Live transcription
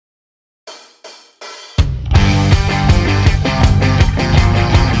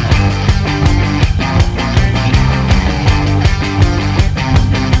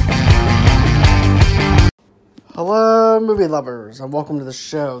movie lovers, and welcome to the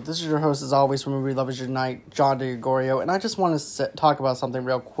show. This is your host, as always, from Movie Lovers Unite, John DeGregorio, and I just want to talk about something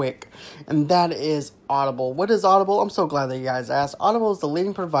real quick, and that is Audible. What is Audible? I'm so glad that you guys asked. Audible is the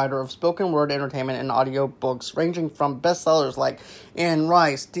leading provider of spoken word entertainment and audiobooks, ranging from bestsellers like Anne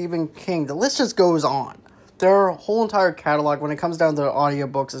Rice, Stephen King. The list just goes on. Their whole entire catalog, when it comes down to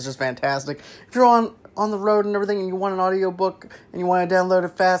audiobooks, is just fantastic. If you're on the road and everything and you want an audiobook and you want to download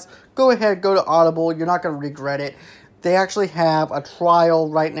it fast, go ahead, go to Audible. You're not going to regret it. They actually have a trial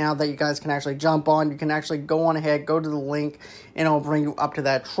right now that you guys can actually jump on. You can actually go on ahead, go to the link, and it'll bring you up to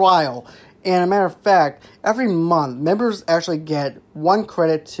that trial. And a matter of fact, every month, members actually get 1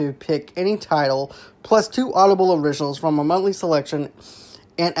 credit to pick any title, plus 2 Audible originals from a monthly selection,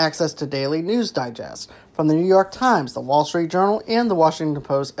 and access to daily news digests from the New York Times, the Wall Street Journal, and the Washington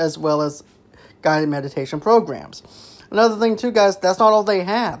Post, as well as guided meditation programs. Another thing too, guys, that's not all they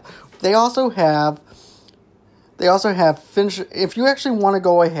have. They also have if you actually want to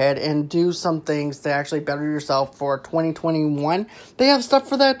go ahead and do some things to actually better yourself for 2021, they have stuff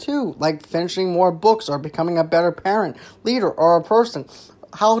for that too, like finishing more books or becoming a better parent, leader, or a person.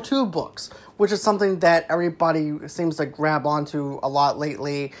 How-to books, which is something that everybody seems to grab onto a lot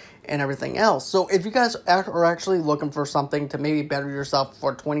lately, and everything else. So if you guys are actually looking for something to maybe better yourself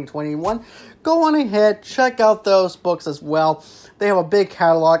for 2021, go on ahead, check out those books as well. They have a big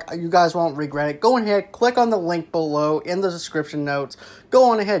catalog. You guys won't regret it. Go ahead, click on the link below in the description notes. Go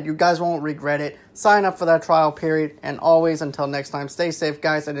on ahead. You guys won't regret it. Sign up for that trial period. And always, until next time, stay safe,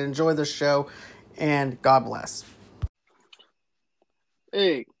 guys, and enjoy the show. And God bless.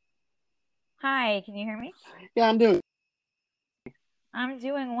 Hey. Hi, can you hear me? Yeah, I'm doing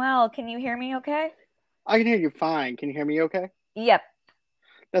well. Can you hear me okay? I can hear you fine. Can you hear me okay? Yep.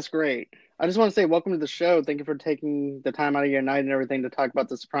 That's great. I just want to say welcome to the show. Thank you for taking the time out of your night and everything to talk about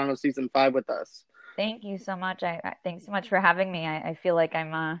The Sopranos Season 5 with us. Thank you so much. Thanks so much for having me. I feel like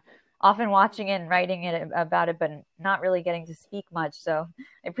I'm often watching it and writing it about it, but not really getting to speak much. So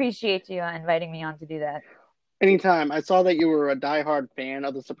I appreciate you inviting me on to do that. Anytime. I saw that you were a diehard fan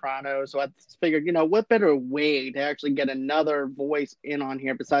of The Sopranos, so I figured, what better way to actually get another voice in on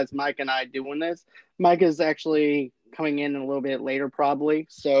here besides Mike and I doing this. Mike is actually coming in a little bit later probably,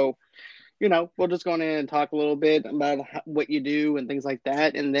 so, we'll just go in and talk a little bit about what you do and things like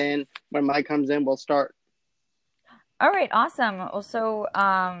that, and then when Mike comes in, we'll start. All right, awesome. Well, so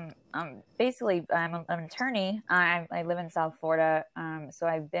basically, I'm an attorney. I live in South Florida, so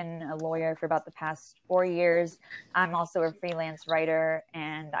I've been a lawyer for about the past 4 years. I'm also a freelance writer,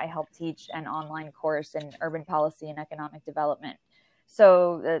 and I help teach an online course in urban policy and economic development.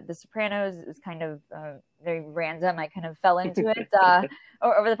 So the Sopranos is kind of very random. I kind of fell into it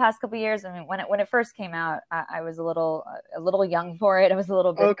over the past couple of years. I mean, when it first came out, I was a little young for it. I was a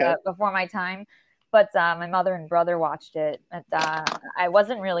little bit before my time. But my mother and brother watched it. But I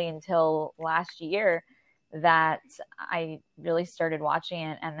wasn't really until last year that I really started watching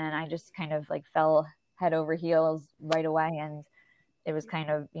it. And then I just kind of like fell head over heels right away. And it was kind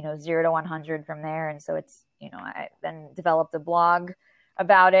of, 0 to 100 from there. And so it's, I then developed a blog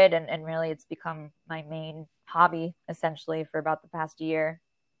about it. And really it's become my main hobby essentially for about the past year.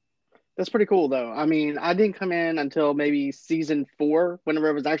 That's pretty cool though. I mean, I didn't come in until maybe season 4, whenever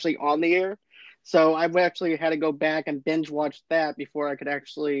it was actually on the air. So I've actually had to go back and binge watch that before I could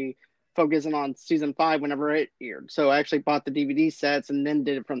actually focus in on season 5 whenever it aired. So I actually bought the DVD sets and then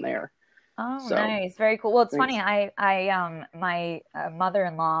did it from there. Oh, so, nice. Very cool. Well, it's funny. My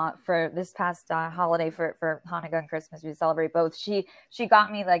mother-in-law for this past holiday for Hanukkah and Christmas, we celebrate both. She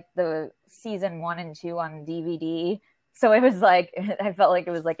got me like the season 1 and 2 on DVD. So it was like, I felt like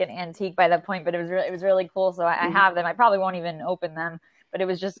it was like an antique by that point, but it was really cool. So I have them. I probably won't even open them. But it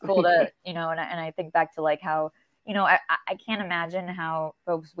was just cool to, and I think back to like how, I can't imagine how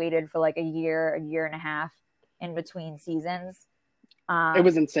folks waited for like a year and a half in between seasons. It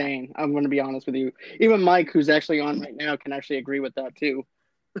was insane. I'm going to be honest with you. Even Mike, who's actually on right now, can actually agree with that too.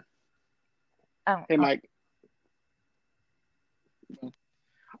 Hey, Mike.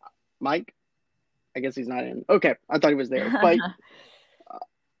 Mike? I guess he's not in. Okay. I thought he was there.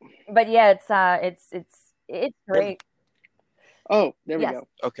 But yeah, it's great. Oh, there we go.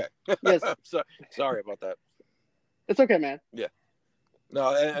 Okay. Yes. Sorry about that. It's okay, man. Yeah.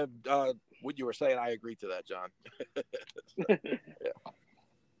 No, what you were saying, I agree to that, John. Yeah.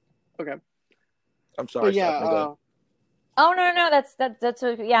 Okay. I'm sorry. Oh no, that's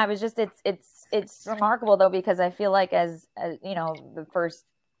yeah. It was just it's remarkable though, because I feel like as the first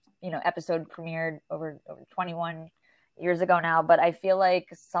episode premiered over 21 years ago now, but I feel like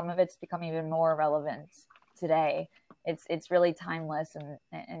some of it's become even more relevant today. It's really timeless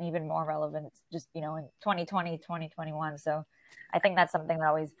and even more relevant just, in 2020, 2021. So I think that's something that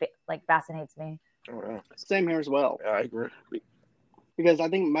always fascinates me. Oh, yeah. Same here as well. Yeah, I agree. Because I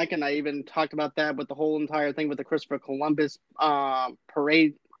think Mike and I even talked about that with the whole entire thing with the Christopher Columbus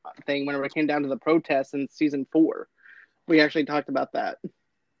parade thing whenever it came down to the protests in season 4. We actually talked about that.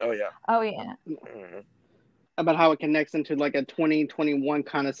 Oh, yeah. Oh, yeah. Mm-hmm. About how it connects into like a 2021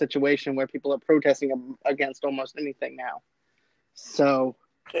 kind of situation where people are protesting against almost anything now. So.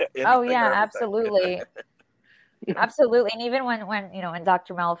 Oh, yeah, absolutely. Absolutely. And even when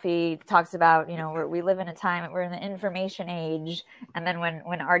Dr. Melfi talks about, we live in a time, we're in the information age. And then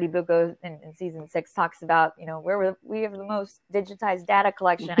when Artie Bucco in season 6 talks about, we have the most digitized data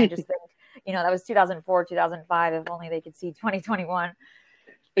collection. I just think, that was 2004, 2005. If only they could see 2021.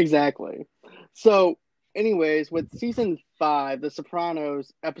 Exactly. So anyways, with season 5, The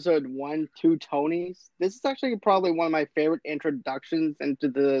Sopranos, episode 1, Two Tonys, this is actually probably one of my favorite introductions into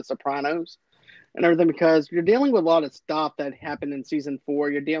The Sopranos. And everything, because you're dealing with a lot of stuff that happened in season 4.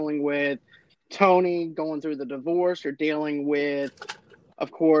 You're dealing with Tony going through the divorce. You're dealing with,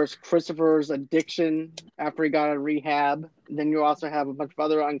 of course, Christopher's addiction after he got out of rehab. Then you also have a bunch of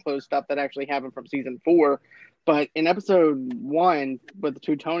other unclosed stuff that actually happened from season 4. But in episode 1 with the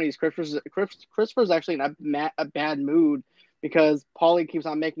Two Tonys, Christopher's actually in a bad mood because Paulie keeps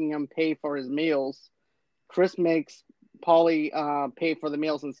on making him pay for his meals. Chris makes Paulie pay for the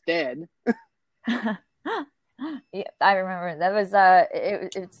meals instead. Yeah, I remember that was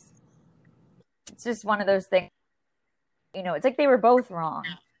it's just one of those things, it's like they were both wrong.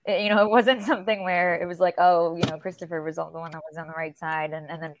 It wasn't something where it was like, oh, Christopher was the one that was on the right side and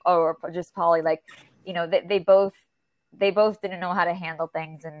then or just Paulie, like, they both didn't know how to handle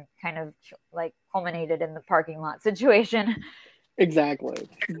things and kind of like culminated in the parking lot situation. Exactly.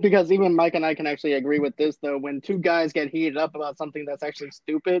 Because even Mike and I can actually agree with this, though. When two guys get heated up about something that's actually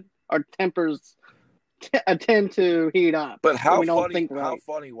stupid, our tempers tend to heat up. But how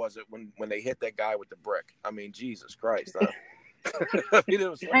funny was it when they hit that guy with the brick? I mean, Jesus Christ.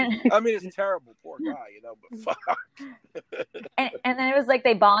 It's terrible. Poor guy, but fuck. And then it was like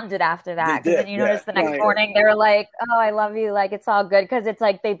they bonded after that. Because then you notice the next morning they were like, oh, I love you. Like, it's all good. Because it's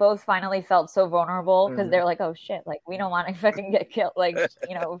like they both finally felt so vulnerable because they're like, oh, shit. Like, we don't want to fucking get killed. Like,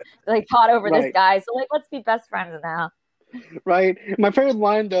 like fought over this guy. So, like, let's be best friends now. Right. My favorite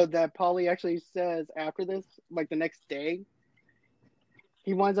line, though, that Paulie actually says after this, like the next day,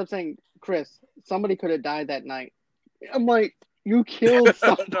 he winds up saying, Chris, somebody could have died that night. I'm like, you killed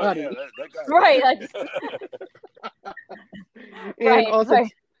somebody. that guy. Right.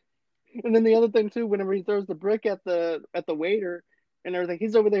 And then the other thing too, whenever he throws the brick at the waiter and everything,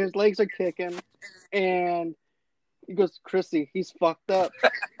 he's over there, his legs are kicking, and he goes, Chrissy, he's fucked up.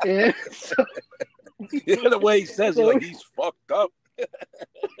 And so, the way he says it, like he's fucked up.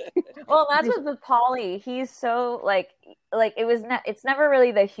 Well, that's what with Paulie. He's so like it's never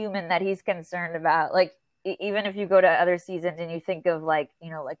really the human that he's concerned about. Like, even if you go to other seasons and you think of like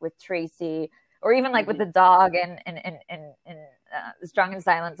with Tracy or even like with the dog and the Strong and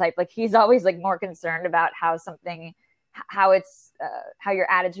Silent type, like he's always like more concerned about how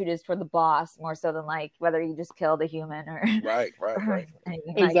your attitude is toward the boss more so than like whether you just killed a human or right.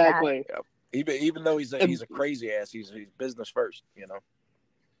 Exactly. Like even though he's a crazy ass, he's business first,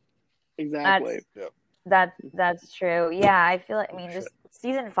 Exactly. That's true. Yeah, I feel like just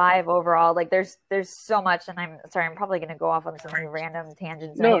season 5 overall, like there's so much, and I'm sorry, I'm probably going to go off on some random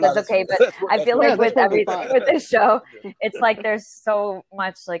tangents. No, that's okay. But I feel like with everything with this show, it's like there's so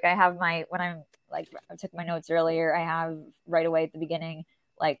much. Like I have I took my notes earlier. I have right away at the beginning,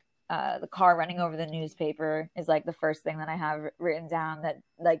 like the car running over the newspaper is like the first thing that I have written down that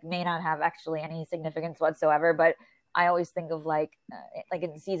like may not have actually any significance whatsoever, but I always think of like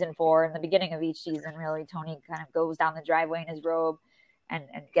in season 4, in the beginning of each season, really, Tony kind of goes down the driveway in his robe and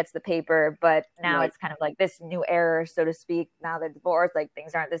gets the paper. But now it's kind of like this new era, so to speak. Now they're divorced, like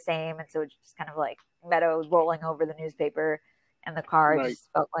things aren't the same. And so it's just kind of like Meadow rolling over the newspaper and the car just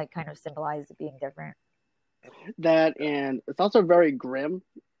felt like kind of symbolized it being different. That, and it's also very grim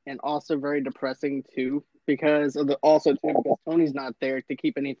and also very depressing too, because Tony's not there to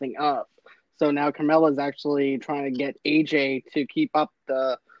keep anything up. So now Carmela's actually trying to get AJ to keep up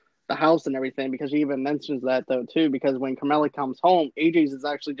the house and everything, because she even mentions that though too, because when Carmela comes home, AJ's is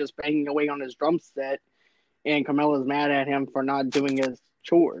actually just banging away on his drum set, and Carmela's mad at him for not doing his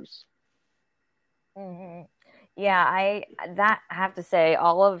chores. Mm-hmm. Yeah, I have to say,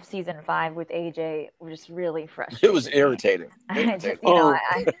 all of season 5 with AJ was just really frustrating. It was irritating.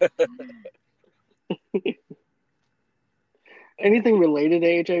 Anything related to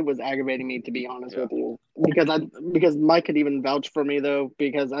AJ was aggravating me, to be honest with you. because Mike could even vouch for me though,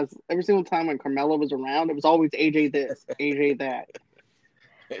 because every single time when Carmella was around, it was always AJ this, AJ that.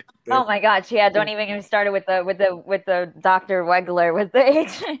 Oh my gosh, yeah! Don't even get me started with the Dr. Wegler with the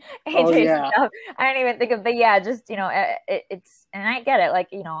AJ stuff. I don't even think of, but yeah, just it's, and I get it. Like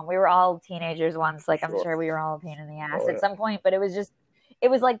we were all teenagers once. Like I'm sure we were all a pain in the ass at some point, but it was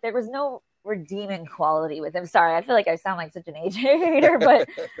like there was no redeeming quality with him. Sorry, I feel like I sound like such an AJ hater, but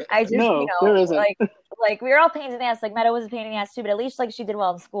I just there isn't. like we were all pains in the ass. Like Meta was a pain in the ass too, but at least like she did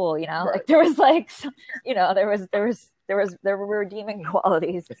well in school. Right. Like there was like there were redeeming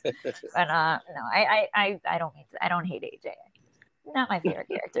qualities. And no, I don't hate AJ. Not my favorite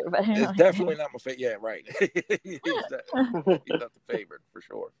character, but it's definitely not my favorite. Yeah, right. he's not the favorite for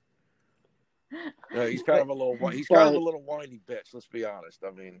sure. No, he's kind of a little whiny bitch. Let's be honest.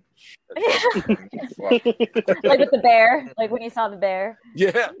 I mean, like with the bear, like when you saw the bear.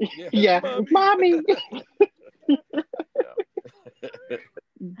 Yeah, mommy.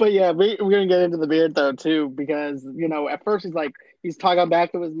 But yeah, we're gonna get into the beard though too, because at first he's talking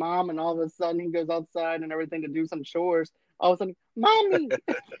back to his mom, and all of a sudden he goes outside and everything to do some chores. All of a sudden, mommy,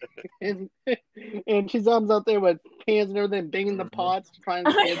 and she's out there with pans and everything, banging the pots, trying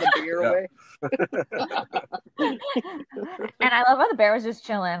to scare the bear away. And I love how the bear was just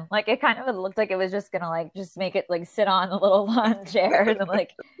chilling. Like it kind of looked like it was just gonna like just make it like sit on the little lawn chairs and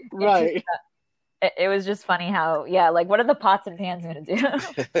like right. It was just funny how like what are the pots and pans gonna do?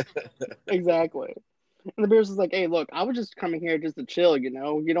 Exactly. And the bear's just like, hey, look, I was just coming here just to chill, you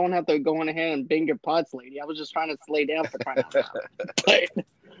don't have to go on ahead and bang your pots, lady. I was just trying to lay down for crying out loud.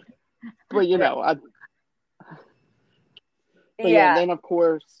 But then of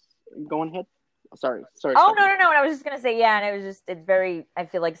course, go ahead. Sorry. Oh, no. I was just going to say, and it was just, it's very, I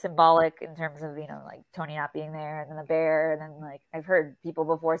feel like symbolic in terms of, like Tony not being there and then the bear. And then like, I've heard people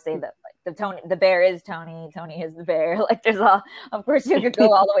before say that like the bear is Tony is the bear. Like there's of course you could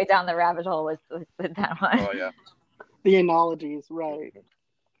go all the way down the rabbit hole with that one. Oh yeah. The analogies, right.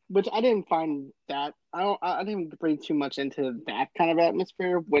 Which I didn't find that, I didn't read too much into that kind of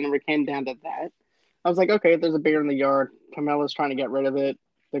atmosphere whenever it came down to that. I was like, okay, there's a bear in the yard. Carmella's trying to get rid of it.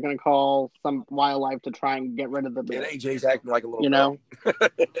 They're going to call some wildlife to try and get rid of the bear. And AJ's acting like a little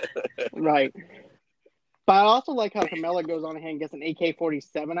Right. But I also like how Carmella goes on ahead and gets an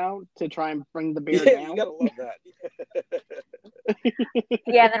AK-47 out to try and bring the bear down. You gotta love that.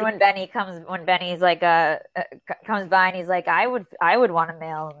 And then when Benny's like comes by and he's like, I would want a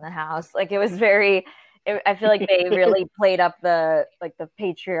male in the house. Like it was very. I feel like they really played up the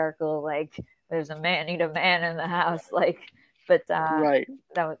patriarchal like there's a man in the house like. But right.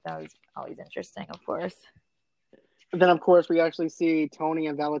 That was always interesting, of course. Then, of course, we actually see Tony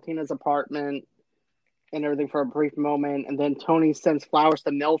and Valentina's apartment and everything for a brief moment. And then Tony sends flowers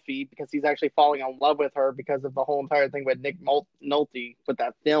to Nelfie because he's actually falling in love with her because of the whole entire thing with Nick Nolte with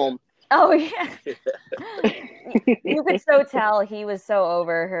that film. Oh, yeah. You could so tell he was so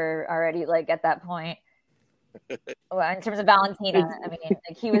over her already, like, at that point. Well, in terms of Valentina, I mean,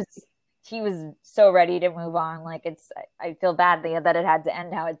 like, he was so ready to move on. Like I feel badly that it had to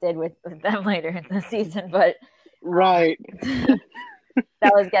end how it did with them later in the season, but right.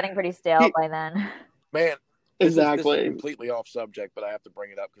 That was getting pretty stale by then. Man, exactly. This is completely off subject, but I have to bring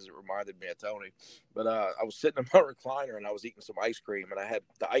it up because it reminded me of Tony. But I was sitting in my recliner and I was eating some ice cream, and I had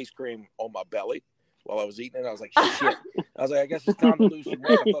the ice cream on my belly while I was eating it. I was like, shit. I was like, I guess it's time to lose some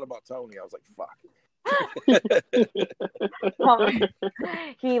weight. I thought about Tony. I was like, fuck.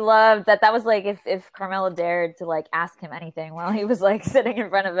 He loved that. That was like if Carmella dared to like ask him anything while he was like sitting in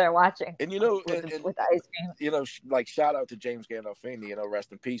front of there watching, and with the ice cream. Like shout out to James Gandolfini,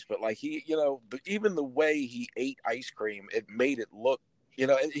 rest in peace. But like he, but even the way he ate ice cream, it made it look,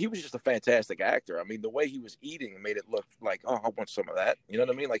 he was just a fantastic actor. I mean, the way he was eating made it look like, oh, I want some of that. You know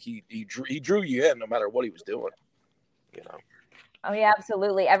what I mean? Like he drew you in no matter what he was doing. Oh yeah,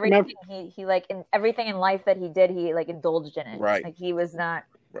 absolutely. Everything he like in everything in life that he did, he like indulged in it. Right. Like he was not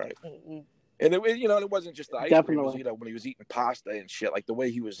right. And it wasn't just the ice cream. It was, when he was eating pasta and shit, like the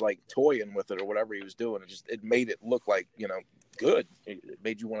way he was like toying with it or whatever he was doing, it made it look like good. It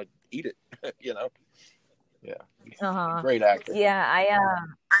made you want to eat it. Yeah. Great actor. Yeah,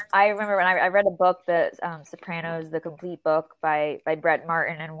 I remember when I read a book, the Sopranos, the complete book by Brett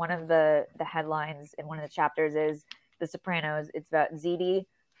Martin, and one of the headlines in one of the chapters is The Sopranos. It's about ZD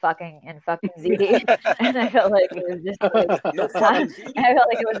fucking ZD, and I felt like it was just. No fucking ZD. I felt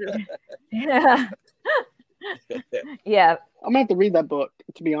like it was. Yeah. I'm gonna have to read that book.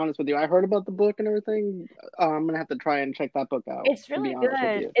 To be honest with you, I heard about the book and everything. I'm gonna have to try and check that book out. It's really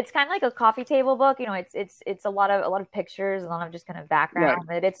good. It's kind of like a coffee table book. It's a lot of pictures, a lot of just kind of background.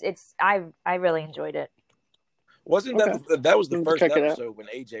 Right. I really enjoyed it. Wasn't Okay. that was the We'll first check it out. episode when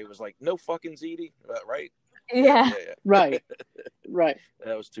AJ was like, "No fucking ZD," right? Yeah. Right.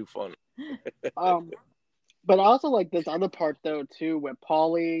 That was too funny. But I also like this other part though too, where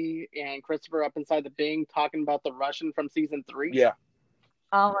Paulie and Christopher up inside the Bing talking about the Russian from season 3. Yeah.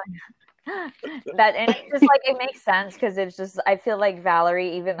 Oh my god. That, and it's just like, it makes sense because it's just, I feel like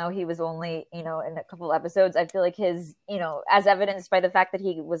Valerie, even though he was only, in a couple episodes, I feel like his, as evidenced by the fact that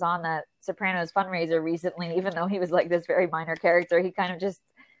he was on that Sopranos fundraiser recently, even though he was like this very minor character, he kind of just,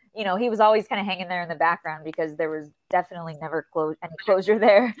 he was always kind of hanging there in the background because there was definitely never any closure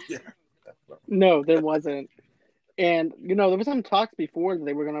there. Yeah. No, there wasn't. And, there was some talks before that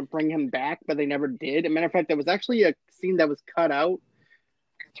they were going to bring him back, but they never did. As a matter of fact, there was actually a scene that was cut out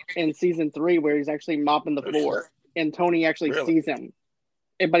in season 3 where he's actually mopping the floor. And Tony actually sees him.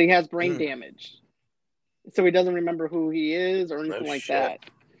 But he has brain damage. So he doesn't remember who he is or anything like that.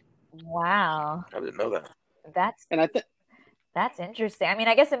 Wow. I didn't know that. That's interesting. I mean,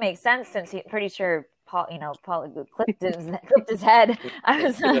 I guess it makes sense since he's pretty sure Paul clipped his head.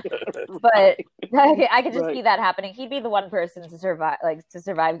 But I could just see that happening. He'd be the one person to survive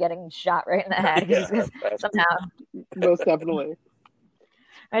getting shot right in the head somehow. Most definitely.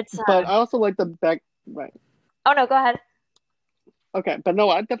 But I also like the back. Right. Oh no, go ahead. Okay, but no,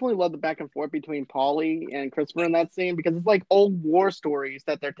 I definitely love the back and forth between Paulie and Christopher in that scene because it's like old war stories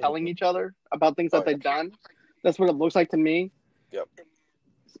that they're telling each other about things that they've done. That's what it looks like to me. Yep.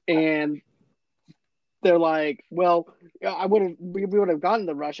 And they're like, "Well, we would have gotten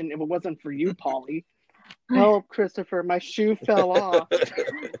the Russian if it wasn't for you, Paulie. Help, Christopher! My shoe fell off."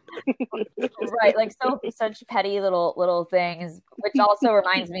 Right, like such petty little things, which also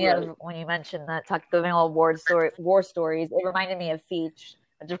reminds me of when you mentioned that the old war stories. It reminded me of Feech,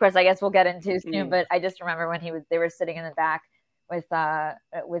 which of course I guess we'll get into soon. But I just remember when they were sitting in the back with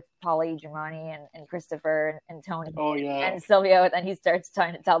Paulie, Giamatti, and Christopher and Tony and Silvio, and then he starts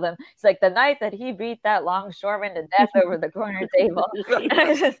trying to tell them, it's like the night that he beat that longshoreman to death over the corner table.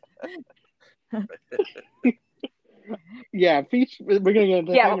 Yeah, Feech, we're gonna get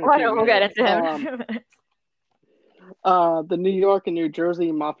into him. We'll get into him. The New York and New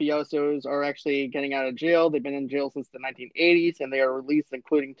Jersey mafiosos are actually getting out of jail. They've been in jail since the 1980s, and they are released,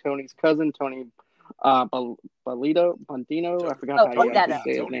 including Tony's cousin, Tony Bondino. I forgot how you have to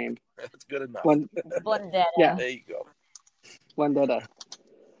say his name. That's good enough. Blendetta. Yeah. There you go. Blendetta.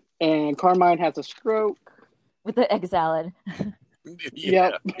 And Carmine has a stroke. With the egg salad.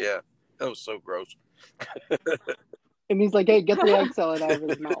 Yeah. That was so gross. And he's like, "Hey, get the egg salad out of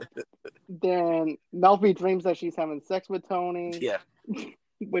his mouth." Then Melfi dreams that she's having sex with Tony. Yeah.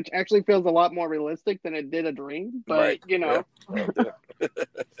 Which actually feels a lot more realistic than it did a dream. But, Yeah.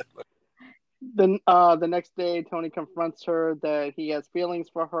 Then the next day, Tony confronts her that he has feelings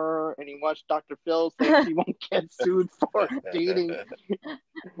for her, and he watched Dr. Phil say he won't get sued for dating.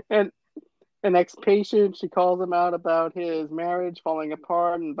 And an ex-patient, she calls him out about his marriage falling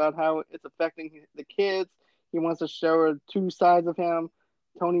apart and about how it's affecting the kids. He wants to show her two sides of him.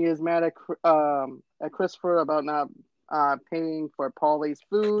 Tony is mad at Christopher about not paying for Paulie's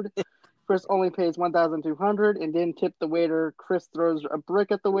food. Chris only pays $1,200 and didn't tip the waiter. Chris throws a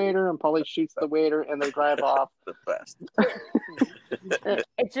brick at the waiter, and Paulie shoots the waiter, and they drive off. The best.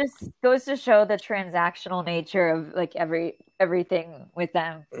 It just goes to show the transactional nature of like everything with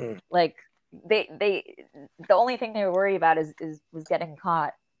them. Like they the only thing they were worried about was getting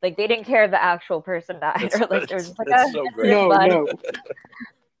caught. Like they didn't care if the actual person died, or like there was just like so great. No.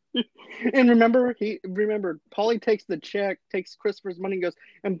 And remember, Paulie takes the check, takes Christopher's money, and goes,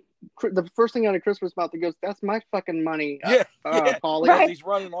 and the first thing out of Christopher's mouth, he goes, "That's my fucking money, Paulie." Right. He's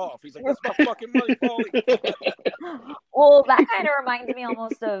running off. He's like, "That's my fucking money, Paulie." Well, that kind of reminded me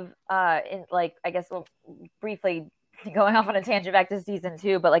almost of, briefly going off on a tangent back to season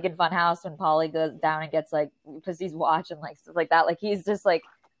 2, but like in Funhouse when Paulie goes down and gets like Pussy's watch and like stuff like that, like he's like,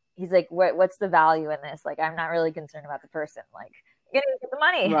 what's the value in this? Like, I'm not really concerned about the person. Like, you're gonna get the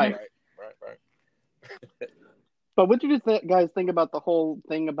money. Right. But what did you guys think about the whole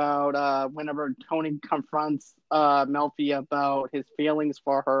thing about whenever Tony confronts Melfi about his feelings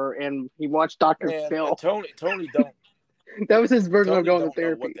for her, and he watched Dr. Phil? Tony don't. That was his version Tony of going don't to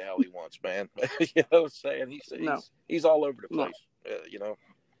therapy. Know what the hell he wants, man? You know what I'm saying? He's all over the place. You know.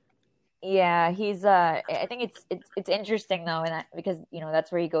 Yeah, he's. I think it's interesting though, and because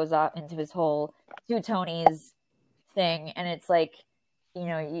that's where he goes off into his whole two Tonys thing, and it's like,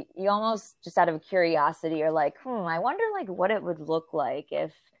 you almost just out of curiosity are like, I wonder like what it would look like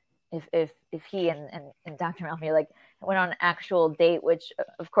if he and Dr. Melfi like went on an actual date, which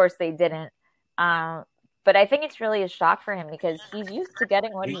of course they didn't. But I think it's really a shock for him because he's used to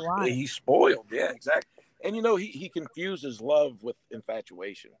getting what he wants. He's spoiled, yeah, exactly. And he confuses love with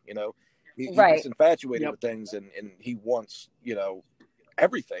infatuation. He Right. gets infatuated Yep. with things, and he wants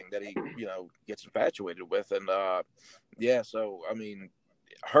everything that he gets infatuated with. And yeah, so I mean,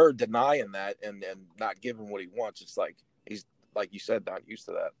 her denying that and not giving what he wants, it's like he's, like you said, not used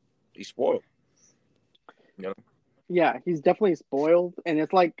to that. He's spoiled. Yeah, he's definitely spoiled, and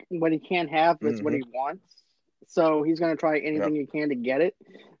it's like what he can't have is what Mhm. he wants. So he's going to try anything Yep. he can to get it.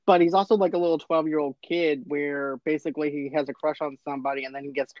 But he's also like a little 12-year-old kid where basically he has a crush on somebody and then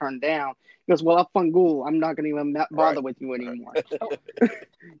he gets turned down. He goes, well, Fungul, I'm not going to even bother Right. with you anymore.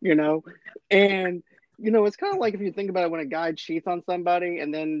 You know? And, it's kind of like if you think about it, when a guy cheats on somebody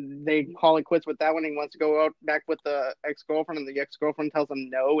and then they call it quits with that one, he wants to go out back with the ex-girlfriend and the ex-girlfriend tells him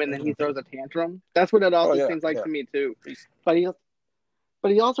no and then he throws a tantrum. That's what it also yeah, seems like yeah. to me too. He's- But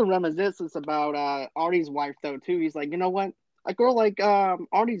he also reminisces about Artie's wife though too. He's like, you know what? A girl like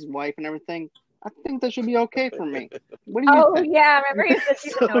Artie's wife and everything, I think that should be okay for me. What do you Oh think? yeah, I remember you said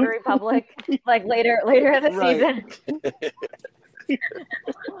she's a notary public, like later in the Right. season.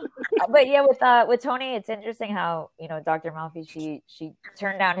 But yeah, with Tony, it's interesting how Dr. Malfi she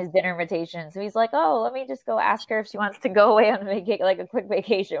turned down his dinner invitation, so he's like, oh, let me just go ask her if she wants to go away on a quick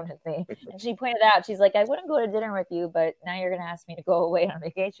vacation with me. And she pointed out, she's like, I wouldn't go to dinner with you, but now you're gonna ask me to go away on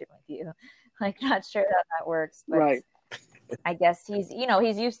vacation with you. Like, not sure how that works, but Right. I guess he's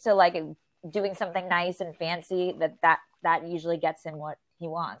used to like doing something nice and fancy that usually gets him what he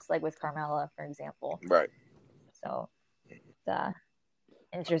wants, like with Carmela, for example. right. So it's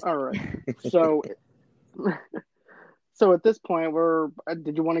interesting. All right. So at this point,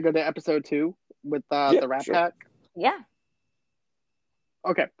 did you want to go to episode 2 with Yeah, the Rat sure. Pack? Yeah.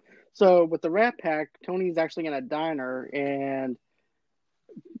 Okay. So with the Rat Pack, Tony's actually in a diner, and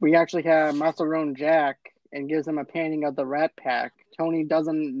we actually have Macaron Jack and gives him a painting of the Rat Pack. Tony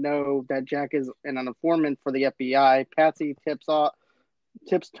doesn't know that Jack is an informant for the FBI. Patsy tips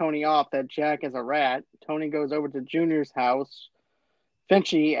Tony off that Jack is a rat. Tony goes over to Junior's house.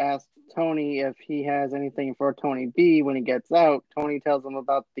 Finchy asks Tony if he has anything for Tony B. When he gets out, Tony tells him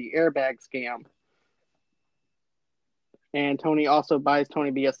about the airbag scam. And Tony also buys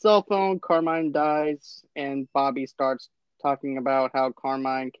Tony B a cell phone. Carmine dies, and Bobby starts talking about how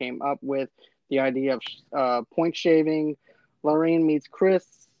Carmine came up with the idea of point shaving. Lorraine meets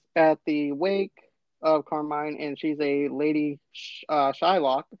Chris at the wake of Carmine, and she's a lady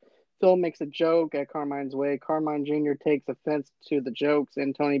Shylock. Phil makes a joke at Carmine's wake. Carmine Jr. takes offense to the jokes,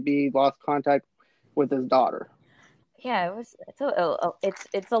 and Tony B lost contact with his daughter. Yeah,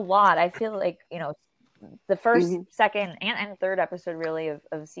 it's a lot. I feel like the first, second, and third episode really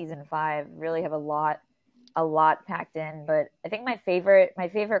of season 5 really have a lot packed in. But I think my favorite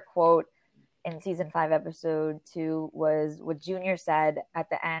quote in season 5 episode 2 was what Junior said at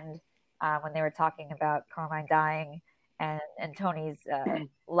the end when they were talking about Carmine dying, and Tony's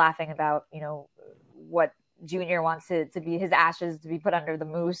laughing about what Junior wants to be his ashes to be put under the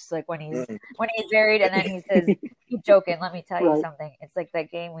moose, like when he's buried, and then he says, "Keep joking. Let me tell you something. It's like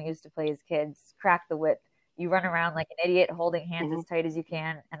that game we used to play as kids, Crack the Whip. You run around like an idiot, holding hands as tight as you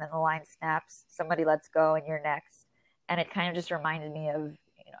can, and then the line snaps. Somebody lets go, and you're next." And it kind of just reminded me of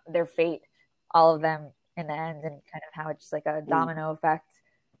their fate, all of them in the end, and kind of how it's just like a domino effect.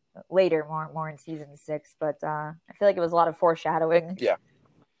 Later, more in season 6, but I feel like it was a lot of foreshadowing. Yeah.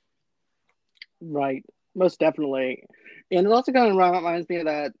 Right. Most definitely. And it also kind of reminds me of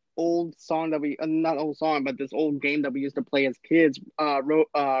that old song that not old song, but this old game that we used to play as kids.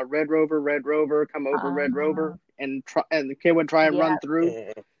 Red Rover, come over, Red Rover. And the kid would try and run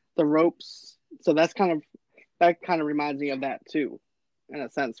through the ropes. So that kind of reminds me of that too, in a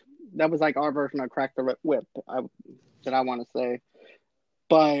sense. That was like our version of Crack the Whip, that I want to say.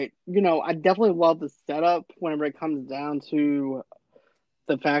 But, I definitely love the setup whenever it comes down to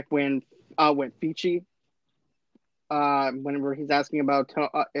the fact when Fichi, whenever he's asking about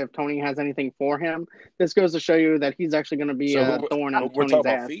if Tony has anything for him, this goes to show you that he's actually going to be a thorn in Tony's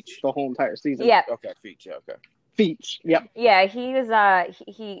ass the whole entire season. Yeah. Okay, Feach. Yeah, okay. Feach. Yep. Yeah, he was.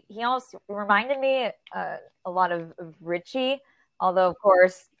 He almost reminded me a lot of Richie, although of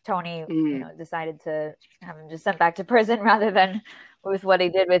course Tony, decided to have him just sent back to prison rather than with what he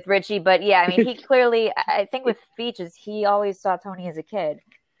did with Richie. But yeah, I mean, he clearly, I think with Feach is he always saw Tony as a kid.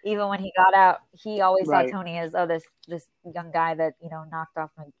 Even when he got out, he always saw Tony as this young guy that knocked off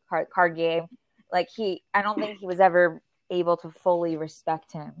my card game. Like I don't think he was ever able to fully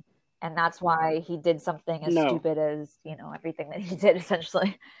respect him, and that's why he did something as stupid as everything that he did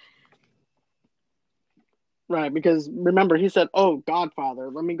essentially. Right, because remember he said, "Oh, Godfather,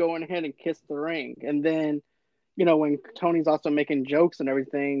 let me go in ahead and kiss the ring," and then when Tony's also making jokes and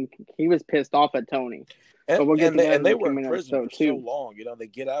everything, he was pissed off at Tony. But we'll get And to that in they the were in coming prison episode for so too. long, they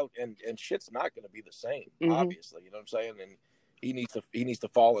get out and shit's not going to be the same, Mhm. obviously. You know what I'm saying? And he needs to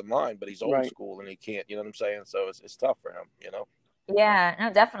fall in line, but he's old Right. school and he can't. You know what I'm saying? So it's tough for him. Yeah,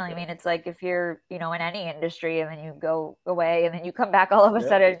 no, definitely. I mean, it's like if you're, in any industry and then you go away and then you come back all of a Yeah,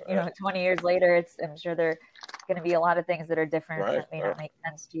 sudden, yeah. 20 years later, I'm sure there are going to be a lot of things that are different Right, that may not make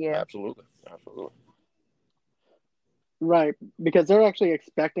sense to you. Absolutely. Right, because they're actually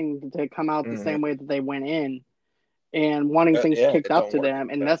expecting to come out the same way that they went in, and wanting things kicked it up don't to work them,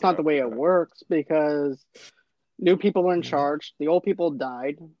 like and that, that's not the way it works, because new people are in Mhm. charge. The old people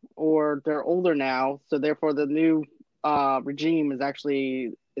died, or they're older now, so therefore the new regime is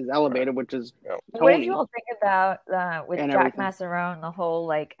elevated, which is What did Tony. you all think about with and Jack everything. Masserone, the whole,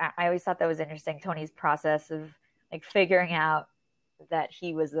 like, I always thought that was interesting, Tony's process of, like, figuring out that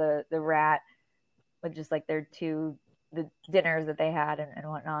he was the rat with just, like, the dinners that they had and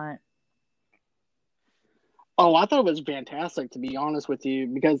whatnot. Oh, I thought it was fantastic, to be honest with you,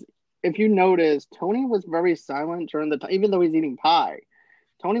 because if you notice, Tony was very silent during the time, even though he's eating pie.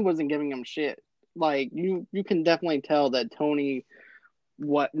 Tony wasn't giving him shit. Like, you can definitely tell that Tony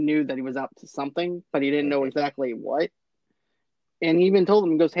knew that he was up to something, but he didn't know exactly what. And he even told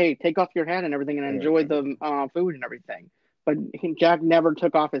him, he goes, "Hey, take off your hat and everything, and enjoy the food and everything." But Jack never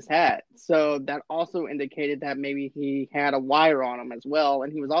took off his hat, so that also indicated that maybe he had a wire on him as well,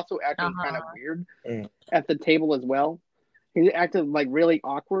 and he was also acting kind of weird at the table as well. He acted like really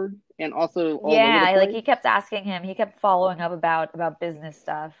awkward and also all over the place. Like he kept asking him, he kept following up about business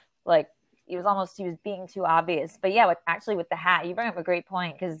stuff. Like he was being too obvious. But yeah, with the hat, you bring up a great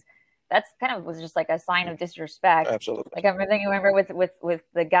point, because that's kind of was just like a sign of disrespect. Absolutely. Like remember with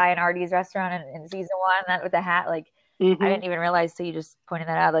the guy in Artie's restaurant in season 1, that with the hat, like I didn't even realize till you just pointed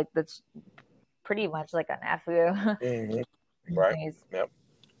that out. Like that's pretty much like an FU. Right. Yep.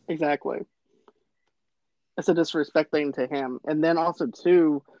 Exactly. It's a disrespect thing to him. And then also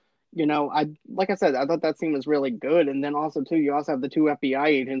too, like I said, I thought that scene was really good. And then also too, you also have the 2 FBI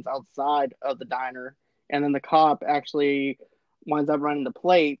agents outside of the diner, and then the cop actually winds up running the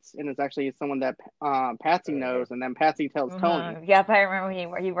plates, and it's actually someone that Patsy knows, and then Patsy tells Tony. Yep, I remember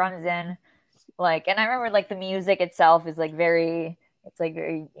where he runs in, like, and I remember like the music itself is like very, it's like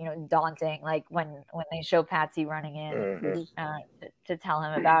very daunting, like when they show Patsy running in to tell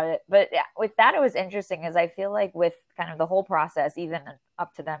him about it. But yeah, with that, it was interesting, as I feel like with kind of the whole process, even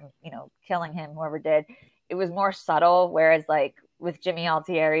up to them killing him, whoever did, it was more subtle, whereas like with Jimmy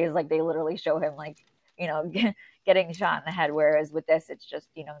Altieri is like they literally show him like getting shot in the head, whereas with this it's just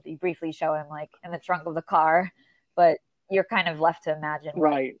they briefly show him like in the trunk of the car, but you're kind of left to imagine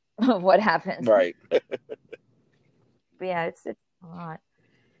right what happens. Right. But yeah, it's a lot.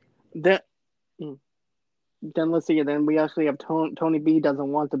 Then let's see. Then we actually have Tony B doesn't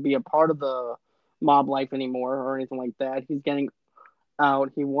want to be a part of the mob life anymore or anything like that. He's getting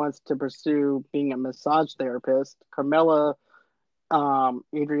out. He wants to pursue being a massage therapist. Carmela,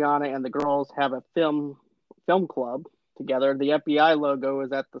 Adriana, and the girls have a film club together. The FBI logo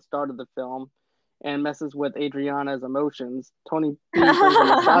is at the start of the film and messes with Adriana's emotions. Tony B brings a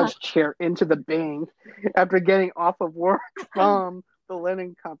massage chair into the Bing after getting off of work from the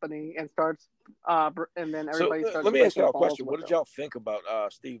linen company and starts and then everybody starts. Let me ask y'all a question. What did y'all think about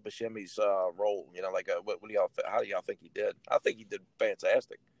Steve Buscemi's role? What do y'all how do y'all think he did? I think he did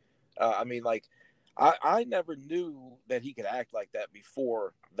fantastic. I mean, like, I never knew that he could act like that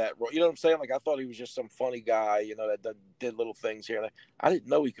before that role. You know what I'm saying? Like, I thought he was just some funny guy, that did little things here and there. I didn't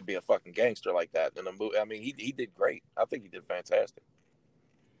know he could be a fucking gangster like that in a movie. I mean, he did great. I think he did fantastic.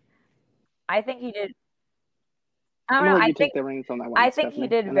 I think he did. I don't know. I think the reins on that one, I think he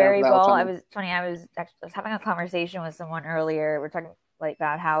did very well. I was having a conversation with someone earlier. We're talking like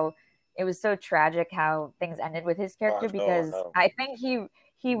about how it was so tragic how things ended with his character, because I think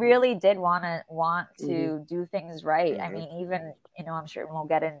he really did want to do things right. I mean, even I'm sure we'll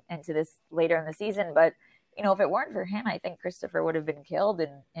get into this later in the season, but if it weren't for him, I think Christopher would have been killed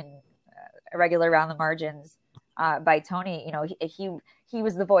in Irregular Around the Margins by Tony. He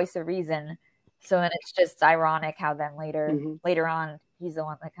was the voice of reason. So then it's just ironic how then later on, he's the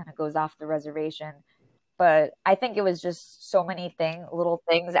one that kind of goes off the reservation. But I think it was just so many little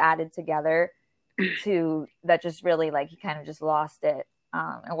things added together that just really, like, he kind of just lost it.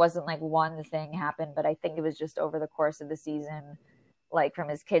 It wasn't like one thing happened, but I think it was just over the course of the season, like from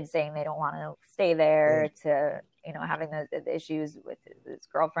his kids saying they don't want to stay there to, having the issues with his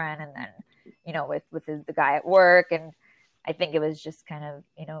girlfriend, and then, with the guy at work. And I think it was just kind of,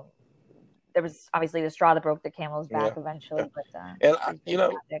 there was obviously the straw that broke the camel's back eventually. But and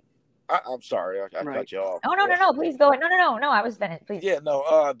I'm sorry, I Right. cut you off. Oh, no. Please go ahead. No. I was finished. Please. Yeah,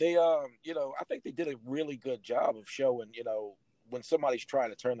 no, they, I think they did a really good job of showing, when somebody's trying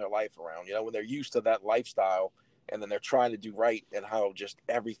to turn their life around, when they're used to that lifestyle and then they're trying to do right and how just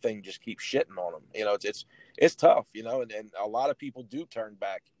everything just keeps shitting on them. It's tough, and a lot of people do turn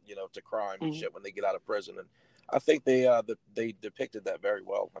back, to crime and shit when they get out of prison. And I think they depicted that very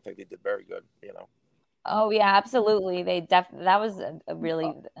well. I think they did very good, Oh yeah, absolutely. That was a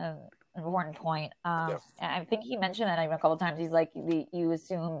really important point. Yeah. And I think he mentioned that even a couple of times. He's like, you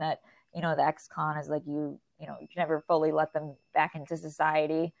assume that the ex-con is like you can never fully let them back into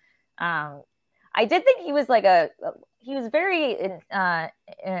society. I did think he was like he was very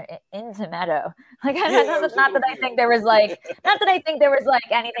into Meadow. Like, not that I think there was like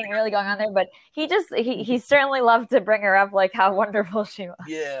anything really going on there, but he certainly loved to bring her up, like how wonderful she was.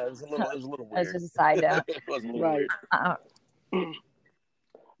 Yeah, it was a little weird. That's just a side note. It was a little weird.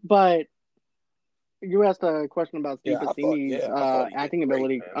 But you asked a question about Steve Buscemi's acting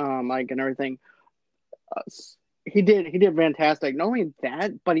ability, Mike, and everything. He did fantastic. Not only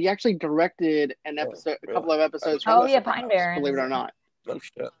that, but he actually directed a couple of episodes. Pine Barrens. Believe it or not. Oh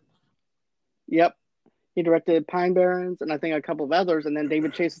shit. Yep, he directed Pine Barrens and I think a couple of others. And then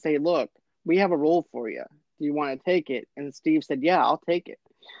David Chase would say, "Look, we have a role for you. Do you want to take it?" And Steve said, "Yeah, I'll take it."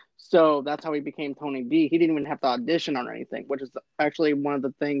 So that's how he became Tony B. He didn't even have to audition on anything, which is actually one of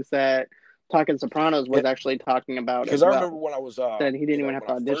the things that Talking Sopranos was actually talking about. Because I remember when I was that he didn't even have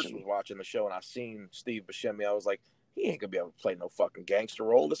to audition. When I first was watching the show and I seen Steve Buscemi, I was like, he ain't gonna be able to play no fucking gangster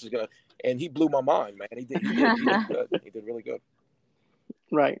role. This is gonna, and he blew my mind, man. He did good. He did really good.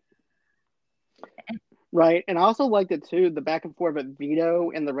 Right. And I also liked it too, the back and forth with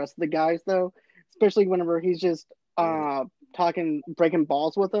Vito and the rest of the guys, though, especially whenever he's just breaking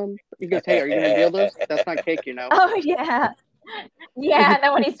balls with them. He goes, "Hey, are you gonna deal this? That's not cake, Oh yeah. Yeah, and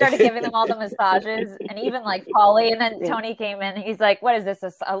then when he started giving them all the massages, and even like Paulie, and then Tony came in, he's like, "What is this?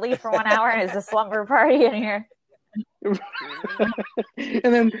 A leave for 1 hour? Is a slumber party in here?"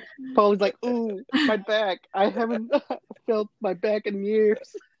 And then Paulie's like, "Ooh, my back! I haven't felt my back in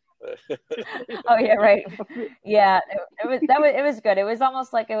years." Oh yeah, right. Yeah, it was good. It was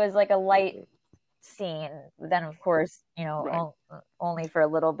almost like it was like a light scene. Then of course, only for a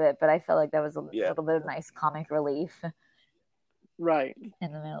little bit, but I felt like that was a little bit of nice comic relief. Right.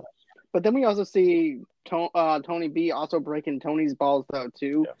 In the middle. But then we also see Tony B also breaking Tony's balls though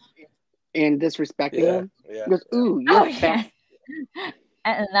too, and disrespecting him. Yeah. He goes, "Ooh, yeah."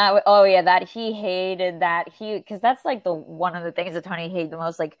 And that he hated that because that's like one of the things that Tony hated the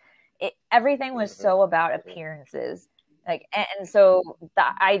most. Like everything was so about appearances. Like, and so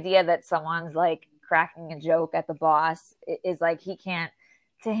the idea that someone's like cracking a joke at the boss is like he can't.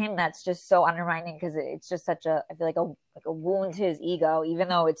 To him, that's just so undermining because it's just I feel like a wound to his ego, even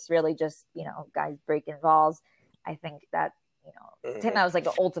though it's really just guys breaking balls. I think that to him that was like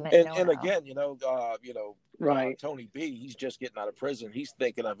the ultimate. And again, right. Tony B, he's just getting out of prison. He's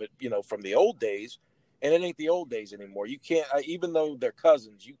thinking of it, from the old days, and it ain't the old days anymore. You can't, even though they're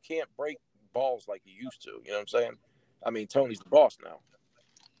cousins, you can't break balls like you used to. You know what I'm saying? I mean, Tony's the boss now.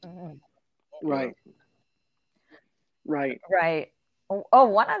 Mm-hmm. Right. Right. Oh,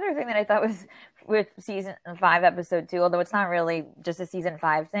 one other thing that I thought was with season 5, episode 2, although it's not really just a season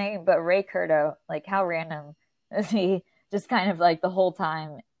 5 thing, but Ray Curto, like how random is he just kind of like the whole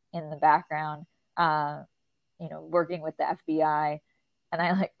time in the background, working with the FBI. And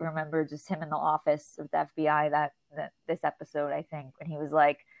I like remember just him in the office with the FBI that this episode, I think, when he was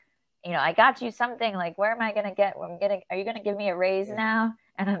like, "I got you something, like, where am I going to get, are you going to give me a raise now?"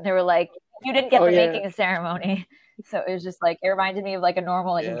 And then they were like, "You didn't get the making ceremony." So it was just like, it reminded me of like a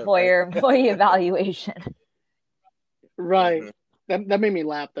normal employee evaluation. Right. That made me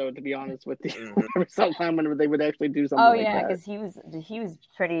laugh though, to be honest with you. Every time whenever they would actually do something like that. Because he was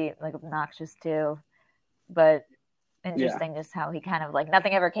pretty like obnoxious too. But interesting just how he kind of like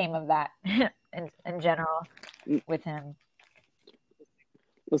nothing ever came of that in general with him.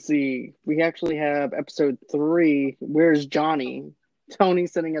 Let's see. We actually have episode 3, Where's Johnny? Tony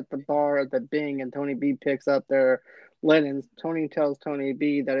sitting at the bar at the Bing, and Tony B picks up their linens. Tony tells Tony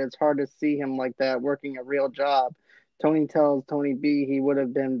B that it's hard to see him like that working a real job. Tony tells Tony B he would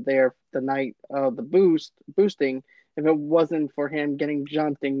have been there the night of the boosting if it wasn't for him getting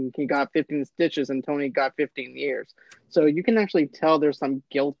jumped and he got 15 stitches and Tony got 15 years. So you can actually tell there's some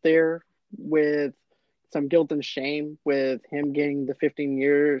guilt there, with some guilt and shame with him getting the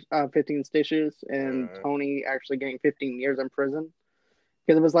 15 stitches and Tony actually getting 15 years in prison.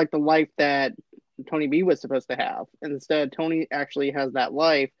 Because it was like the life that Tony B was supposed to have. And instead, Tony actually has that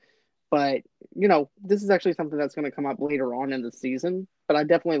life But this is actually something that's going to come up later on in the season. But I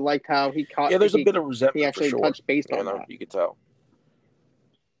definitely liked how he caught. Yeah, there's a bit of He resentment for actually sure. touched base on that. You could tell.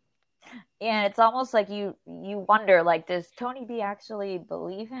 Yeah, it's almost like you wonder, like, does Tony B actually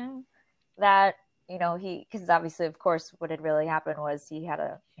believe him that because obviously, of course, what had really happened was he had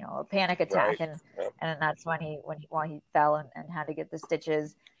a panic attack, Right. and that's when he fell and had to get the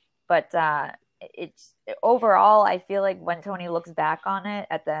stitches. But it's overall, I feel like when Tony looks back on it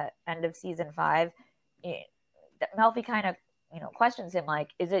at the end of season 5, Melfi kind of questions him,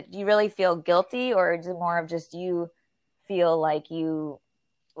 like, do you really feel guilty, or is it more of just you feel like you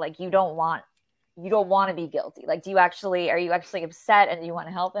don't want to be guilty? Like, are you actually upset and do you want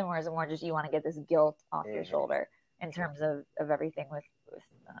to help him, or is it more just you want to get this guilt off your shoulder in terms of everything with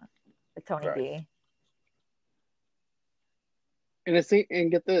Tony B? And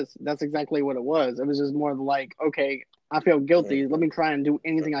get this, that's exactly what it was. It was just more like, okay, I feel guilty. Let me try and do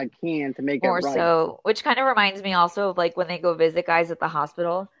anything I can to make it right. So, which kind of reminds me also of like when they go visit guys at the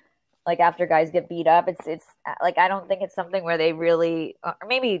hospital, like after guys get beat up, it's like, I don't think it's something where they really, or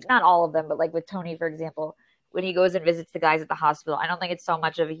maybe not all of them, but like with Tony, for example, when he goes and visits the guys at the hospital, I don't think it's so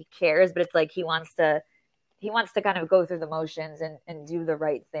much of he cares, but it's like he wants to kind of go through the motions and do the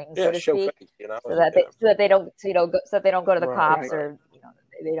right thing, so to speak, face, so that they don't go to the cops, right. or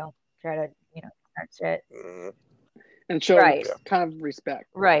they don't try to start shit. And show kind of respect.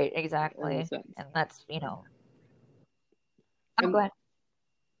 Right, exactly. And that's go ahead.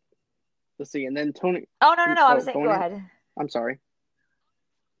 Let's see, and then Tony. Oh no! I was saying, go ahead. I'm sorry.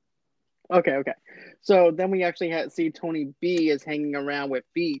 Okay. So then we actually see Tony B is hanging around with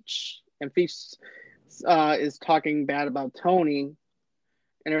Feech, and Feech is talking bad about Tony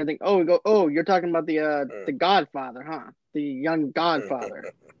and everything. Oh, you're talking about the Godfather, huh? The young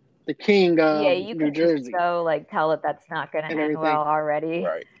Godfather, the King of you New can Jersey. So like tell that's not going to end well already.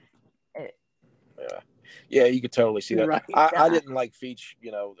 Right. Yeah, you could totally see that. Right. I didn't like Feech,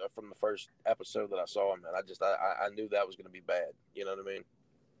 from the first episode that I saw him, and I knew that was going to be bad. You know what I mean?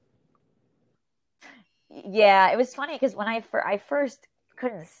 Yeah, it was funny because when I first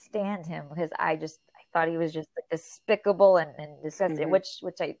couldn't stand him, because I thought he was just like despicable and disgusting, which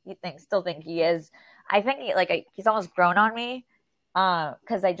I still think he is. I think he's almost grown on me,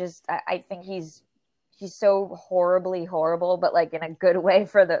 because I think he's so horribly horrible, but like in a good way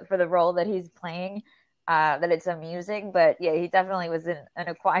for the role that he's playing. That it's amusing, but yeah, he definitely was an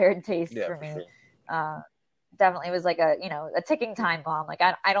acquired taste for me. Sure. Definitely was like a ticking time bomb. Like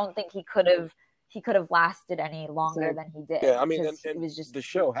I don't think he could have lasted any longer than he did. Yeah, I mean, and it was just the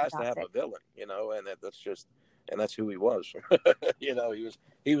show has to have a villain, and that's who he was.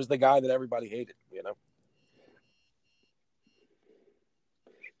 he was the guy that everybody hated.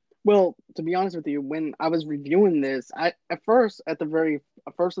 Well, to be honest with you, when I was reviewing this, at the very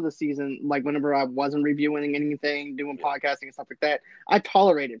first of the season, like whenever I wasn't reviewing anything, doing podcasting and stuff like that, I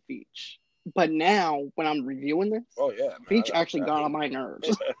tolerated Feech. But now, when I'm reviewing this, Feech actually got on my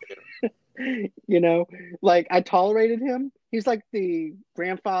nerves. Like I tolerated him. He's like the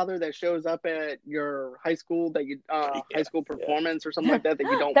grandfather that shows up at your high school high school performance or something like that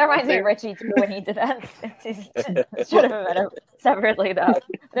you don't. That reminds me of Richie too when he did that. Should have been separately though.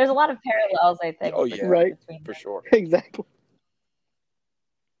 There's a lot of parallels, I think. Oh yeah, right, for sure. Exactly.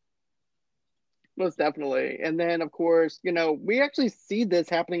 Most definitely. And then, of course, we actually see this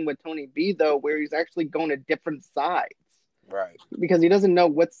happening with Tony B, though, where he's actually going to different sides. Right. Because he doesn't know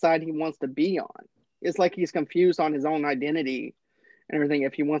what side he wants to be on. It's like he's confused on his own identity and everything.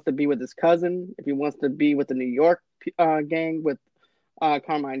 If he wants to be with his cousin, if he wants to be with the New York gang, with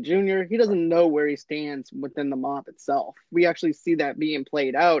Carmine Jr., he doesn't know where he stands within the mob itself. We actually see that being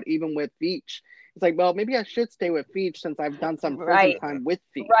played out, even with Feech. It's like, well, maybe I should stay with Feech since I've done some prison time with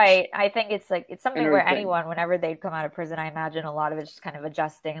Feech. Right. I think it's something where anyone, whenever they'd come out of prison, I imagine a lot of it's just kind of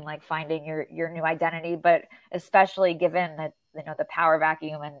adjusting and like finding your new identity. But especially given that, the power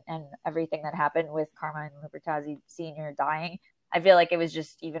vacuum and everything that happened with Carmine Libertazzi Sr. dying, I feel like it was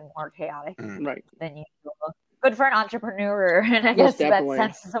just even more chaotic than usual. Good for an entrepreneur, and I guess that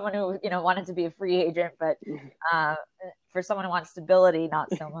sense, someone who wanted to be a free agent, but for someone who wants stability, not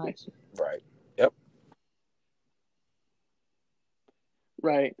so much. Right. Yep.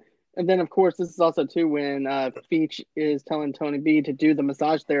 Right. And then, of course, this is also, too, when Feech is telling Tony B to do the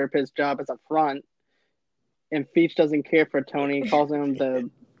massage therapist job as a front, and Feech doesn't care for Tony, calls him the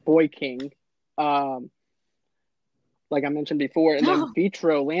boy king, like I mentioned before. And then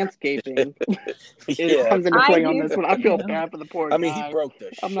Vitro Landscaping comes into play on this one. I feel bad for the poor guy. I mean, he broke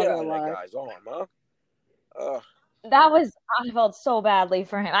the shit out of that guy's arm, huh? I felt so badly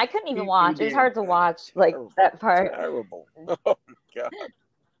for him. I couldn't even watch. It was hard to watch, like, that part. Terrible. Oh, my God.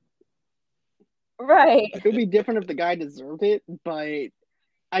 Right. It would be different if the guy deserved it, but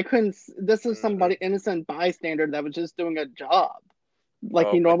I couldn't. This is somebody innocent bystander that was just doing a job, like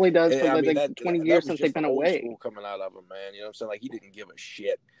he normally does for I mean, like 20 that years was since they've just been old away. school coming out of him, man. You know what I'm saying? Like, he didn't give a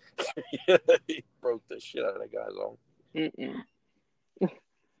shit. He broke the shit out of that guy's arm.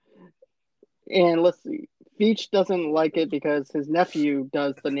 And let's see, Veach doesn't like it because his nephew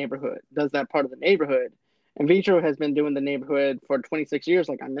does that part of the neighborhood, and Vitro has been doing the neighborhood for 26 years,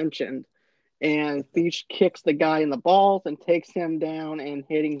 like I mentioned. And Veach kicks the guy in the balls and takes him down and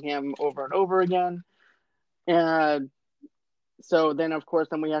hitting him over and over again. And so then, of course,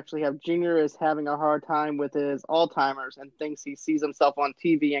 then we actually have Junior is having a hard time with his Alzheimer's and thinks he sees himself on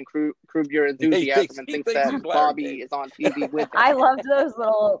TV and Curb Your Enthusiasm and thinks that Bobby is on TV with him. I loved those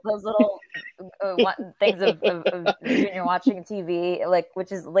little things of Junior watching TV, like,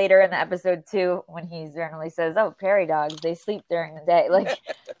 which is later in the episode too, when he randomly says, "Oh, prairie dogs, they sleep during the day." Like,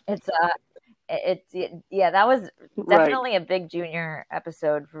 that was definitely a big Junior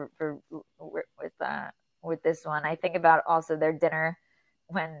episode with this one. I think about also their dinner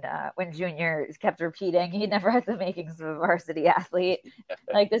when Junior kept repeating he never had the makings of a varsity athlete.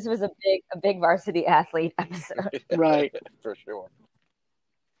 Like, this was a big varsity athlete episode. Right. For sure.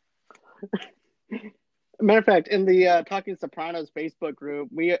 Matter of fact, in the Talking Sopranos Facebook group,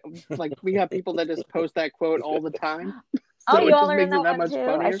 we have people that just post that quote all the time. So you all learned that one too?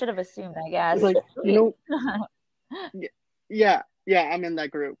 Funnier. I should have assumed, I guess. It's like, yeah, I'm in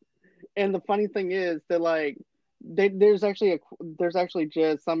that group. And the funny thing is that, like, there's actually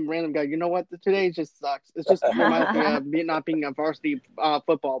just some random guy. You know what? Today just sucks. It's just reminds me of not being a varsity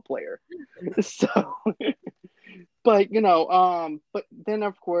football player. So, but but then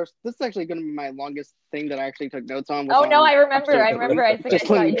of course this is actually going to be my longest thing that I actually took notes on. Oh no, I remember. I think I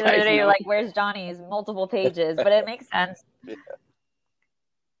saw you the other day. Like, where's Johnny's multiple pages? But it makes sense.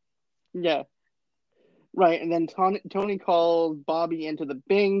 Yeah. Right, and then Tony calls Bobby into the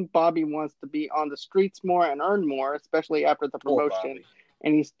Bing. Bobby wants to be on the streets more and earn more, especially after the promotion.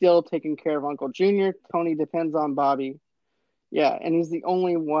 And he's still taking care of Uncle Junior. Tony depends on Bobby. Yeah, and he's the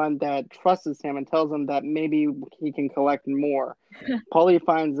only one that trusts him and tells him that maybe he can collect more. Paulie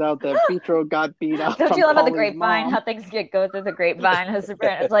finds out that Vitro got beat up. Don't you love how the grapevine? How things go through the grapevine? It's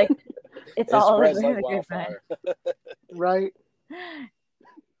like it's all over the grapevine. Right.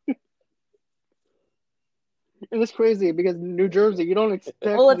 And it's crazy because New Jersey, you don't expect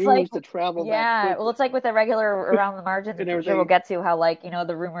news to travel that quickly. Well, it's like with the regular Around the Margins, I'm sure we'll get to how, like,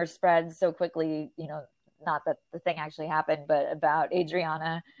 the rumors spread so quickly, not that the thing actually happened, but about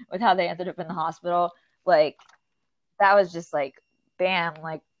Adriana with how they ended up in the hospital. Like, that was just like, bam,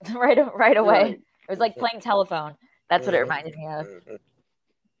 like right away. Right. It was like playing telephone. That's what it reminded me of.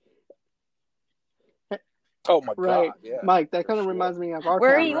 Oh my God! Yeah, Mike, that kind of reminds me of our.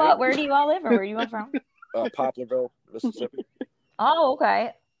 Where do you all live, or where are you all from? Poplarville, Mississippi. Oh,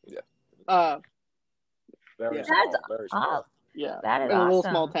 okay. Yeah. Very small. Yeah, that is in awesome. A little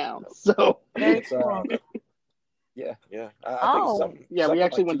small town. So very cool. Yeah. I think we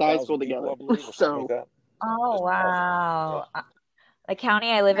actually went to high school together. So. Like oh wow. Yeah. The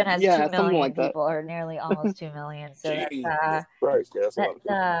county I live in has 2 million people, or nearly almost 2 million. So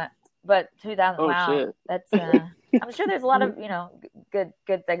but 2000. Oh, wow, shit. That's. I'm sure there's a lot of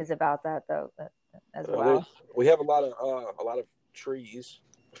good things about that though. As well. We have a lot of trees.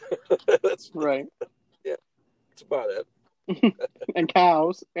 That's right. Yeah, that's about it. And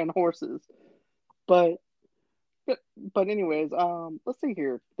cows and horses, but anyways, let's see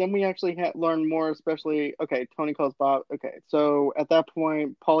here. Then we actually learn more, especially. Okay, Tony calls Bob. Okay, so at that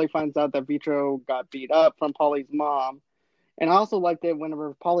point, Paulie finds out that Vitro got beat up from Paulie's mom, and I also like that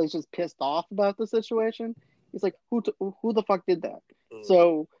whenever Paulie's just pissed off about the situation, he's like, "Who the fuck did that?"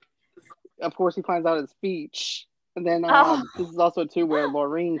 So. Of course, he finds out his speech, and then this is also too where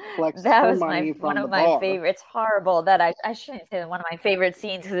Lorraine collects her money from the bar. That was one of my favorites. Horrible that I shouldn't say one of my favorite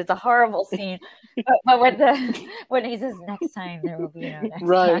scenes because it's a horrible scene. but when he says next time there will be no next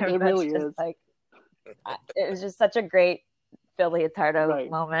time, it really is. Like, it was just such a great Phil Leotardo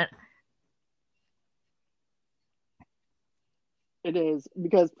moment. It is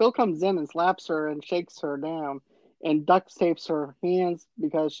because Phil comes in and slaps her and shakes her down and duct tapes her hands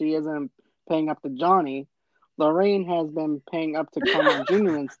because she isn't paying up to Johnny. Lorraine has been paying up to Carmen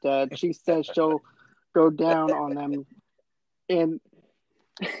Jr. instead. She says she'll go down on them.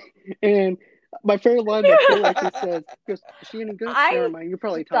 And my favorite line that Phil actually says, "Is she any good?" You're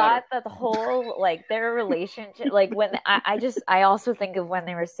probably tired. Thought that the whole, like, their relationship, like, when I also think of when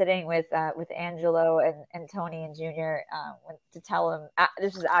they were sitting with Angelo and Tony and Junior to tell him,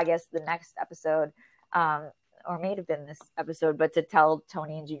 this is, I guess, the next episode, or may have been this episode, but to tell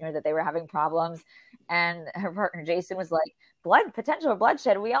Tony and Junior that they were having problems. And her partner Jason was like, potential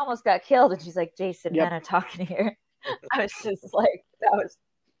bloodshed. We almost got killed. And she's like, Jason, men are talking here. I was just like, that was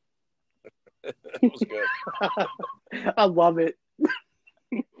good. I love it.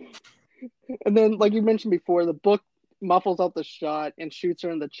 And then, like you mentioned before, the book muffles out the shot and shoots her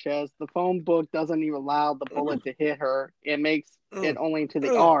in the chest. The phone book doesn't even allow the bullet to hit her. It makes it only to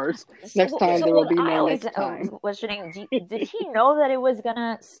the R's. Next time there will be no next time. Questioning, did he know that it was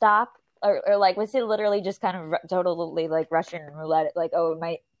gonna stop, or like was it literally just kind of totally like Russian roulette? Like, oh, it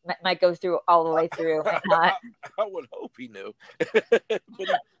might go through all the way through. I would hope he knew,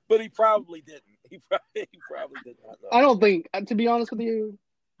 but he probably didn't. He probably did not know. I don't think, to be honest with you,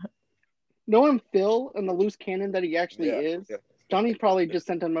 knowing Phil and the loose cannon that he actually is, Johnny probably just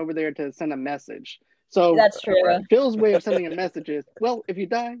sent him over there to send a message. So that's true. Phil's way of sending a message is, well, if you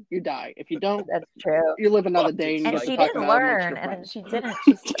die, you die. If you don't, that's true. You live another day. And she didn't learn, and she didn't.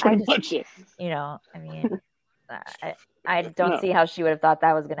 You know, I mean, I don't see how she would have thought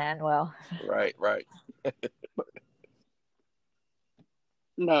that was going to end well. Right.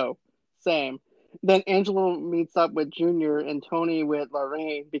 No, same. Then Angela meets up with Junior and Tony with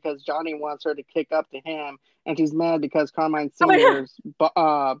Lorraine because Johnny wants her to kick up to him, and she's mad because Carmine Senior's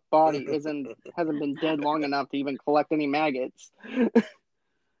body hasn't been dead long enough to even collect any maggots.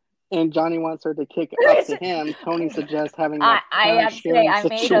 And Johnny wants her to kick up to him. Tony suggests having a I have to say, I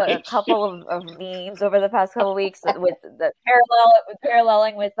made a couple of memes over the past couple of weeks with the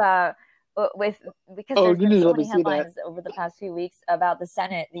paralleling with because there's been so many headlines over the past few weeks about the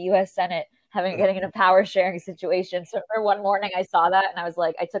Senate, the U.S. Senate, getting in a power sharing situation. So for one morning I saw that and I was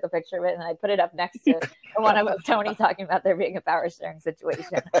like, I took a picture of it and I put it up next to one of Tony talking about there being a power sharing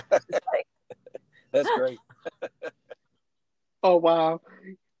situation. That's great. Oh wow.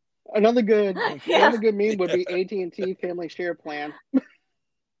 Another good meme would be AT&T family share plan.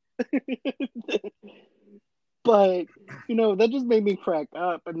 But, that just made me crack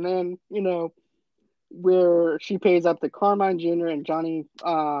up. And then, where she pays up to Carmine Jr. and Johnny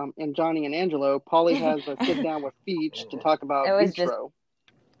and Angelo, Paulie has a sit down with Feach to talk about Vitro.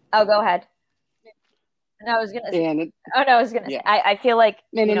 Oh, go ahead. No, I was gonna. Say. I feel like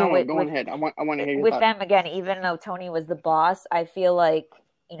go ahead. I want to hear your with them again. Even though Tony was the boss, I feel like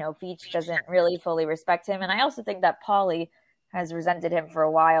Feach doesn't really fully respect him, and I also think that Paulie has resented him for a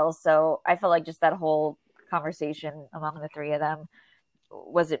while. So I feel like just that whole conversation among the three of them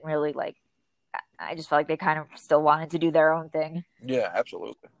wasn't really like. I just felt like they kind of still wanted to do their own thing. Yeah,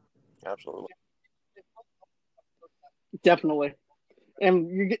 absolutely. Definitely.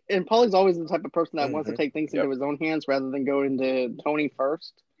 And Paulie's always the type of person that wants to take things into his own hands rather than go into Tony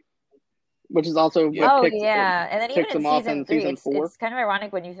first, which is also what and then even in season 4. It's kind of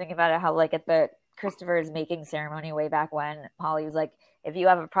ironic when you think about it, how like at the Christopher's making ceremony way back when, Paulie was like, if you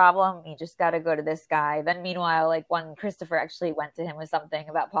have a problem, you just got to go to this guy. Then meanwhile, like when Christopher actually went to him with something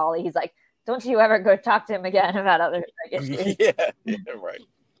about Paulie, he's like, don't you ever go talk to him again about other issues. Yeah, right.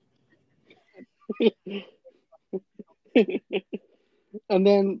 And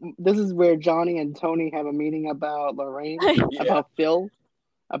then this is where Johnny and Tony have a meeting about Lorraine, about Phil,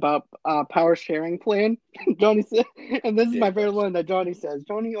 about power sharing plan. Johnny said, and this is my favorite line that Johnny says.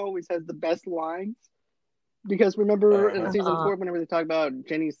 Johnny always has the best lines. Because remember in season 4, whenever they talk about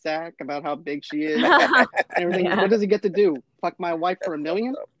Jenny's sack, about how big she is and everything, what does he get to do? Fuck my wife for $1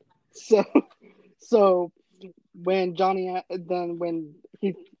 million? So when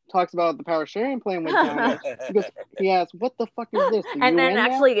he talks about the power sharing plan with Johnny, he asks, "What the fuck is this?" And then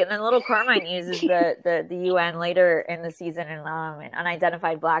little Carmine uses the UN later in the season in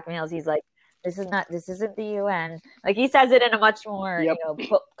unidentified blackmails. He's like, this isn't the UN. Like he says it in a much more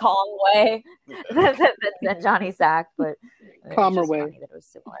calm way than Johnny Sack, but calmer way. Funny that it was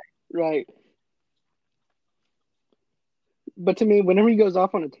similar, right? But to me, whenever he goes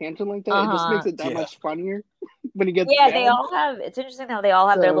off on a tangent like that, it just makes it that much funnier when he gets. Yeah, they all have. It's interesting how they all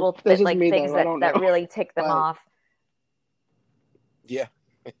have their little things that really tick them off. Yeah,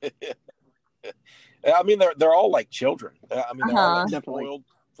 I mean they're all like children. I mean they're all like spoiled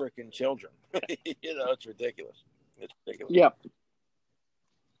freaking children. It's ridiculous. Yep.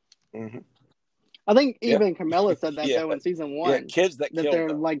 Mm-hmm. I think even Carmela said that though in season 1. Yeah, kids that they're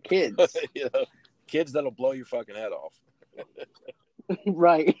them. Like kids. Kids that'll blow your fucking head off.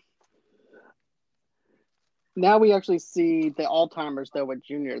 Right. Now we actually see the Alzheimer's though with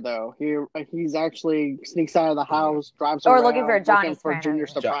Junior though. He's actually sneaks out of the house, drives around, looking for Junior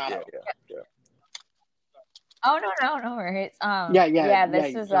Soprano. Yeah. Oh no worries.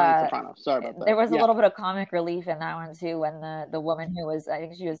 This is Soprano. Sorry about that. There was a little bit of comic relief in that one too, when the woman who was, I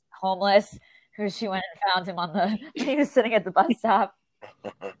think she was homeless, because she went and found him when he was sitting at the bus stop.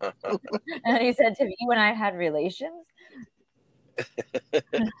 And he said to me, "You and I had relations?"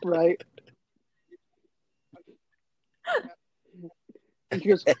 Right. And she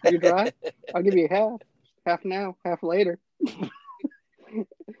goes, "You drive? I'll give you half now, half later."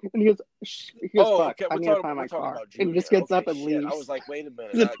 And he goes, "Fuck, okay. I need to find my car." And he just gets up and leaves. I was like, wait a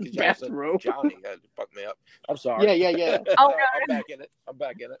minute. It's Because his said bathrobe. Johnny had fucked me up. I'm sorry. Yeah. Oh, no. I'm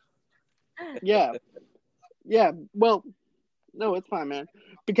back in it. Yeah. Well, no, it's fine, man.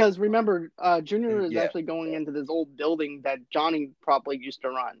 Because remember, Junior is actually going into this old building that Johnny probably used to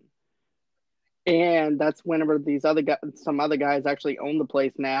run. And that's whenever some other guys actually own the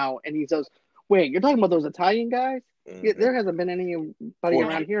place now. And he says, "Wait, you're talking about those Italian guys? Mm-hmm. Yeah, there hasn't been anybody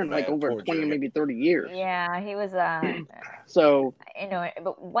around here in like over 20, maybe 30 years." Yeah, he was. So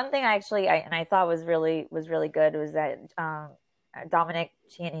but one thing I thought was really good was that Dominic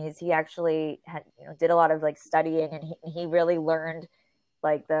Chianese, he actually did a lot of like studying, and he really learned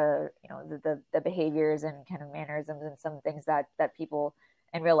like the behaviors and kind of mannerisms and some things that people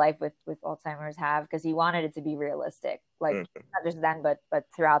in real life with Alzheimer's have, because he wanted it to be realistic, like not just then, but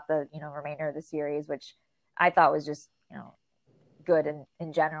throughout the remainder of the series, which I thought was just good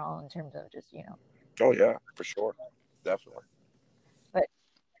in general in terms of just Oh yeah, for sure, definitely. But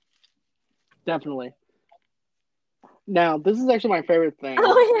definitely. Now this is actually my favorite thing.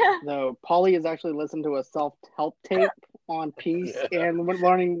 Oh yeah. Though Paulie has actually listened to a self-help tape on Peace and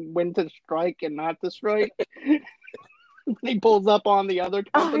learning when to strike and not to strike. He pulls up on the other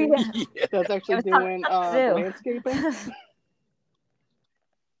company that's actually doing landscaping.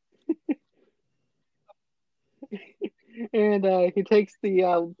 And he takes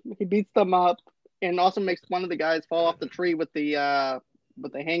he beats them up, and also makes one of the guys fall off the tree with the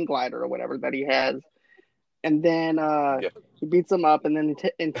hang glider or whatever that he has. And then he beats them up, and then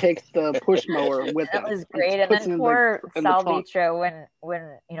takes the push mower with him. That was great. And then poor Sal Vitro,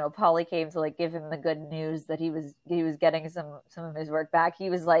 when Paulie came to like give him the good news that he was getting some of his work back, he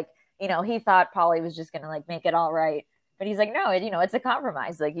was like, he thought Paulie was just gonna like make it all right. But he's like, no, it's a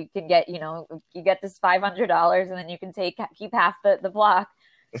compromise. Like you can get, you get this $500, and then you can keep half the block.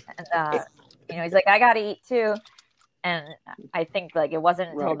 And he's like, I gotta eat too. And I think like it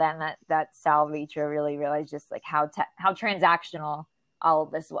wasn't until then that Sal Vitro really realized just like how transactional all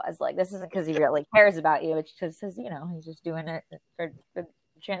of this was. Like, this isn't because he really cares about you; it's just because he's just doing it for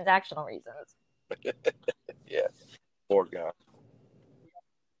transactional reasons. Yeah, poor guy.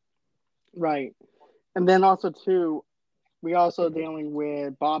 Right, and then also too, we also dealing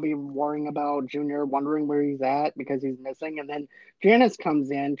with Bobby worrying about Junior, wondering where he's at because he's missing, and then Janice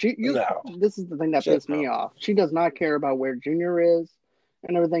comes in. This is the thing that pissed me off. She does not care about where Junior is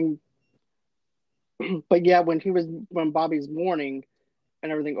and everything. But yeah, when Bobby's mourning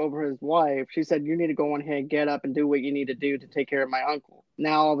and everything over his wife, she said, "You need to go on ahead, get up, and do what you need to do to take care of my uncle."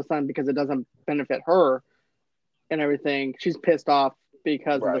 Now all of a sudden, because it doesn't benefit her and everything, she's pissed off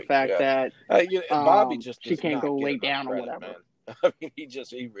because of the fact that Bobby just she can't go lay down or whatever. Man. I mean,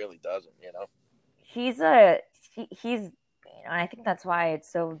 he really doesn't, He's I think that's why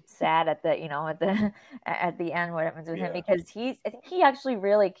it's so sad at the at the end what happens with him, because I think he actually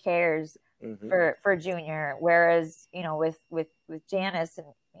really cares for Junior, whereas with Janice and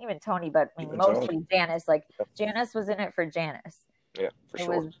even Tony, but mostly Janice, like Janice was in it for Janice. Yeah, for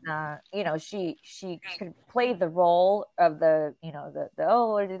sure. It was, she could play the role of the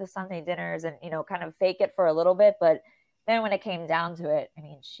we'll do the Sunday dinners and kind of fake it for a little bit, but then when it came down to it, I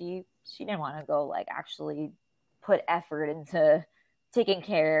mean, she didn't want to go like actually put effort into taking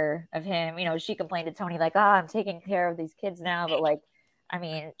care of him. She complained to Tony like, I'm taking care of these kids now, but like, I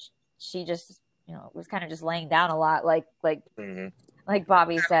mean, she just was kind of just laying down a lot, like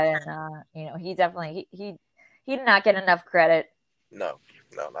Bobby said, and he definitely he did not get enough credit. No,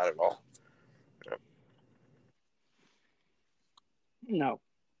 not at all. No.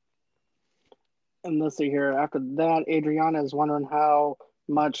 And let's see here. After that, Adriana is wondering how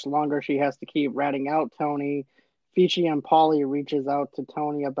much longer she has to keep ratting out Tony. Fichi and Paulie reaches out to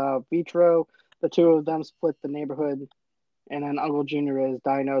Tony about Vitro. The two of them split the neighborhood, and then Uncle Junior is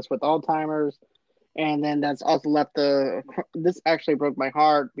diagnosed with Alzheimer's. And then that's also left this actually broke my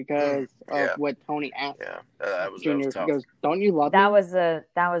heart because of what Tony asked. Yeah, that was Junior. That was tough. He goes, "Don't you love that me?" was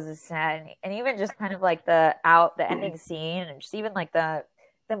a sad, and even just kind of like the ending scene, and just even like the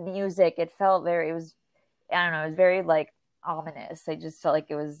music, it felt very, it was very like ominous. I just felt like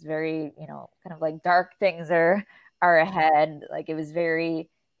it was very, kind of like dark things are ahead. Like it was very,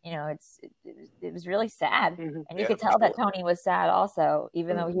 it was really sad. Mm-hmm. And you could tell that Tony was sad also,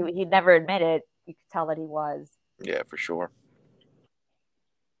 even though he'd never admit it. You could tell that he was. Yeah, for sure.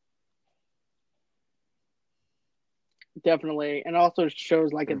 Definitely. And also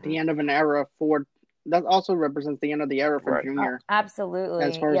shows like at the end of an era for that also represents the end of the era for Right. Junior. Absolutely.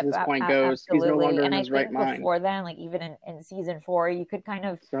 As far as this point goes, he's no absolutely. longer in And I his right think mind. before then, like even in season 4, you could kind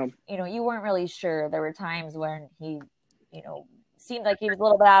of, So, you weren't really sure. There were times when he, seemed like he was a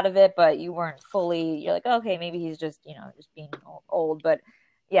little bit out of it, but you weren't fully, you're like, okay, maybe he's just, just being old. But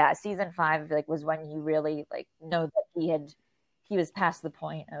yeah, season 5, like, was when you really like know that he was past the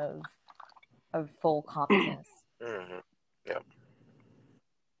point of full competence. Mm-hmm. Yep.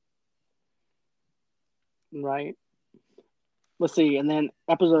 right. Let's see. And then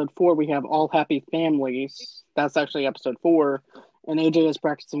episode 4, we have All Happy Families. That's actually episode 4. And AJ is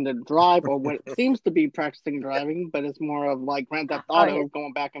practicing to drive, or what seems to be practicing driving, but it's more of like Grand Theft Auto,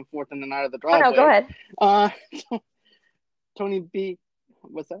 going back and forth in and out of the driveway. Oh, no, go ahead. Tony B.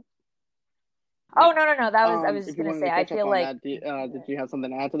 What's that? Oh, no. That was, I was just going to say, I feel like... did you have something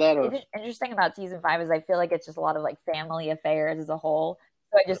to add to that? Or? Interesting about season 5 is I feel like it's just a lot of like family affairs as a whole.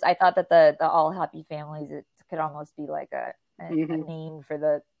 So I thought that the All Happy Families, it could almost be like a name for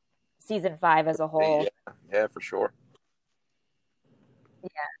the season 5 as a whole. Yeah, for sure. Yeah.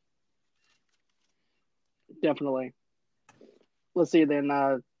 Definitely. Let's see then.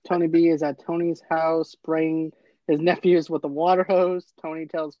 Tony B is at Tony's house spraying his nephews with a water hose. Tony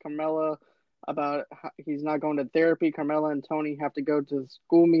tells Carmela about how he's not going to therapy. Carmela and Tony have to go to the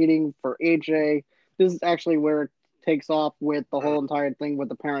school meeting for AJ. This is actually where it takes off with the whole entire thing with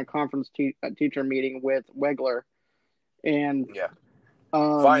the parent conference teacher meeting with Wegler. And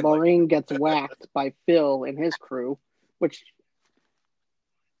Lorraine gets whacked by Phil and his crew, which,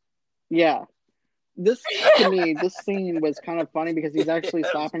 this to me, this scene was kind of funny because he's actually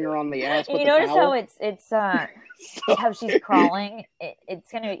slapping her on the ass with the towel. You notice how it's how she's crawling.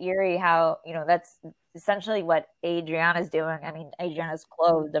 It's kind of eerie how that's essentially what Adriana's doing. I mean, Adriana's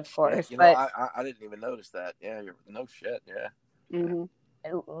clothed, of course, but I didn't even notice that. Yeah, no shit. Yeah. Mm-hmm.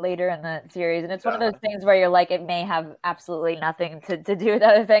 Later in the series, and it's one of those things where you're like, it may have absolutely nothing to do with the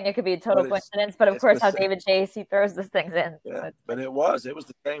other thing. It could be a total coincidence, but of course, how David Chase, he throws those things in. Yeah, but it was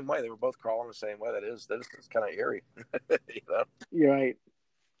the same way. They were both crawling the same way. That is kind of eerie. You're right.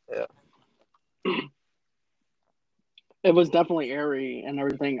 Yeah. It was definitely eerie and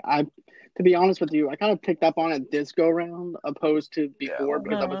everything. To be honest with you, I kind of picked up on it this go round opposed to before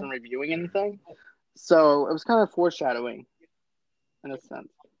because I wasn't reviewing anything. So it was kind of foreshadowing in a sense.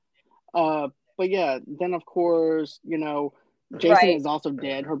 But yeah, then of course, Jason is also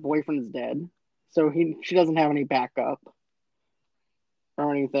dead. Her boyfriend is dead. So she doesn't have any backup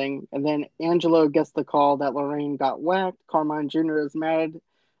or anything. And then Angelo gets the call that Lorraine got whacked. Carmine Jr. is mad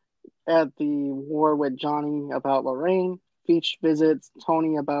at the war with Johnny about Lorraine. Feach visits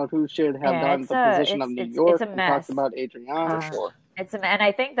Tony about who should have done the position of New York. It's a mess. Talks about Adriana. For sure. And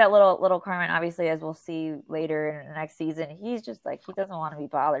I think that little Carmen, obviously, as we'll see later in the next season, he's just like, he doesn't want to be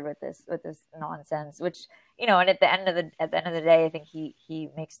bothered with this nonsense. Which and at the end of the day, I think he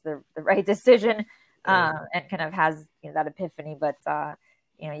makes the right decision, and kind of has that epiphany. But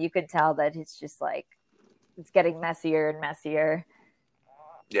you could tell that it's just like it's getting messier and messier.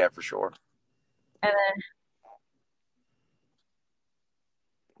 Yeah, for sure. And then,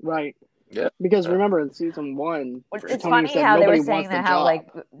 right. Yeah. Because remember in season 1, it's Tony funny how they were saying that how like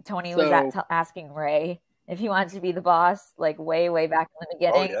Tony was asking Ray if he wanted to be the boss, like way back in the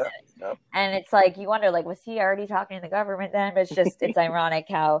beginning. Oh, yeah. And it's like you wonder, like, was he already talking to the government then? But it's ironic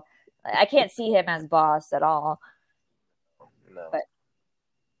how I can't see him as boss at all. No. But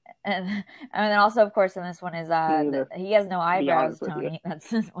and then also, of course, in this one is he has no eyebrows, Tony.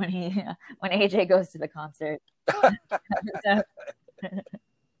 That's when AJ goes to the concert.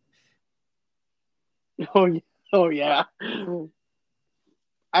 Oh yeah.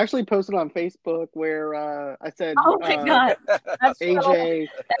 I actually posted on Facebook where I said, "Oh my god, that's AJ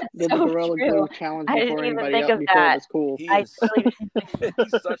did the Gorilla Glue challenge before anybody else before it was cool." He's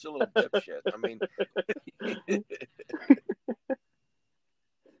such a little dipshit. I mean,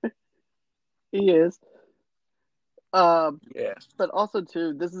 he is. Yeah. But also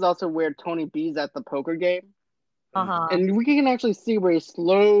too, this is also where Tony B's at the poker game. Uh-huh. And we can actually see where he's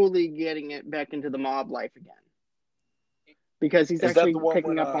slowly getting it back into the mob life again. Because he's actually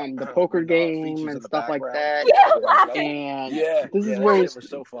picking up on the poker game and stuff like that. Yeah. And this is where it was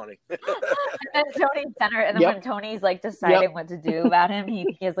so funny. And then Tony's center, and then when Tony's like deciding what to do about him,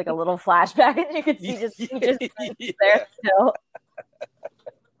 he has like a little flashback, and you can see he just there still.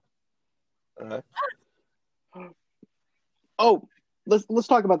 Oh, let's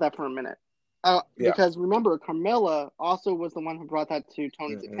talk about that for a minute. Because remember, Carmela also was the one who brought that to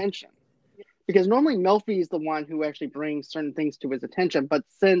Tony's attention. Because normally Melfi is the one who actually brings certain things to his attention, but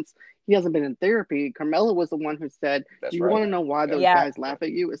since he hasn't been in therapy, Carmella was the one who said, That's "Do you right. want to know why those Yeah. guys laugh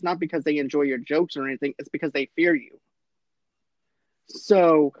at you? It's not because they enjoy your jokes or anything. It's because they fear you."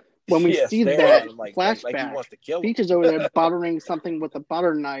 So when we see staring that at him like he flashback, wants to kill him. Peach is over there buttering something with a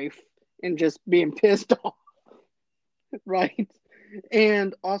butter knife and just being pissed off, right?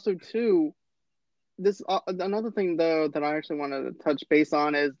 And also, too, this another thing though that I actually wanted to touch base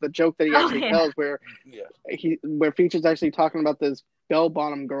on is the joke that he actually tells, where where Peach is actually talking about this bell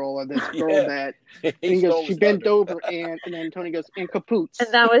bottom girl or this girl that, and he goes, she bent over, and then Tony goes, and kapoots.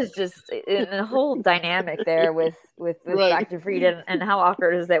 And that was just the whole dynamic there with Right. Dr. Fried, and how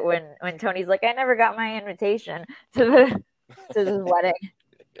awkward is that when Tony's like, I never got my invitation to this wedding.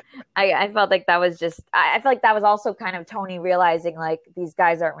 I felt like that was just, I felt like that was also kind of Tony realizing like these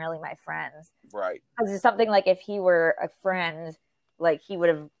guys aren't really my friends. Right. Because it's something like if he were a friend, like he would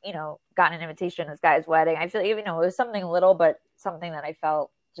have, gotten an invitation to this guy's wedding. I feel, it was something little, but something that I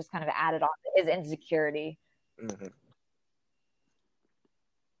felt just kind of added on to his insecurity.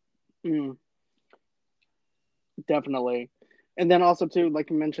 Definitely. And then also too, like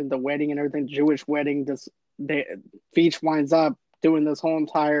you mentioned, the wedding and everything, Jewish wedding, Feach winds up doing this whole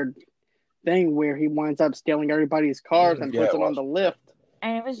entire thing where he winds up stealing everybody's cars and puts it on the lift.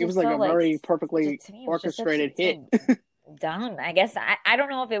 And it was just like so, a very perfectly orchestrated hit. Dumb. I guess I don't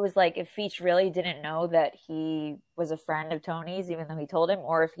know if it was like if Feach really didn't know that he was a friend of Tony's, even though he told him,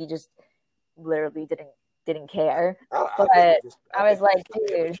 or if he just literally didn't care. I was like,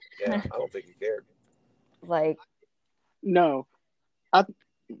 dude. Yeah, I don't think he cared. Like, no, I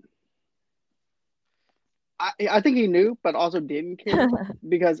think he knew, but also didn't care.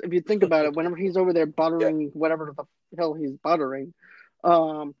 Because if you think about it, whenever he's over there buttering whatever the hell he's buttering,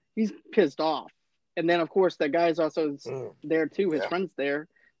 he's pissed off. And then, of course, the guy's also there too. His friend's there.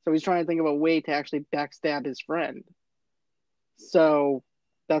 So he's trying to think of a way to actually backstab his friend. So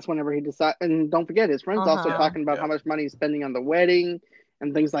that's whenever he decides. And don't forget, his friend's also talking about how much money he's spending on the wedding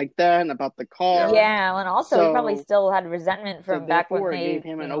and things like that, and about the car. Yeah, and also he probably still had resentment from back when they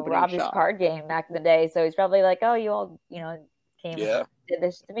robbed his card game back in the day. So he's probably like, "Oh, you all, came and did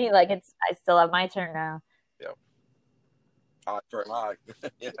this to me. Like I still have my turn now." Yeah. Eye for an eye.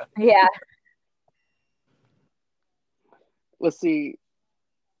 Yeah. Let's see.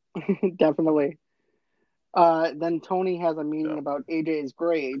 Definitely. Then Tony has a meeting about AJ's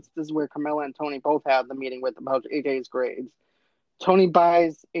grades. This is where Carmella and Tony both have the meeting about AJ's grades. Tony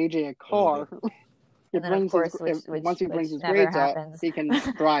buys AJ a car. And then, of course, once he brings his grades up, he can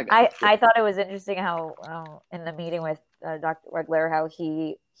drive it. I thought it was interesting how in the meeting with Dr. Regler, how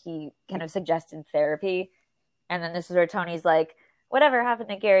he kind of suggested therapy. And then this is where Tony's like, whatever happened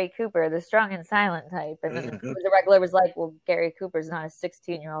to Gary Cooper, the strong and silent type? And then the Regler was like, well, Gary Cooper's not a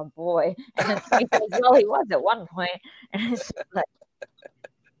 16-year-old boy. And then Tony says, well, he was at one point. And it's just like...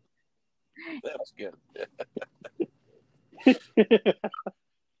 That was good.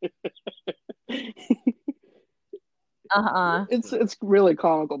 It's really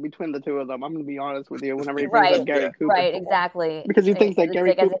comical between the two of them. I'm going to be honest with you. Whenever he brings up Gary Cooper, right, exactly, because he thinks that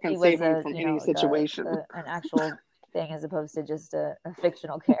Gary Cooper can save him from any situation, an actual thing as opposed to just a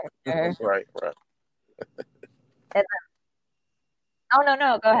fictional character. Right. And,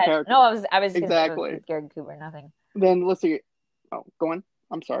 no, go ahead. No, I was exactly with Gary Cooper. Nothing. Then let's see. Oh, go on.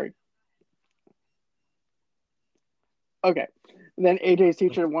 I'm sorry. Okay. Then AJ's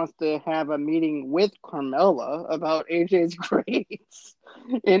teacher wants to have a meeting with Carmella about AJ's grades.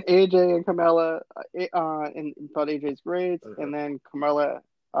 And AJ and Carmella about AJ's grades. And then Carmella,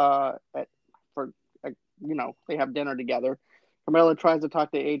 they have dinner together. Carmella tries to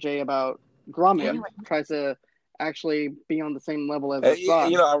talk to AJ about drumming, tries to actually be on the same level as his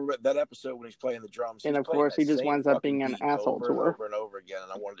son. I read that episode when he's playing the drums. And of course, he just winds up being an asshole to her. Over and over again,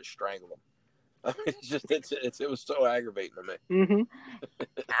 and I wanted to strangle him. I mean, it was so aggravating to me. Mm-hmm.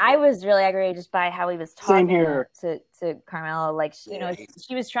 I was really aggravated just by how he was talking to Carmella. Like, she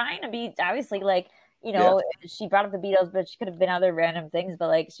was trying to be obviously like, she brought up the Beatles, but she could have been other random things. But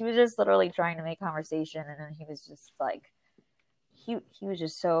like, she was just literally trying to make conversation, and then he was just like, he was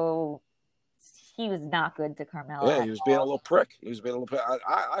just so. He was not good to Carmella. Yeah, he was being a little prick.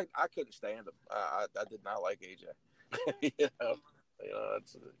 I couldn't stand him. I did not like AJ.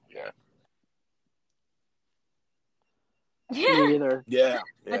 That's Me either. Yeah.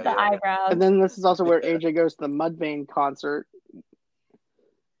 With the eyebrows. And then this is also where AJ goes to the Mudvayne concert.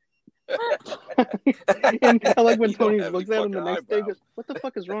 And I like when Tony looks at him the next day, goes, "What the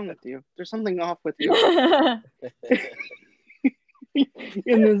fuck is wrong with you? There's something off with you."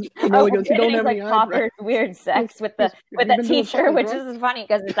 And then Carmela goes, "You don't have like any proper eyebrows." weird sex with the teacher, which is funny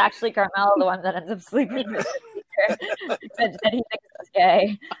because it's actually Carmela the one that ends up sleeping with the teacher that he thinks is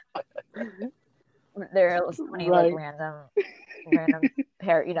gay. There are so many like random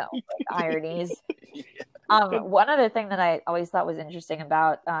pair, like, ironies. One other thing that I always thought was interesting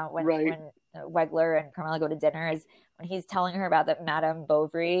about when Wegler and Carmela go to dinner is when he's telling her about the Madame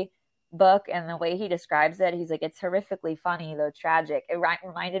Bovary book, and the way he describes it, he's like, it's horrifically funny though tragic. It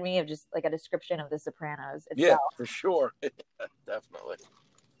reminded me of just like a description of The Sopranos itself. Yeah, for sure. Definitely.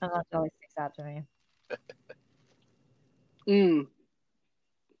 And that always sticks out to me.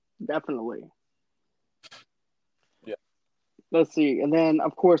 Definitely. Yeah. Let's see. And then,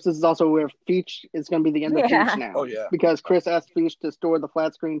 of course, this is also where Feach is going to be the end of Feach now. Oh, yeah. Because Chris asked Feach to store the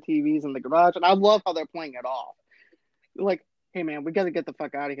flat screen TVs in the garage. And I love how they're playing it off. Like, hey, man, we got to get the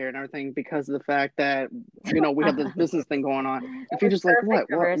fuck out of here and everything because of the fact that, we have this business thing going on. And Feach is like,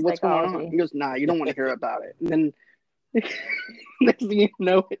 what's going on? He goes, nah, you don't want to hear about it. And then next thing you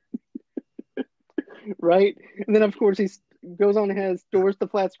know it. Right? And then, of course, he goes on and stores the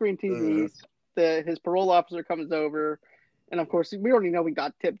flat screen TVs. His parole officer comes over. And, of course, we already know he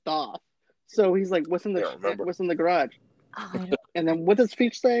got tipped off. So he's like, what's in the garage? Oh, and then what does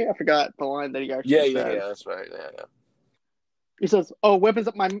Feach say? I forgot the line that he actually says. Yeah, that's right. Yeah. He says, weapons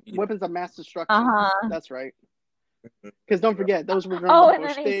of mass destruction. That's right. Because don't forget, those were and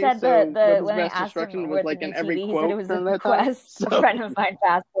then he said the when mass destruction was like in every quote. He said it was a request. A friend of mine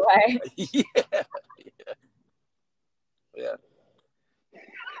passed away. Yeah.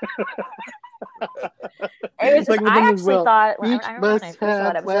 It was just, I actually thought when I first saw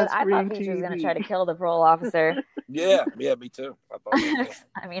that episode, I thought Feach was going to try to kill the parole officer. Yeah, me too. I thought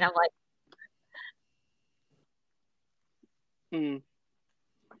I mean, I'm like,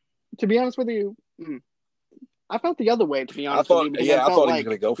 to be honest with you, I felt the other way. To be honest with you, I thought he was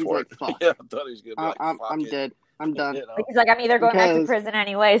going to go for it. Yeah, I thought he was going to be like, I'm dead. I'm done. He's like, I'm either going back to prison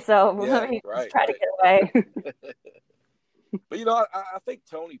anyway, so let me try to get away. But I think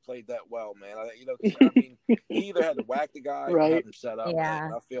Tony played that well, man. I mean, he either had to whack the guy or have him set up. Yeah.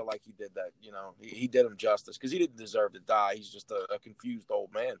 And I feel like he did that. He did him justice because he didn't deserve to die. He's just a confused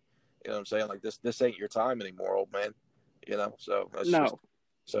old man. You know what I'm saying? Like this ain't your time anymore, old man. So that's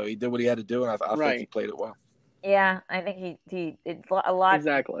so he did what he had to do, and I think he played it well. Yeah, I think he it's a lot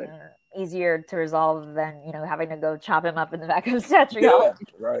exactly easier to resolve than having to go chop him up in the back of the statue. Yeah,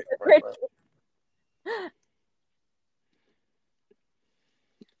 right.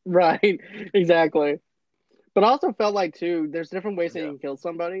 Right, exactly. But I also felt like, too, there's different ways that you can kill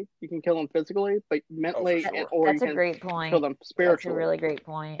somebody. You can kill them physically, but mentally, or that's you a great point. Kill them spiritually. That's a really great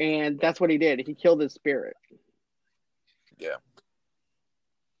point. And that's what he did. He killed his spirit. Yeah.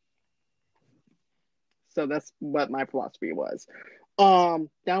 So that's what my philosophy was.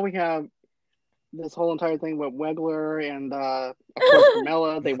 Now we have this whole entire thing with Wegler and, of course,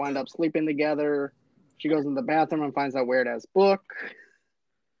 Carmela. They wind up sleeping together. She goes in the bathroom and finds that weird-ass book.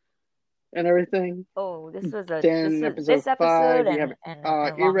 And everything. Oh, this was this episode 5,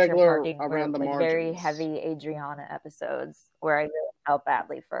 and irregular around the margins. Very heavy Adriana episodes where I really felt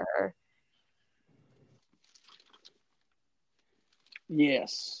badly for her.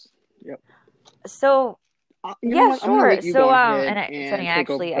 Yes. Yep. So sure. So and funny.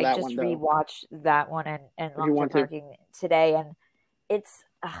 Actually, I just rewatched that one and long-term parking today, and it's.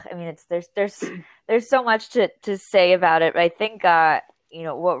 I mean, there's so much to say about it. But I think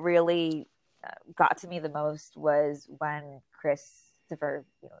what really got to me the most was when Christopher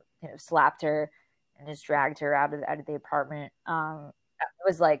kind of slapped her and just dragged her out of the apartment. It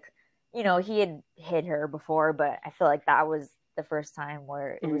was like he had hit her before, but I feel like that was the first time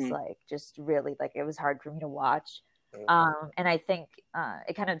where it was like just really like it was hard for me to watch. And I think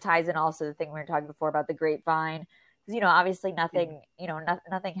it kind of ties in also the thing we were talking before about the grapevine. Because obviously nothing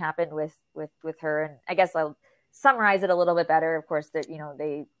nothing happened with her, and I guess I'll summarize it a little bit better. Of course, that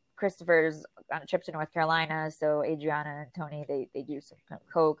Christopher's on a trip to North Carolina, so Adriana and Tony they do some kind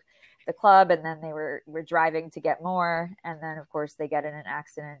of coke at the club, and then they were driving to get more, and then of course they get in an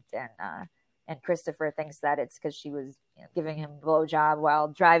accident, and Christopher thinks that it's because she was giving him a blowjob while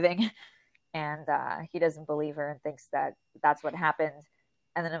driving, and he doesn't believe her and thinks that that's what happened.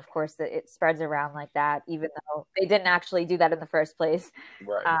 And then, of course, it spreads around like that, even though they didn't actually do that in the first place.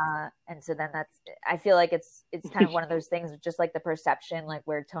 Right. And so then I feel like it's kind of one of those things, just like the perception, like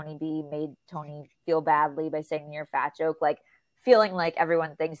where Tony B made Tony feel badly by saying your fat joke, like feeling like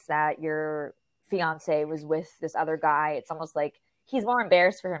everyone thinks that your fiance was with this other guy. It's almost like he's more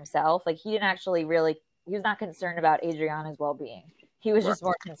embarrassed for himself. Like he was not concerned about Adriana's well-being. He was just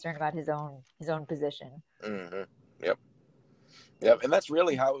more concerned about his own position. Mm-hmm. Yep. Yeah, and that's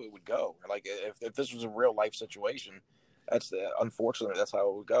really how it would go. Like if this was a real life situation, unfortunately that's how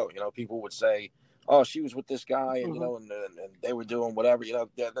it would go. People would say, "Oh, she was with this guy, and and they were doing whatever."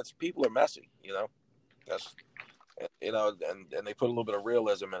 That's people are messy. That's and they put a little bit of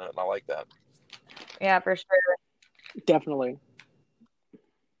realism in it, and I like that. Yeah, for sure. Definitely.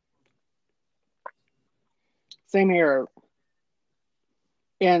 Same here.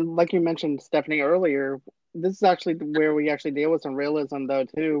 And like you mentioned, Stephanie, earlier, this is actually where we actually deal with some realism, though,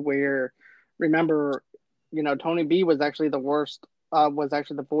 too, where, remember, Tony B was actually the worst, was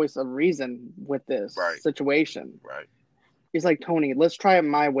actually the voice of reason with this situation. Right. He's like, Tony, let's try it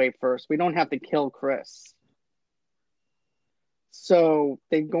my way first. We don't have to kill Chris. So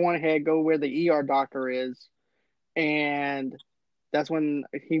they go on ahead, go where the ER doctor is, and that's when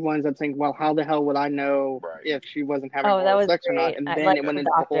he winds up saying, well, how the hell would I know if she wasn't having oral sex or not? And then it went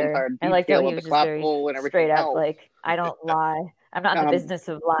into the whole entire detail of the clap hole and everything straight up, else. like, I don't lie. I'm not in the business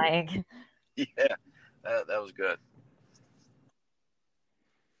of lying. Yeah, that was good.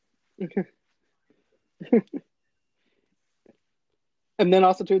 And then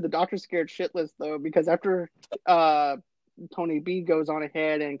also, too, the doctor's scared shitless, though, because after Tony B goes on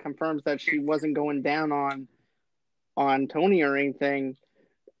ahead and confirms that she wasn't going down on Tony or anything,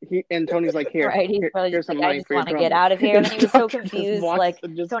 and Tony's like, here, right, he's probably here's some like, money I just for your want to trouble. get out of here. And then he was so confused, like,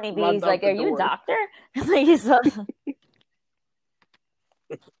 just Tony runs B's out like, the are you a door. doctor? Like, he's That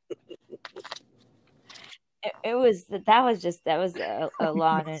was a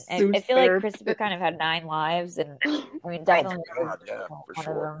lot, and I feel like Christopher kind of had 9 lives, and I mean, definitely for one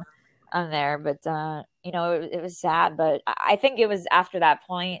sure. of them on there, but it was sad. But I think it was after that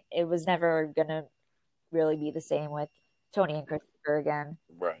point, it was never gonna really be the same with Tony and Christopher again.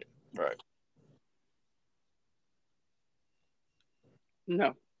 Right.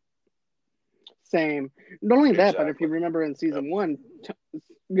 No. Same. Not only that, but if you remember in season 1,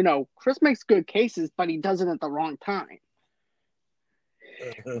 Chris makes good cases, but he does it at the wrong time.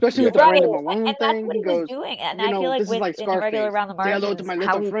 Especially with the Brandon Malone and thing. That's what he was doing. And I feel like with like in the regular Around the Margins,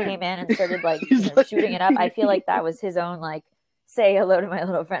 how he came in and started like shooting it up, I feel like that was his own like, say hello to my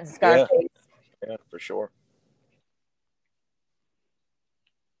little friend Scarface. Yeah, for sure.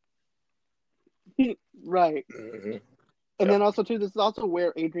 Right. And then also, too, this is also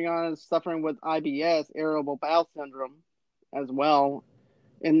where Adriana is suffering with IBS, irritable bowel syndrome, as well.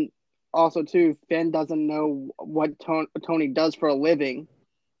 And also, too, Finn doesn't know what Tony does for a living.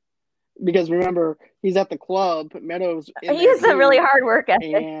 Because remember, he's at the club, Meadows. He has a really hard work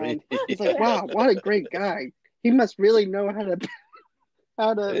ethic. And he's like, wow, what a great guy. He must really know how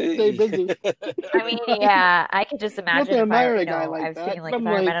to stay busy. I mean, yeah, I could just imagine if I've seen like if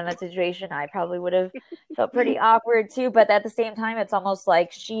I met in that situation, I probably would have felt pretty awkward too. But at the same time, it's almost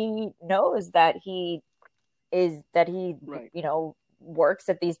like she knows that he works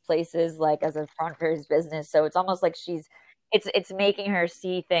at these places like as a front for his business. So it's almost like it's making her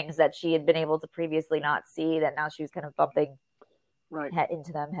see things that she had been able to previously not see, that now she was kind of bumping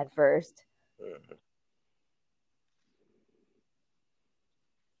into them head first.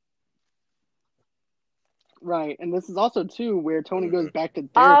 Right, and this is also, too, where Tony goes back to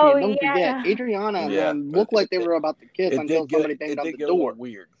therapy. And don't forget, Adriana and them looked like they were about to kiss until somebody banged on the door.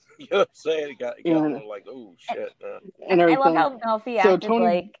 Weird. You know what I'm saying? It got a little like, oh, shit. And I love how Melfi acted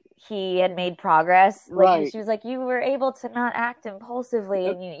like he had made progress. Like she was like, you were able to not act impulsively,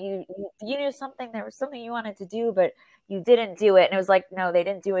 and you knew something. There was something you wanted to do, but you didn't do it. And it was like, no, they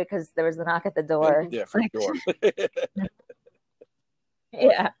didn't do it because there was the knock at the door. Yeah, for sure.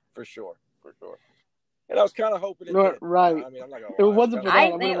 Yeah, for sure. And I was kind of hoping it did. Right. I mean, I'm not gonna lie. It wasn't for that. I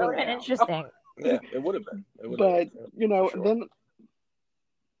think it would have been interesting. Yeah, it would have been. But then.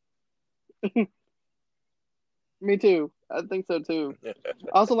 Me too. I think so too. I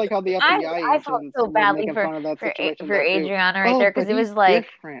also like how the FBI I felt so badly for Adriana right there, because it was like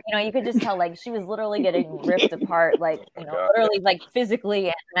different. You could just tell like she was literally getting ripped apart, like literally like physically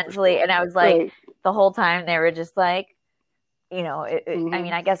and mentally, and I was like the whole time they were just like, I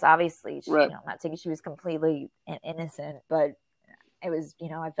mean, I guess obviously she, I'm not saying she was completely innocent, but it was,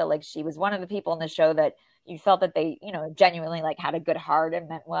 I felt like she was one of the people in the show that you felt that they, genuinely like had a good heart and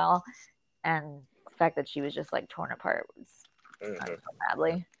meant well. And the fact that she was just like torn apart was so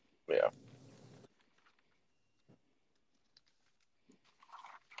badly. Yeah.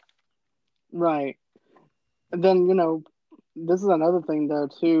 Right. And then, this is another thing though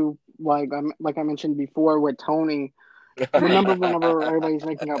too, like I mentioned before with Tony. Remember whenever everybody's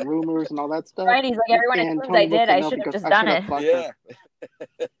making up rumors and all that stuff? Right, he's like, everyone assumes I did. I should have just done it. Yeah.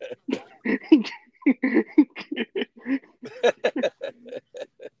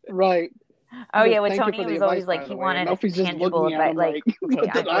 Right. Oh But yeah, with thank you Tony, for it the was advice, always like by he the way. And wanted Melfi's just tangible looking at advice. him Like, like, okay,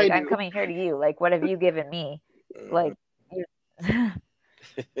 what did I I'm do? coming here to you. Like, what have you given me? Like,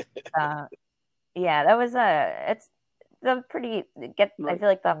 uh, yeah, that was it's the pretty get. I Right. feel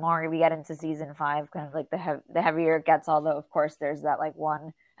like the more we get into season 5, kind of like the heavier it gets. Although, of course, there's that like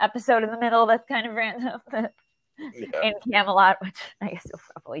one episode in the middle that's kind of random in Camelot, which I guess you'll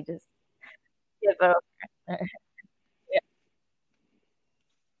probably just give up.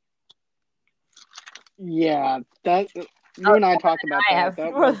 Yeah, that you Oh, and I talked about I that. have.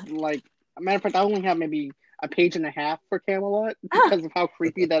 That was like, a matter of fact, I only have maybe a page and a half for Camelot because of how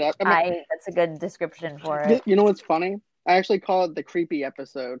creepy that. That's a good description for it. You know what's funny? I actually call it the creepy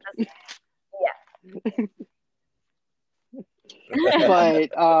episode. But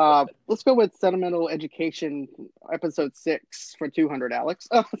let's go with Sentimental Education, episode 6 for 200, Alex.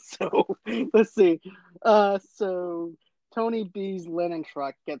 So let's see. So Tony B's linen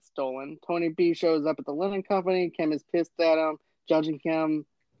truck gets stolen. Tony B shows up at the linen company. Kim is pissed at him, judging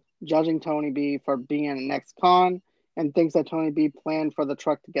Tony B for being an ex-con, and thinks that Tony B planned for the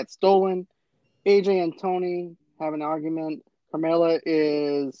truck to get stolen. AJ and Tony have an argument. Carmela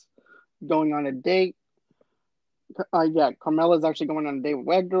is going on a date. Carmela's actually going on a date with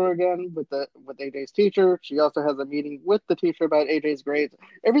Wagner again with AJ's teacher. She also has a meeting with the teacher about AJ's grades.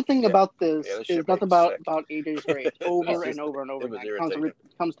 Everything about this is nothing about AJ's grades over and over and over again. It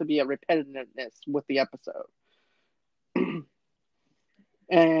comes to be a repetitiveness with the episode.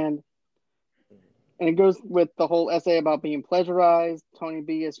 And it goes with the whole essay about being plagiarized. Tony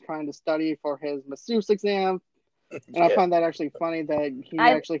B is trying to study for his masseuse exam. And I find that actually funny that he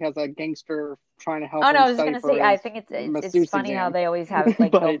actually has a gangster trying to help him I was study just for gonna say, his I think it's funny exam. how they always have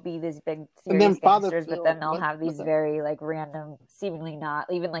like they'll be these big serious gangsters, but then they'll have these very like random, seemingly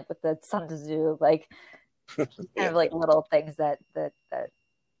not even like with the Sun Tzu, like kind of like little things that you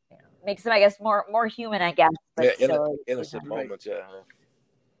know, makes them, I guess, more human, I guess. But still, innocent moments,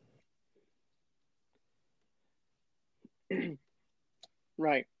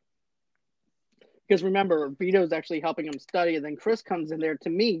 Right. Because remember, Vito's actually helping him study, and then Chris comes in there. To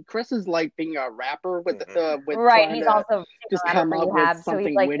me, Chris is like being a rapper with right. He's also just come up with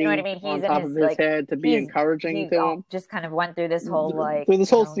something like, witty, you know what I mean? He's on top of his head to be encouraging to him. Just kind of went through this whole like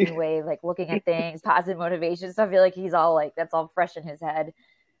new way, like looking at things, positive motivation. So I feel like he's all like that's all fresh in his head.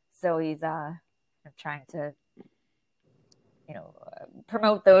 So he's trying to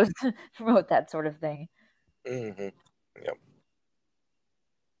promote that sort of thing. Mm-hmm. Yep.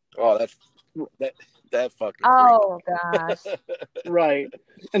 Oh, that fucking. Oh gosh. Right,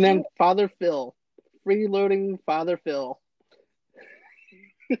 and then Father Phil, freeloading Father Phil,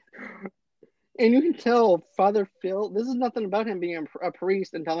 and you can tell Father Phil. This is nothing about him being a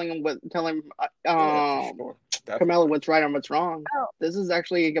priest and telling Carmela what's right and what's wrong. Oh. This is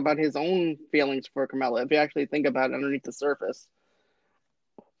actually about his own feelings for Carmela. If you actually think about it underneath the surface,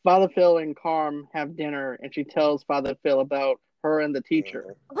 Father Phil and Carm have dinner, and she tells Father Phil about her and the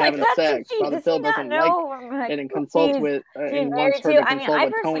teacher having sex. Father Phil doesn't like it and consults with and wants her to consult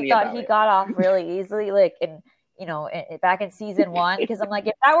with Tony about it. I he got off really easily, like back in season 1, because I'm like,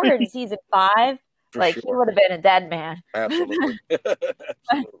 if that were in season 5, he would have been a dead man. Absolutely.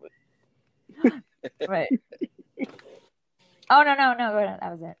 Absolutely. Right. Oh no, go ahead.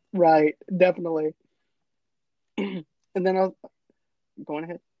 That was it. Right, definitely. And then going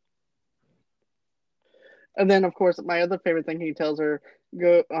ahead. And then, of course, my other favorite thing he tells her,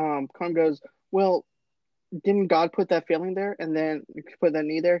 Carm goes, well, didn't God put that feeling there and then put that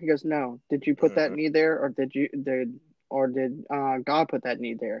need there? He goes, no. Did you put that need there, or did God put that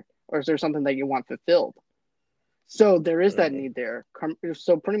need there? Or is there something that you want fulfilled? So there is that need there.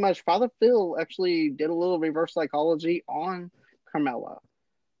 So pretty much Father Phil actually did a little reverse psychology on Carmela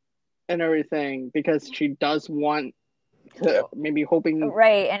and everything, because she does want to, maybe hoping,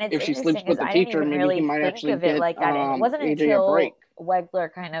 right, and it's if she sleeps with the teacher, maybe really he might actually get like that. It wasn't AJ until a break.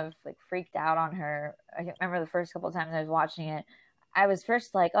 Wegler kind of like freaked out on her. I remember the first couple of times I was watching it, I was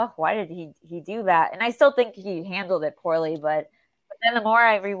first like, oh, why did he do that? And I still think he handled it poorly, but then the more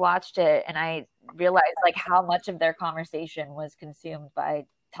I rewatched it and I realized like how much of their conversation was consumed by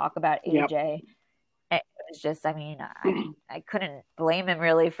talk about AJ. It was just, I mean, I couldn't blame him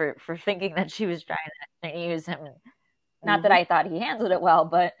really for thinking that she was trying to use him. Not that I thought he handled it well,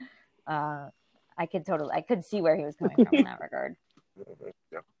 but I could see where he was coming from in that regard.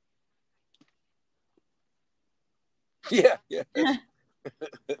 Yeah.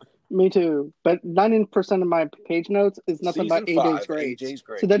 Me too. But 90% of my page notes is nothing about AJ's grades.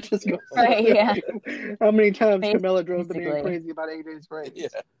 So that just goes right, yeah. how many times Carmela drove to me crazy about AJ's grades. Yeah.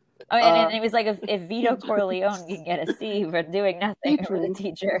 Oh, and it was like if Vito Corleone can get a C for doing nothing for the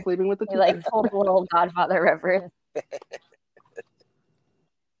teacher, sleeping with the he teacher. like pulled a little Godfather reference.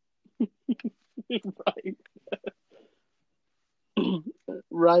 Right.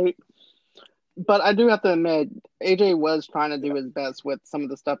 Right. But I do have to admit, AJ was trying to do his best with some of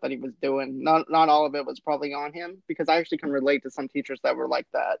the stuff that he was doing. Not all of it was probably on him, because I actually can relate to some teachers that were like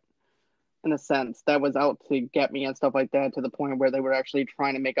that, in a sense, that was out to get me and stuff like that, to the point where they were actually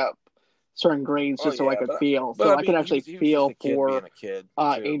trying to make up certain grades just so I could feel. So I could actually feel for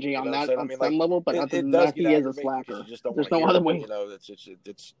AJ on that on some level. But other than that, he is a slacker. There's no other way. You know,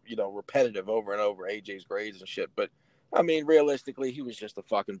 it's you know, repetitive over and over, AJ's grades and shit. But I mean, realistically, he was just a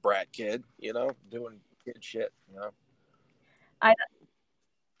fucking brat kid, you know, doing kid shit, you know.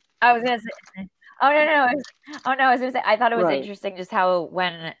 I was gonna say, oh no, I was gonna say, I thought it was interesting just how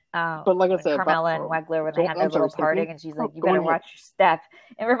when but like I said, Carmela and Wegler, when they had their little parting, and she's like, "You better watch your step."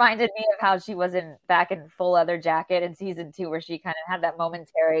 It reminded me of how she wasn't back in full leather jacket in season 2, where she kind of had that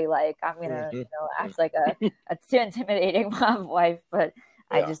momentary, like, I'm gonna, you know, act like a too intimidating mom wife. But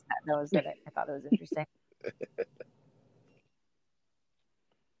I just I thought it was interesting.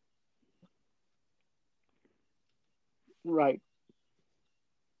 Right.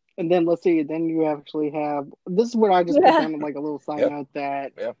 And then let's see. Then you actually have, this is where I just put down like a little side note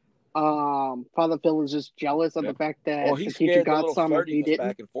that Father Phil is just jealous of the fact that the teacher got some and he didn't.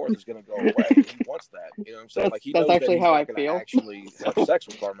 Back and forth is going to go away. He wants that. You know what I'm saying? Like, he knows that's actually that how I feel. Actually have sex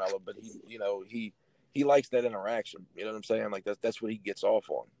with Carmela, but he, you know, he likes that interaction. You know what I'm saying? Like, that's what he gets off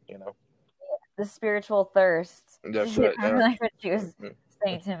on. You know, the spiritual thirst. That's right. Like what she was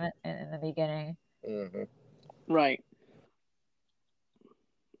saying to him in the beginning. Mm-hmm. Right.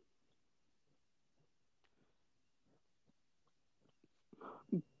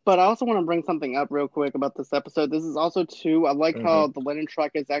 But I also want to bring something up real quick about this episode. This is also, too, I like how the linen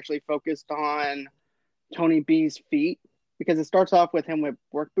truck is actually focused on Tony B's feet, because it starts off with him with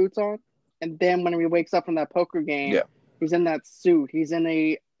work boots on. And then when he wakes up from that poker game, he's in that suit. He's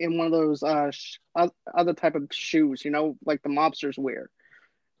in one of those other type of shoes, you know, like the mobsters wear.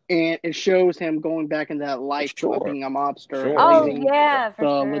 And it shows him going back into that life of being a mobster and leaving the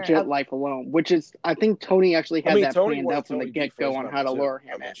legit life alone, which is, I think Tony actually had that planned out from the get-go on how to lure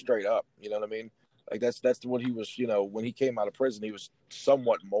him in. Straight up, you know what I mean? Like, that's what he was, you know, when he came out of prison, he was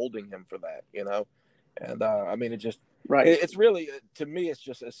somewhat molding him for that, you know? And, I mean, it just, it's really, to me, it's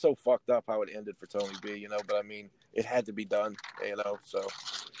so fucked up how it ended for Tony B, you know? But, I mean, it had to be done, you know, so.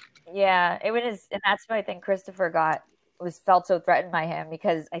 Yeah, it was, and that's what I think Christopher felt so threatened by him,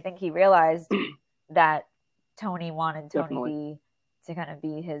 because I think he realized that Tony wanted Tony B to kind of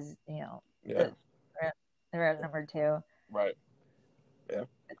be his, you know, the number 2. Right. Yeah.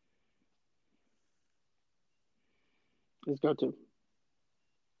 His go-to.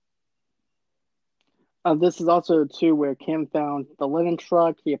 This is also, too, where Kim found the linen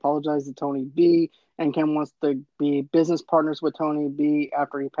truck. He apologized to Tony B, and Kim wants to be business partners with Tony B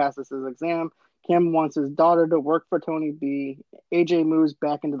after he passes his exam. Kim wants his daughter to work for Tony B. AJ moves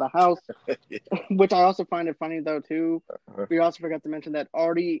back into the house, which I also find it funny, though, too. We also forgot to mention that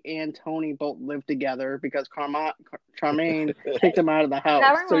Artie and Tony both live together, because Charmaine kicked him out of the house.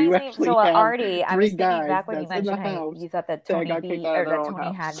 That reminds me, so Artie, I was thinking back when you mentioned how you thought that Tony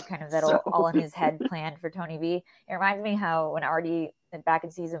had kind of that all in his head planned for Tony B. It reminds me how when Artie, back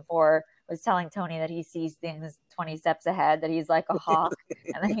in season 4, was telling Tony that he sees things 20 steps ahead, that he's like a hawk,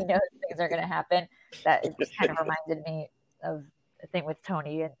 and that he knows things are going to happen. That it just kind of reminded me of the thing with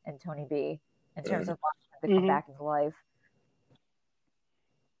Tony and Tony B in terms of wanting to come back into life.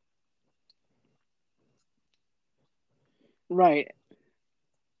 Right.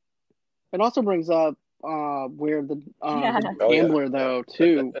 It also brings up where the gambler, though,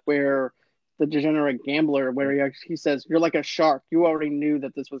 too, where the degenerate gambler, where he says, "You're like a shark. You already knew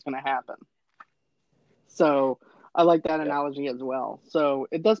that this was going to happen." So I like that analogy as well. So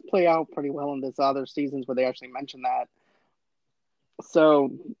it does play out pretty well in this other seasons where they actually mention that. So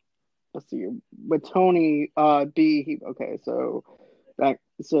let's see, with Tony B,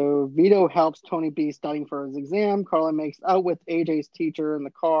 so Vito helps Tony B studying for his exam. Carla makes out with AJ's teacher in the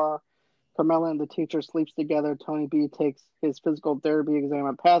car. Carmela and the teacher sleeps together. Tony B takes his physical therapy exam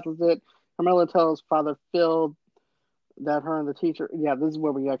and passes it. Carmela tells Father Phil that her and the teacher, this is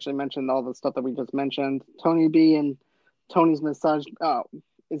where we actually mentioned all the stuff that we just mentioned. Tony B and Tony's massage,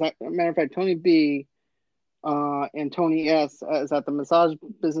 matter of fact, Tony B and Tony S is at the massage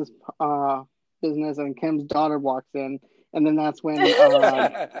business, and Kim's daughter walks in, and then that's when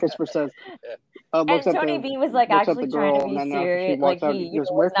Christopher says, looks And at Tony the B was like looks at actually the trying to girl, and be then after she serious. Like walks out, he, he goes,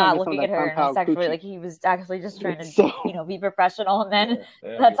 was "Where can I not get some of looking at that her in a compound sexual way. coochie?" Like he was actually just trying to, So be professional. And then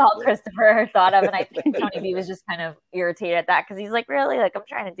Yeah, that's all yeah. Christopher thought of. And I think Tony B was just kind of irritated at that because he's like, really? Like, I'm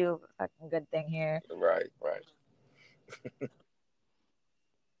trying to do a fucking good thing here. Right, right.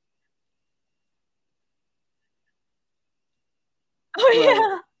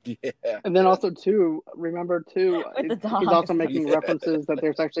 Oh, right. Yeah. And then also too, remember too, With the he's dogs. also making Yeah. references that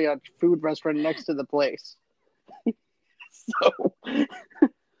there's actually a food restaurant next to the place. So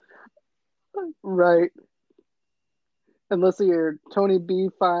right. And let's see here. Tony B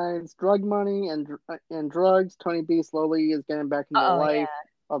finds drug money and drugs. Tony B slowly is getting back into the Oh, life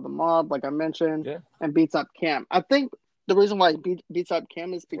yeah. of the mob, like I mentioned, Yeah. and beats up Cam. I think the reason why he beats up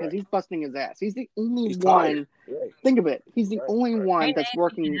Cam is because Right. he's busting his ass. He's the only He's one. tired. Right. Think of it. He's the Right, only right. one And that's he's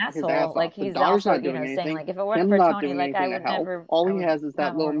working an his asshole. ass Like off. The he's daughter's also, not doing saying anything. like if it wasn't Him for not Tony, doing like I anything to would help. never, All I he would has is that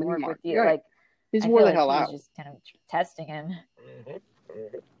not little want to mini work mark. with you. Right. Like He's I wore feel the like hell he was out. just kind of testing him. Mm-hmm.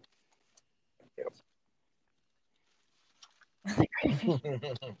 Mm-hmm.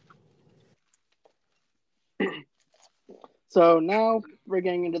 So now we're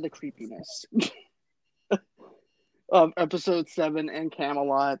getting into the creepiness of episode 7 and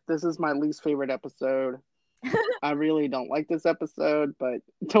Camelot. This is my least favorite episode. I really don't like this episode, but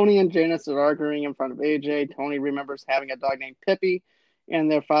Tony and Janice are arguing in front of AJ. Tony remembers having a dog named Pippi, and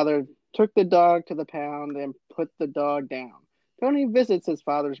their father took the dog to the pound and put the dog down. Tony visits his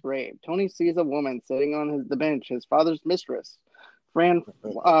father's grave. Tony sees a woman sitting on the bench, his father's mistress, Fran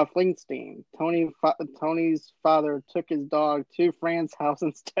Flingstein. Tony's father took his dog to Fran's house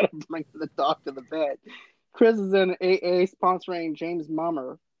instead of bringing the dog to the bed. Chris is in AA sponsoring James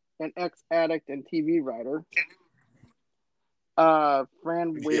Mummer, an ex-addict and TV writer.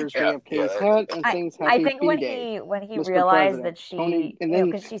 Fran wears JFK's hat and sings I Happy think B when Day. he Mr. realized President. that she, Tony, and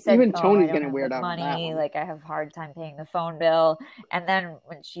then because she said, even "Oh, I Tony's don't getting have weird like out on that money. one. Like I have a hard time paying the phone bill." And then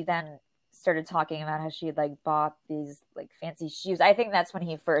when she then started talking about how she had like bought these like fancy shoes, I think that's when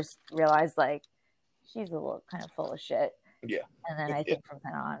he first realized like she's a little kind of full of shit. Yeah. And then I think from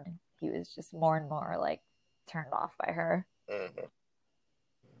then on, he was just more and more like turned off by her. Mm-hmm.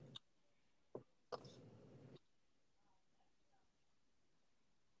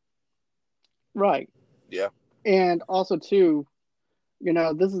 Right. Yeah. And also, too,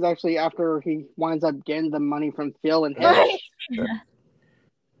 this is actually after he winds up getting the money from Phil and Hitch. Yeah.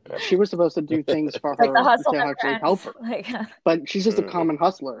 She was supposed to do things for her Like the hustle to and actually friends. help her. Like, but she's just a common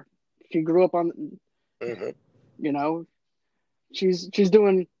hustler. She grew up on, she's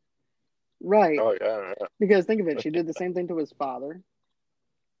doing right. Oh, yeah. Because think of it, she did the same thing to his father.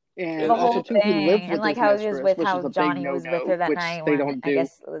 And the also, whole too, he thing, lived with and like his how mistress, he was with which how is a Johnny big was no-no, with her that which night they when don't I do.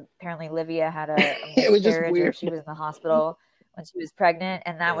 guess apparently Livia had a It was just miscarriage, weird. or she was in the hospital when she was pregnant,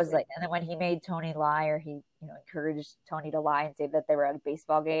 and that was like, and then when he made Tony lie, or he encouraged Tony to lie and say that they were at a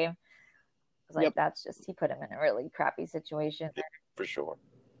baseball game, I was like, that's just, he put him in a really crappy situation. Yeah, for sure.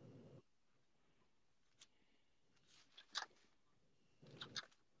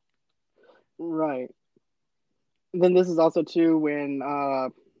 Right. Then this is also too when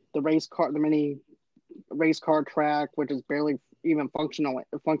the mini race car track, which is barely even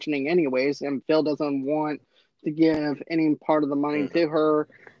functioning anyways, and Phil doesn't want to give any part of the money to her,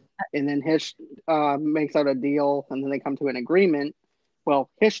 and then Hitch makes out a deal, and then they come to an agreement. Well,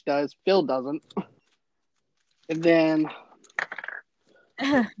 Hitch does, Phil doesn't. And then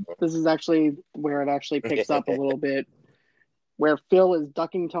this is actually where it actually picks up a little bit, where Phil is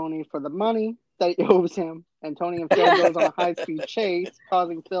ducking Tony for the money that he owes him, and Tony and Phil goes on a high-speed chase,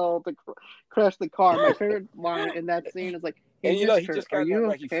 causing Phil to crash the car. My favorite line in that scene is like, "Hey, and mister, he just are got you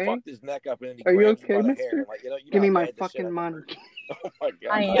that okay? He fucked his neck up and he are you grabs okay, him by the mister? hair. Like, Give me my fucking money." Oh my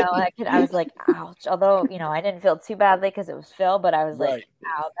god! I know. I was like, ouch. Although I didn't feel too badly because it was Phil, but I was like,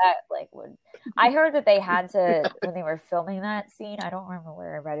 ow, that like would. I heard that they had to, when they were filming that scene. I don't remember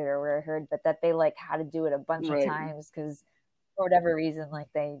where I read it or where I heard, but that they like had to do it a bunch of times because for whatever reason, like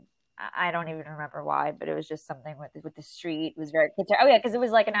I don't even remember why, but it was just something with the street. It was very. Oh yeah, because it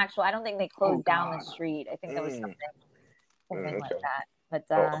was like an actual. I don't think they closed down the street. I think there was something like that.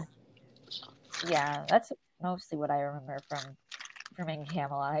 But yeah, that's mostly what I remember from in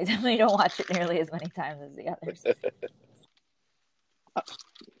Camelot. I definitely don't watch it nearly as many times as the others.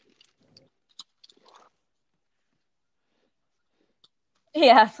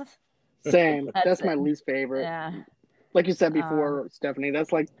 Yeah. Same. That's my least favorite. Yeah. Like you said before, Stephanie,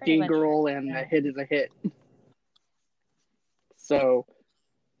 that's like Gay Girl and A Hit is a Hit. So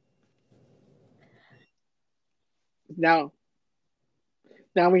now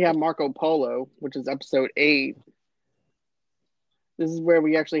we have Marco Polo, which is episode 8. This is where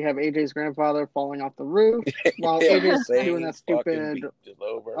we actually have AJ's grandfather falling off the roof while Yeah, AJ's same doing that fucking stupid beat just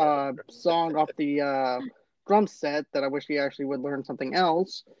over and over. song off the drum set that I wish he actually would learn something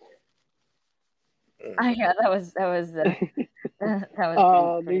else. Yeah, that was New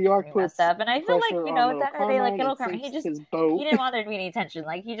York pretty puts messed up, and I feel like pressure you on know at Little the end of the day, like Carmine Little and Carmine, sinks his boat. he didn't want there to be any tension.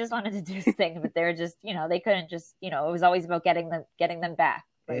 Like he just wanted to do his thing, but they were just they couldn't just it was always about getting them back,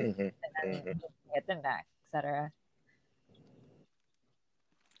 like, and then get them back, etc.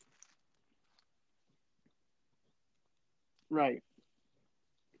 Right.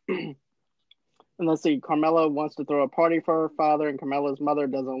 And let's see, Carmela wants to throw a party for her father, and Carmela's mother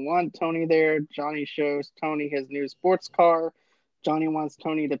doesn't want Tony there. Johnny shows Tony his new sports car. Johnny wants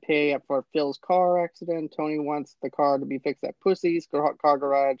Tony to pay up for Phil's car accident. Tony wants the car to be fixed at Pussy's car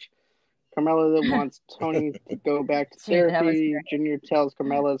garage. Carmela wants Tony to go back to therapy. Junior tells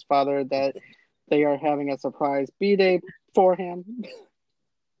Carmela's father that they are having a surprise B-Day for him.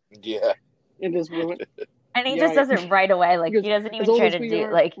 Yeah. It is ruined. And he just does it right away. Like he doesn't even try to do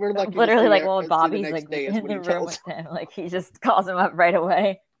like literally like old Bobby's like in the room with him. Like he just calls him up right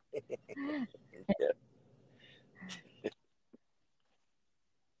away.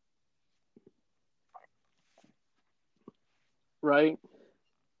 Right.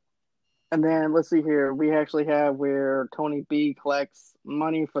 And then let's see here. We actually have where Tony B collects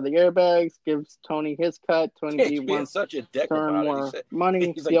money for the airbags, gives Tony his cut. Tony B wants such a dick to earn about more it.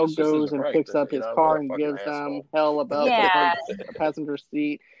 money. Phil goes and picks up his car and gives them hell about the passenger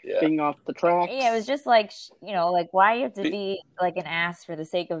seat being off the tracks. Yeah, it was just like like why you have to be like an ass for the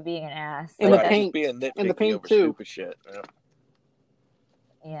sake of being an ass. In like, the paint, in the paint too. Stupid shit.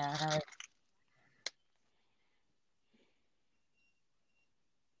 Yeah. That was...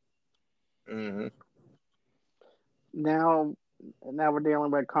 Now we're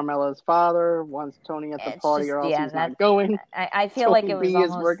dealing with Carmela's father. Wants Tony at the party, or else he's not going. I feel Tony like it was B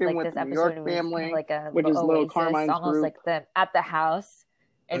almost is working like with this the New episode York was family, kind of like a which is Little Carmine's almost group. like at the house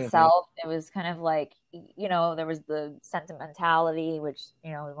itself. It was kind of like there was the sentimentality, which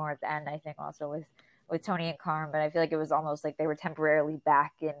was more at the end. I think also with Tony and Carm, but I feel like it was almost like they were temporarily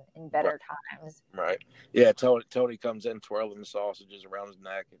back in better times. Right. Yeah. Tony comes in twirling the sausages around his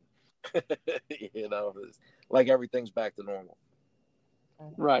neck, and it's like everything's back to normal.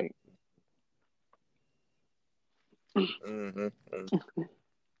 Right.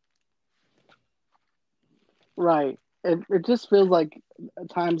 Right. It just feels like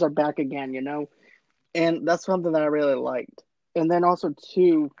times are back again, and that's something that I really liked. And then also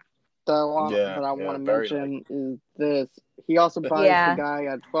too, that I want to mention is this. He also buys the guy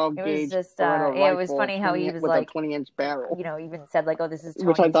a 12 gauge. It was funny how he was with like a 20-inch barrel. Even said like, "Oh, this is Tony's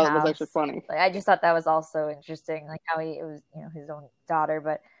which I thought house." was actually funny. Like, I just thought that was also interesting, like how it was his own daughter,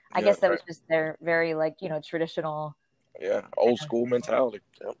 but I guess that was just their very like traditional. Yeah, old school mentality.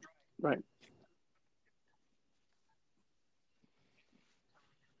 Yep. Right.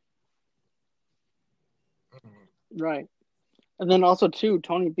 Right. And then also too,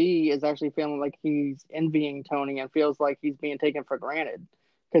 Tony B is actually feeling like he's envying Tony and feels like he's being taken for granted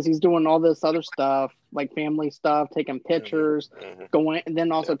because he's doing all this other stuff, like family stuff, taking pictures, going, and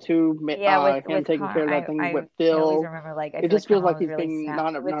then also too, him taking care of that thing with Phil. I always remember, like, it just feels like he's really being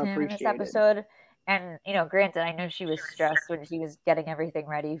not appreciated. In this episode. And granted, I know she was stressed when she was getting everything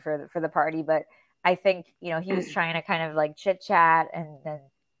ready for the party, but I think he was trying to kind of like chit chat, and then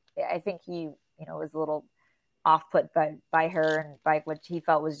I think he was a little off-put by her and by what he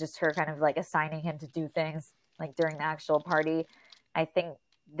felt was just her kind of like assigning him to do things like during the actual party. I think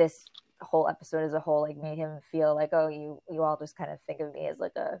this whole episode as a whole like made him feel like, oh, you all just kind of think of me as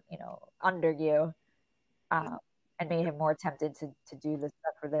like a under you, and made him more tempted to do this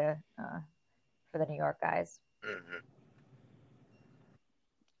stuff for the New York guys.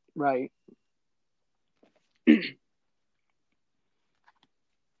 Right.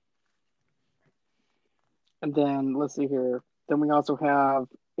 And then let's see here. Then we also have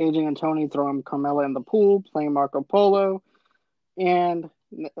AJ and Tony throwing Carmela in the pool, playing Marco Polo, and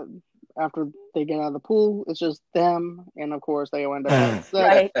after they get out of the pool, it's just them, and of course they end up having sex.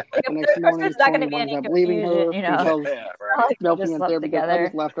 Right. The next morning, Tony winds up leaving her. He tells Melfi and therapy that I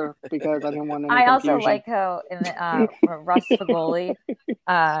just left her because I didn't want any confusion. Also like how in the Russ Fagoli,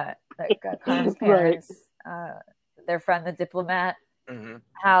 Carm's parents, their friend the diplomat,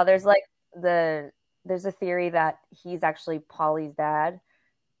 how there's like there's a theory that he's actually Paulie's dad.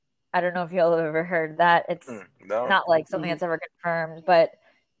 I don't know if y'all have ever heard that. It's not like something that's ever confirmed, but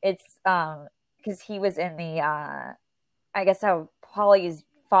it's because he was in the I guess how Paulie's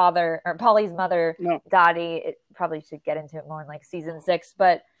father or Paulie's mother, Dottie. It probably should get into it more in like season 6,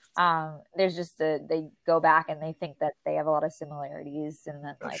 but there's just they go back and they think that they have a lot of similarities, and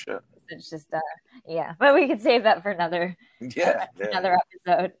then like it's just yeah. But we could save that for another another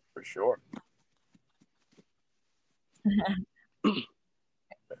episode for sure. Yeah,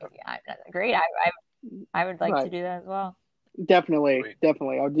 great. I would like to do that as well. Definitely.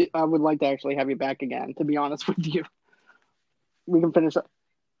 I would like to actually have you back again, to be honest with you. We can finish up.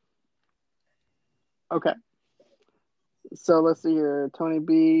 Okay. So let's see here. Tony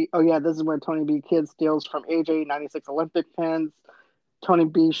B. Oh, yeah, this is where Tony B. Kid steals from AJ 96 Olympic pins. Tony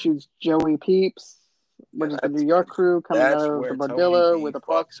B. shoots Joey Peeps, which is the New York crew coming out of the Bardilla with a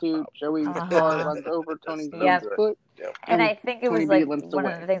prostitute. Joey's car runs over Tony's foot. And I think it was like one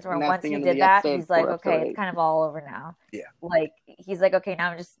of the things where once he did that, he's like, okay, it's kind of all over now. Yeah. Like, he's like, okay,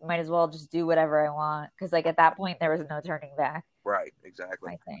 now might as well just do whatever I want. Because, like, at that point, there was no turning back. Right,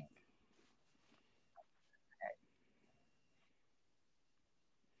 exactly. I think.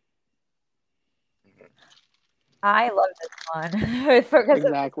 I love this one because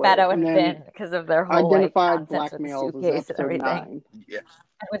of Meadow and Finn, because of their whole identified like, blackmail with the suitcase and everything. 9. Yeah.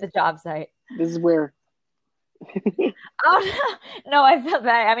 And with the job site. This is where. Oh no, I feel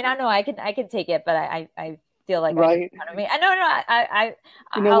bad. I mean, I know I can take it, but I feel like right.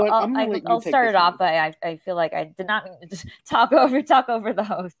 I'll start it off. But I feel like I did not mean to just talk over the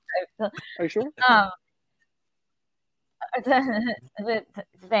host. Are you sure?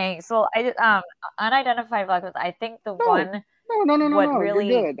 Thanks. Well, unidentified black ones. I think the one. No. What really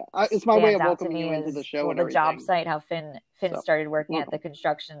You're good. It's my way of welcoming you into the show. The job site, how Finn started working at the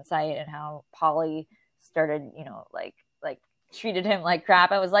construction site, and how Polly started, like treated him like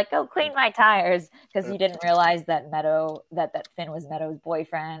crap. I was like, go clean my tires, because he didn't realize that that Finn was Meadow's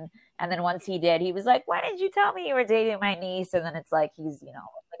boyfriend. And then once he did, he was like, why didn't you tell me you were dating my niece? And then it's like he's, like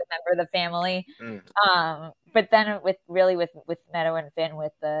a member of the family. But then with Meadow and Finn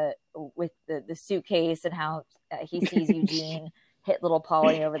with the suitcase, and how he sees Eugene hit little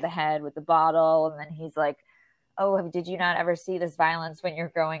Polly over the head with the bottle, and then he's like, oh, did you not ever see this violence when you're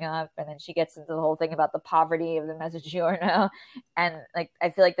growing up? And then she gets into the whole thing about the poverty of the Mezzogiorno. And like,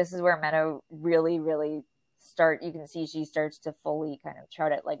 I feel like this is where Meadow really, really you can see she starts to fully kind of try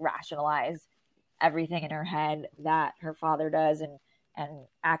to like rationalize everything in her head that her father does, and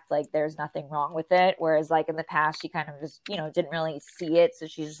act like there's nothing wrong with it. Whereas like in the past, she kind of just, didn't really see it. So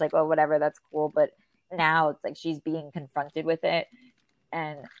she's just like, oh, whatever, that's cool. But now it's like she's being confronted with it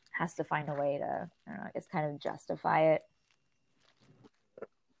and has to find a way to, I don't know, I guess kind of justify it.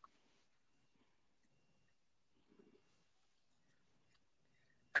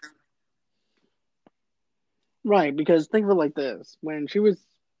 Right, because think of it like this. When she was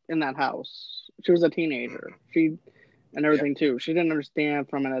in that house, she was a teenager. And everything too. She didn't understand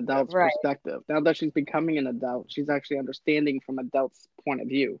from an adult's perspective. Now that she's becoming an adult, she's actually understanding from an adult's point of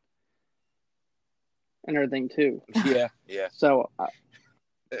view. And everything too. Yeah. So,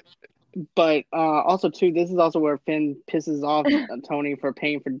 but also too, this is also where Finn pisses off Tony for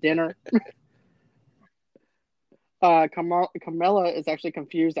paying for dinner. Carmela is actually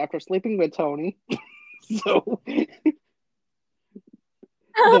confused after sleeping with Tony. So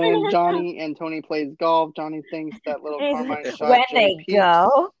then Johnny and Tony plays golf. Johnny thinks that little Carmine shot when Joey they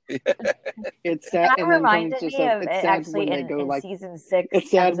go. It's sad. That reminded me of it actually in season 6.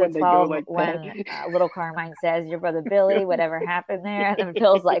 It's sad when they go like when little Carmine says, "Your brother Billy, whatever happened there?" And then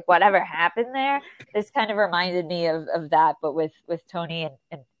Bill's like, "Whatever happened there?" This kind of reminded me of that, but with Tony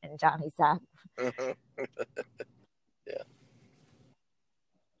and Johnny Sapp.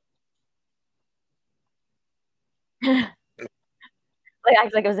 Yeah. Like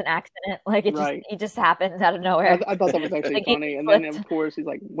acts like it was an accident, like it just happened out of nowhere. I thought that was actually funny, and then of course he's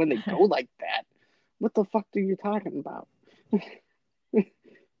like, "When they go like that, what the fuck are you talking about?"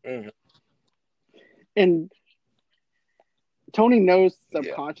 And Tony knows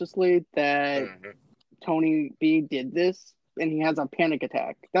subconsciously that Tony B did this, and he has a panic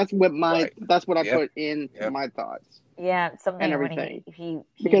attack. That's what that's what I put in my thoughts. Yeah, something and everything. When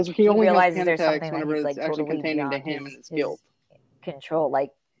because he only realizes has panic there's attacks whenever it's like actually totally containing to him and his guilt. Control,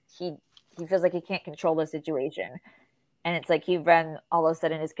 like he feels like he can't control the situation, and it's like he then all of a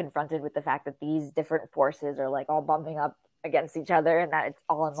sudden is confronted with the fact that these different forces are like all bumping up against each other, and that it's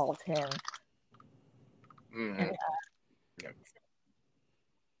all involved him.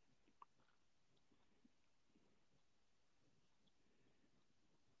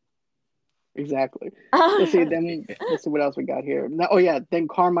 And, Exactly. Let's see. Then let's see what else we got here. Oh yeah. Then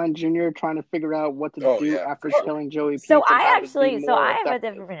Carmine Jr. trying to figure out what to do after killing Joey Peace. So I have a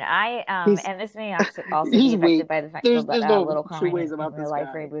different. And this may also be affected by the fact that little Carmine in real life,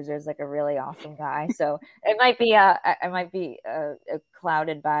 Ray Boozer is like a really awesome guy. So it might be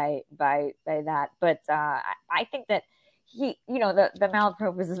clouded by that. But I think that he, the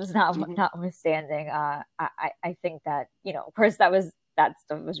malapropism notwithstanding, I think that, of course that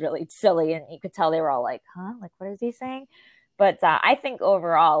stuff was really silly, and you could tell they were all like, huh, like, what is he saying? But I think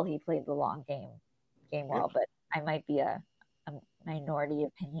overall he played the long game well, but I might be a minority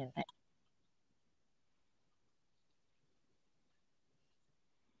opinion thing.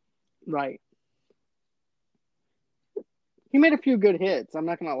 Right. He made a few good hits. I'm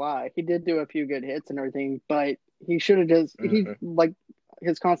not going to lie. He did do a few good hits and everything, but he should have just, like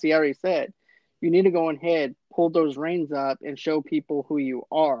his concierge said, you need to go ahead, pull those reins up, and show people who you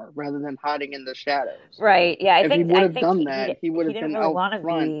are, rather than hiding in the shadows. Right? Yeah, if he would have done that, he would have been out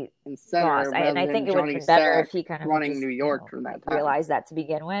front and center. And I think it would have been better if he kind of running New York from that time. Realized that to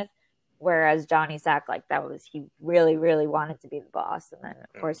begin with. Whereas Johnny Sack, like he really, really wanted to be the boss, and then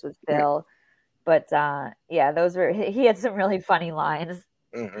of course with Phil. But he had some really funny lines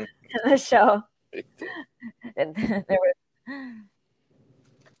in the show. There was.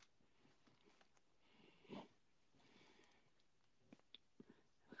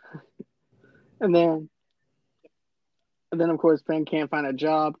 And then, of course, Ben can't find a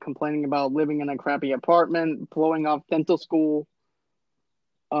job, complaining about living in a crappy apartment, blowing off dental school.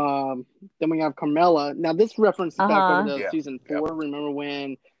 Then we have Carmella. Now, this references back over to season 4. Remember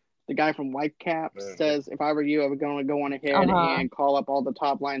when the guy from Whitecap says, if I were you, I would go on ahead and call up all the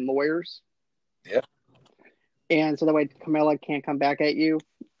top-line lawyers? Yeah. And so that way Carmella can't come back at you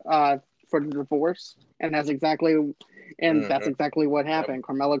for the divorce. And that's exactly what happened.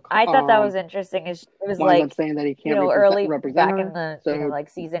 Carmella. I thought that was interesting. It was like saying that he can't early represent back in the like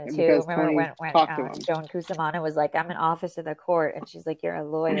season 2. Remember when Joan Cusimano was like, "I'm an officer of the court," and she's like, "You're a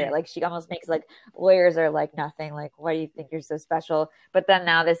lawyer." Like she almost makes like lawyers are like nothing. Like, why do you think you're so special? But then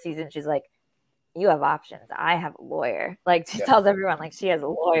now this season, she's like, "You have options. I have a lawyer." Like she tells everyone like she has a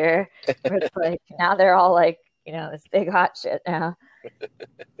lawyer. It's like now they're all like, this big hot shit now.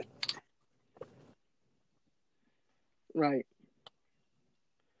 Right.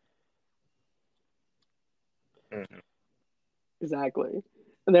 Exactly.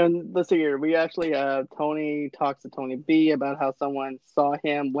 And then let's see here. We actually Tony talks to Tony B about how someone saw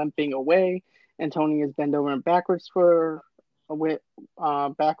him limping away, and Tony is bent over and backwards with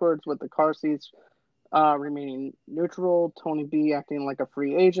the car seats remaining neutral. Tony B acting like a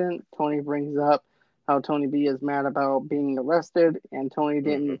free agent. Tony brings up how Tony B is mad about being arrested, and Tony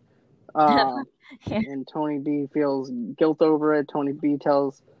didn't. And Tony B feels guilt over it. Tony B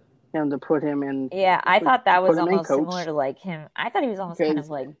tells him to put him in. Yeah, I thought that was almost similar to like him. I thought he was almost kind of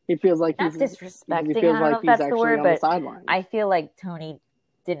like he feels like not he's disrespecting. He feels I don't like know if he's that's the word, on but the sideline. I feel like Tony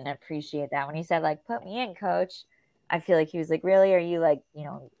didn't appreciate that when he said like, "Put me in, coach." I feel like he was like, "Really? Are you like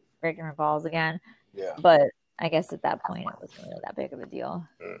breaking my balls again?" Yeah. But I guess at that point it wasn't really that big of a deal.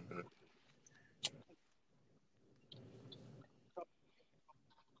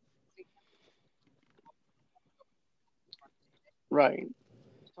 Right.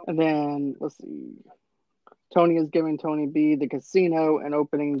 And then let's see. Tony is giving Tony B the casino and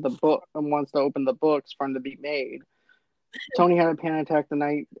opening the book and wants to open the books for him to be made. Tony had a panic attack the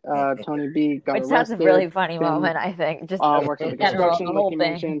night Tony B got arrested. Which sounds a really funny moment, I think. Just works at the construction, like he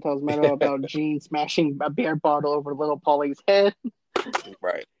mentioned, tells Meadow about Gene smashing a beer bottle over little Paulie's head.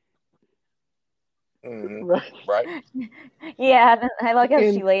 Right. Right. Yeah, and I like how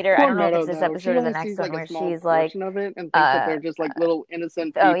she later, I don't know if it's this episode or the next one, where she's like, of it and thinks that they're just like little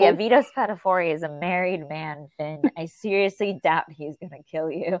innocent people. Oh yeah, Vito Spatafori is a married man, Finn. I seriously doubt he's gonna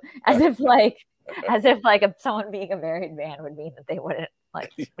kill you. As if if someone being a married man would mean that they wouldn't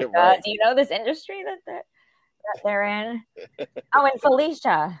like. Right. Do you know this industry that they're in? Oh, and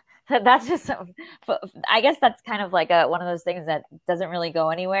Felicia. That's just, I guess that's kind of like one of those things that doesn't really go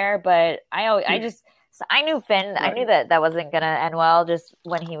anywhere. But I knew Finn. Right. I knew that wasn't gonna end well. Just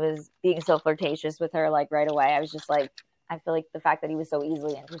when he was being so flirtatious with her, like right away, I was just like, I feel like the fact that he was so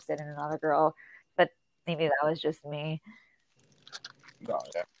easily interested in another girl. But maybe that was just me. No,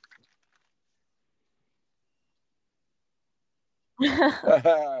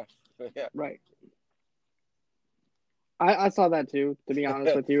 yeah. Yeah. Right. I saw that too, to be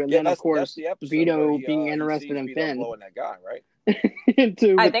honest with you. And then, of course, Vito being interested in Finn. Blowing that guy, right?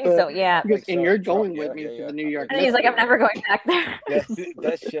 I think so, yeah. And you're going with me to the New York. And he's like, I'm never going back there.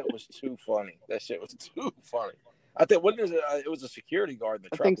 That shit was too funny. I think it was a security guard in the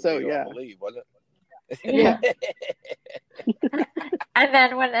I truck. think so, Vito, yeah. I believe, wasn't it? Yeah. And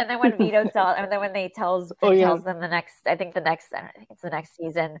then when Vito tells, and then when they tells them the next, I think it's the next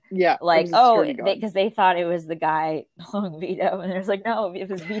season. Yeah. Like, because they thought it was the guy pulling Vito, and there's like, no, it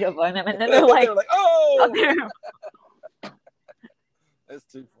was Vito pulling them, and then they're like, oh, that's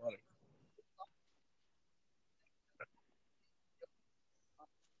too funny.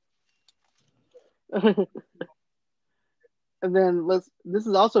 And then this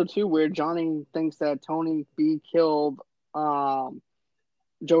is also too weird. Johnny thinks that Tony B killed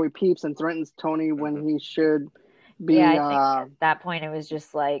Joey Peeps and threatens Tony when he should be. Yeah, I think at that point it was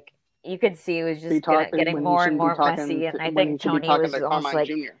just like you could see it was just getting more and more messy, and I think Tony was almost like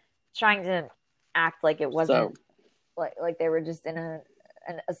trying to act like it wasn't like they were just in a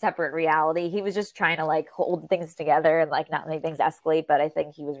separate reality. He was just trying to like hold things together and like not make things escalate, but I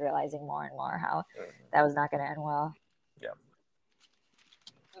think he was realizing more and more how that was not going to end well. Yeah.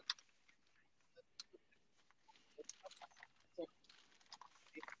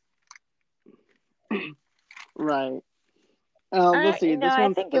 Right. Let's see. This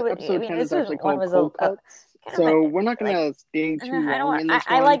one, episode 10 is actually called Cold Cuts. So we're not going to stay too long in this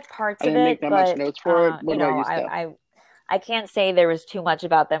one. I liked parts of it, make that much notes for it. What about you, Steph? I can't say there was too much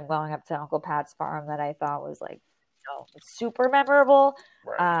about them going up to Uncle Pat's farm that I thought was like super memorable.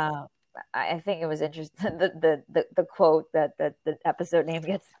 Right. I think it was interesting the quote that the episode name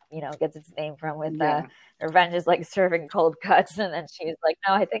gets its name from with Revenge is like serving cold cuts, and then she's like,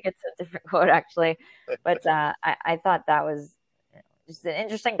 no, I think it's a different quote actually, but I thought that was just an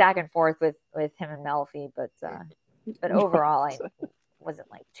interesting back and forth with him and Melfi, but overall I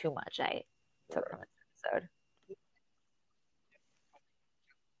wasn't like too much I took from this episode.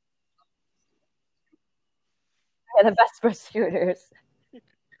 Yeah, the Vespa scooters.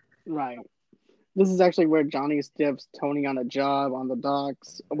 Right. This is actually where Johnny stiffs Tony on a job on the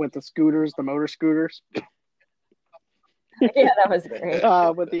docks with the scooters, the motor scooters. Yeah, that was great.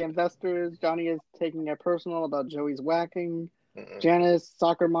 With the investors, Johnny is taking it personal about Joey's whacking. Janice,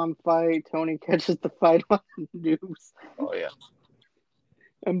 soccer mom fight. Tony catches the fight on the news. Oh, yeah.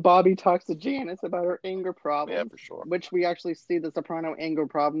 And Bobby talks to Janice about her anger problem. Yeah, for sure. Which we actually see the Soprano anger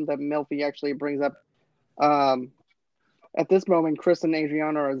problem that Melfi actually brings up. At this moment, Chris and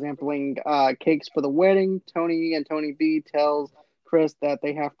Adriana are sampling cakes for the wedding. Tony and Tony B tells Chris that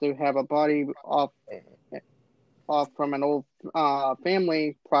they have to have a body off from an old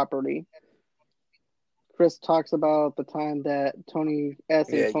family property. Chris talks about the time that Tony S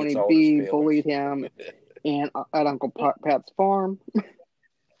and Tony B bullied him and at Uncle Pat's farm. Oh,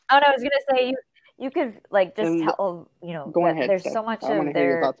 no, I was gonna say you could like just tell there's so much of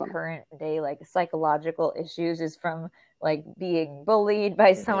their current day like psychological issues is from like being bullied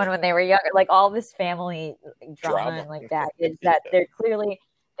by someone when they were younger, like all this family drama and like baggage that they're clearly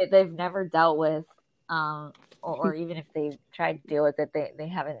they've never dealt with, or even if they've tried to deal with it, they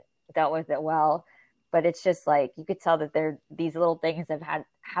haven't dealt with it well. But it's just like you could tell that these little things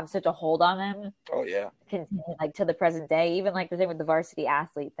have such a hold on them. Oh yeah, continue like to the present day. Even like the thing with the varsity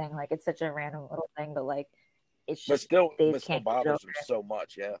athlete thing, like it's such a random little thing, but like it's just it still bothers them so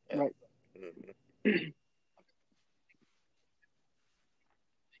much. Yeah. Right. Mm-hmm.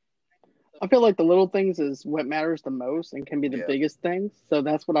 I feel like the little things is what matters the most and can be the biggest things. So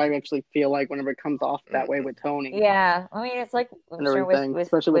that's what I actually feel like whenever it comes off that way with Tony. Yeah, I mean it's like I'm sure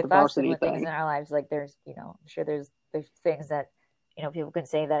especially with the varsity us and with things in our lives. Like there's I'm sure there's things that people can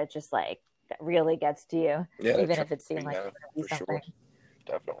say that it just like that really gets to you, even if it seemed like something. Sure.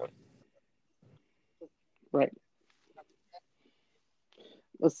 Definitely. Right.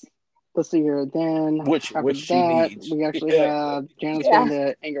 Let's see here. Then which she needs. We actually have Janice going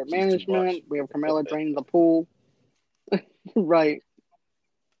to anger management. We have Carmela draining the pool. Right.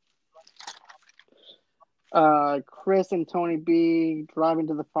 Chris and Tony B driving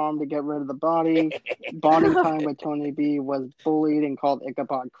to the farm to get rid of the body. Bonding time with Tony B was bullied and called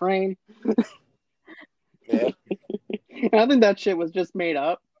Ichabod Crane. Yeah. And I think that shit was just made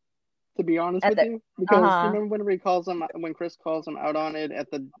up, to be honest with you, because remember when Chris calls him out on it at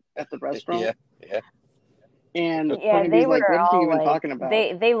the restaurant? Yeah. And Tony B's like, what are you even talking about?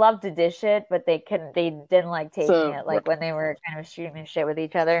 They loved to dish it, but they didn't like taking it, like when they were kind of shooting the shit with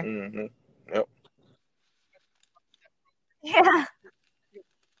each other. Mm-hmm. Yep. Yeah.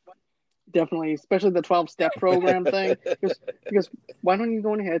 Definitely, especially the 12-step program thing. Because why don't you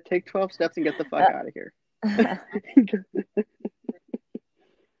go ahead, take 12 steps and get the fuck out of here?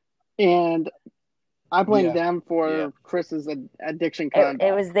 And I blame them for Chris's addiction conduct.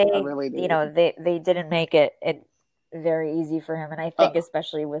 It was they didn't make it very easy for him, and I think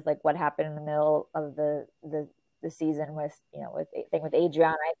especially with like what happened in the middle of the the season with with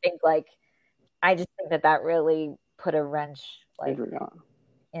Adriana. I just think that really put a wrench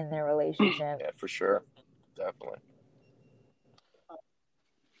in their relationship. Yeah, for sure, definitely.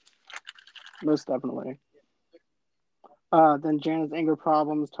 Most definitely. Then Janet's anger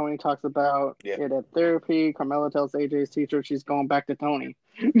problems. Tony talks about it at therapy. Carmela tells AJ's teacher she's going back to Tony.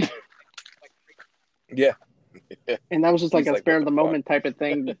 Yeah. And that was just like a spare of the moment type of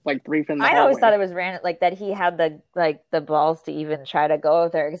thing, like brief in the I hallway. always thought it was random, like that he had the balls to even try to go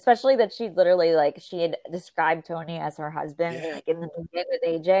with her, especially that she literally she had described Tony as her husband, like in the movie with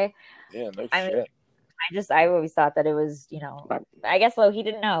AJ. Yeah, no shit. I always thought that it was, I guess though he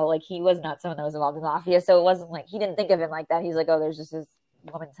didn't know, like he was not someone that was involved in the mafia, so it wasn't like he didn't think of him like that. He's like, oh, there's just this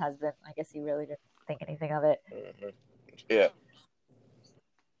woman's husband. I guess he really didn't think anything of it. Mm-hmm. Yeah.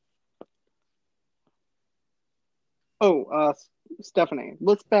 Oh, Stephanie,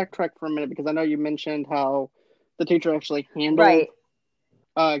 let's backtrack for a minute because I know you mentioned how the teacher actually handled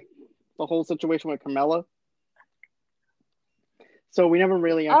the whole situation with Carmela. So we never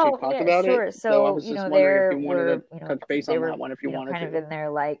really actually talked about it. So I was just wondering if you wanted to touch base on that one, if you wanted kind to. Of in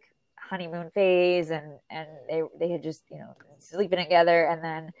their honeymoon phase, and they had just sleeping together, and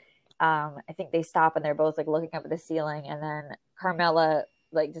then I think they stop and they're both looking up at the ceiling, and then Carmela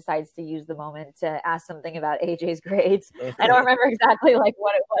decides to use the moment to ask something about AJ's grades. I don't remember exactly what it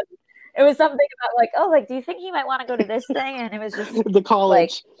was. It was something about do you think he might want to go to this thing? And it was just the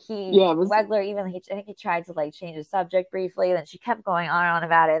college. Wegler I think he tried to change the subject briefly, and then she kept going on and on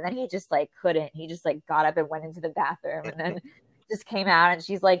about it, and then he just couldn't. He just got up and went into the bathroom, and then just came out, and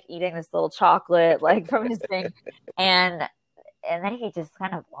she's eating this little chocolate from his thing, and then he just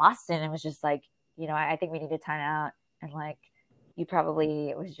kind of lost it and was just I think we need to time out, and you probably,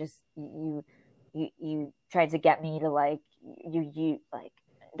 it was just you tried to get me to you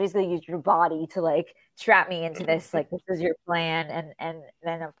basically use your body to trap me into this, this is your plan, and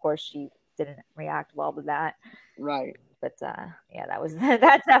then of course she didn't react well to that, right? But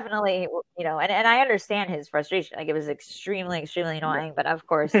that's definitely and I understand his frustration. It was extremely annoying, but of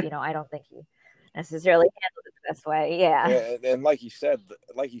course I don't think he necessarily handled it the best way. Yeah, and like you said,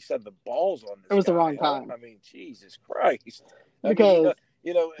 the balls on this. It was the wrong time. I mean, Jesus Christ. Because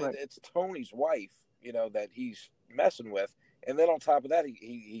right. It's Tony's wife, that he's messing with, and then on top of that,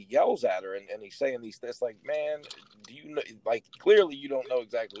 he yells at her, and he's saying these things man, do you know? Clearly you don't know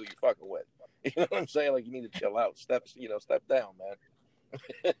exactly who you're fucking with. You know what I'm saying? You need to chill out, step down, man.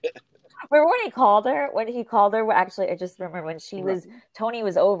 Remember when he called her? Actually, I just remember when Tony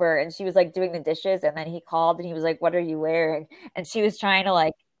was over and she was doing the dishes, and then he called and he was like, "What are you wearing?" And she was trying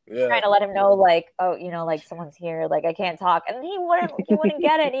to trying to let him know oh, someone's here, I can't talk, and he wouldn't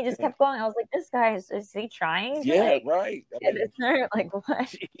get it, and he just kept going. I was like, this guy is he trying? Yeah, right. I mean,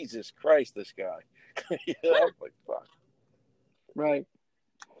 what? Jesus Christ, this guy. I'm fuck. Right.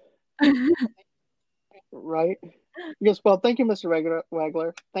 Right. Yes. Well, thank you, Mr.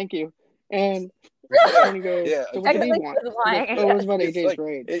 Wegler. Thank you. And Tony goes, so what did he want? It was about AJ's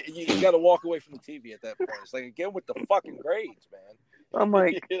grades. You got to walk away from the TV at that point. It's get with the fucking grades, man. I'm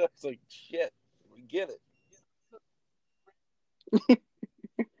like, it's shit. We get it.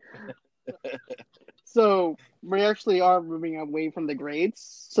 So we actually are moving away from the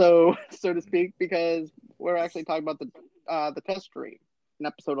grades, so to speak, because we're actually talking about the test stream in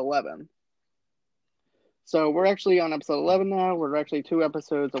episode 11. So we're actually on episode 11 now. We're actually 2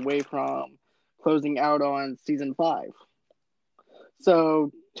 episodes away from closing out on season 5.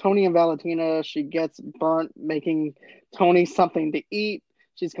 So Tony and Valentina, she gets burnt making Tony something to eat.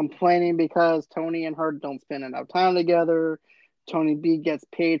 She's complaining because Tony and her don't spend enough time together. Tony B gets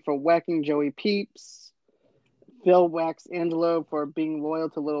paid for whacking Joey Peeps. Phil whacks Angelo for being loyal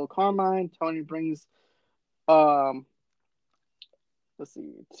to Little Carmine. Tony brings to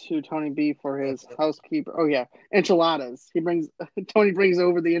Tony B for his housekeeper. Oh yeah, enchiladas. Tony brings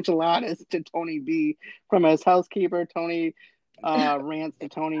over the enchiladas to Tony B from his housekeeper. Tony rants to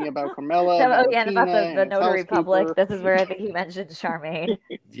Tony about Carmela. And about the Notary Public. This is where I think he mentioned Charmaine.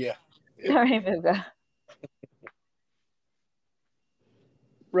 Yeah. Charmaine Muga.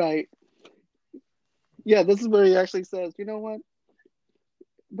 Right. Yeah, this is where he actually says, you know what?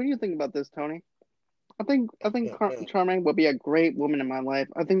 What do you think about this, Tony? I think Charmaine would be a great woman in my life.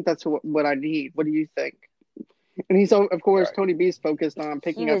 I think that's what I need. What do you think? And he's, of course, right. Tony B's focused on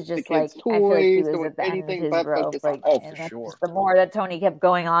picking up the kids' toys, doing anything but focus on. Oh, for sure. The more that Tony kept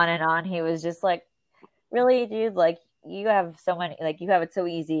going on and on, he was just like, really, dude? You have so many, you have it so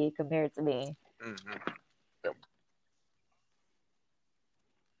easy compared to me. Mm-hmm. Yep.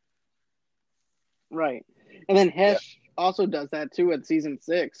 Right. And then Hesh also does that, too, at season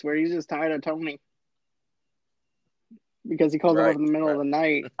 6, where he's just tired of Tony. because he calls her Right, up in the middle of the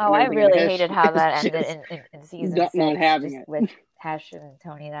night. Oh, and I everything, really and Hesh hated how that is ended just in season not 6, having just it. with Hesh and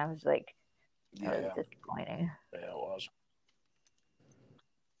Tony. That was like yeah, really disappointing. yeah, it was.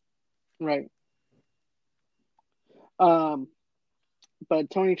 Right. But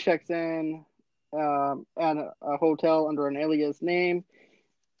Tony checks in at a hotel under an alias name.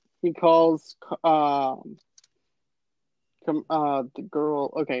 He calls the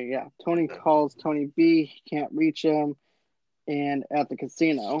girl. Okay, yeah. Tony calls Tony B. He can't reach him, and at the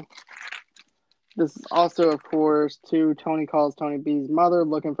casino. This is also, of course, too. Tony calls Tony B's mother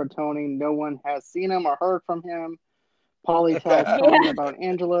looking for Tony. No one has seen him or heard from him. Polly tells Tony about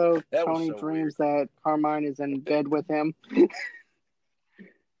Angelo. That was Tony so dreams weird. that Carmine is in bed with him.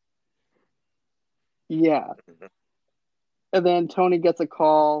 Yeah. And then Tony gets a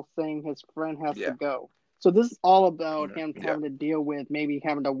call saying his friend has to go. So this is all about him having to deal with maybe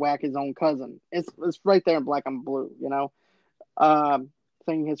having to whack his own cousin. It's right there in black and blue, you know.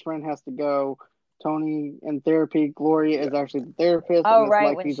 Saying his friend has to go. Tony in therapy. Gloria is actually the therapist. Oh, and it's right,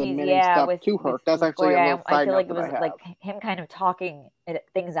 like when he's she's admitting stuff with to her. That's with actually a Gloria. little I side feel note like it that was I have. like him kind of talking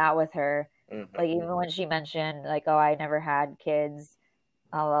things out with her. Like even when she mentioned like, "Oh, I never had kids,"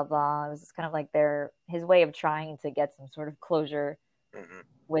 blah blah blah. It was just kind of like his way of trying to get some sort of closure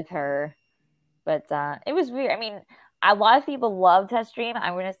with her. But it was weird. I mean, a lot of people loved Test Dream.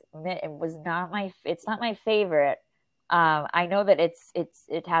 I'm gonna admit it's not my favorite. I know that it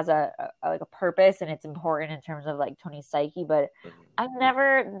has a like a purpose and it's important in terms of like Tony's psyche, but I've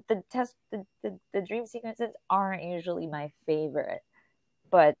never the dream sequences aren't usually my favorite.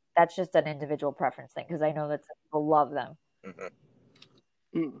 But that's just an individual preference thing because I know that some people love them.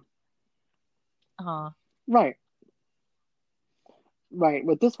 Right. Right.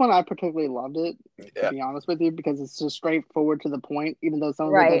 With this one, I particularly loved it, to be honest with you, because it's just straightforward to the point, even though some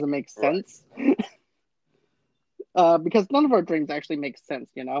of it doesn't make sense. Because none of our dreams actually make sense,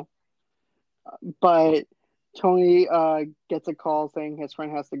 you know? But Tony gets a call saying his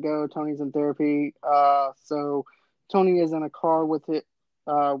friend has to go. Tony's in therapy. So Tony is in a car with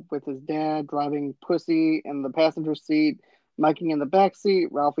his dad, driving Pussy in the passenger seat, Mikey in the back seat,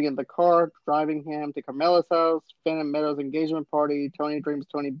 Ralphie in the car, driving him to Carmela's house, Finn and Meadows' engagement party. Tony dreams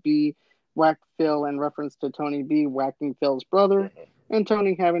Tony B whacked Phil in reference to Tony B whacking Phil's brother, and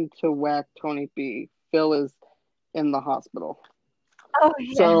Tony having to whack Tony B. Phil is in the hospital. Oh,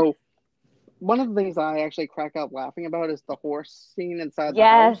 yeah. So one of the things I actually crack up laughing about is the horse scene inside the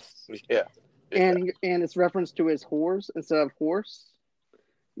house. Yeah. And it's reference to his horse instead of horse.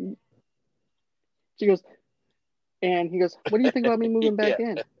 She goes, and he goes, "What do you think about me moving back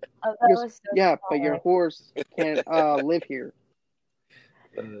in?" He goes, "Yeah, but your horse can't live here."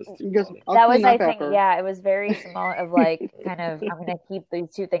 He goes, that was, I think, it was very symbolic of like kind of I'm gonna keep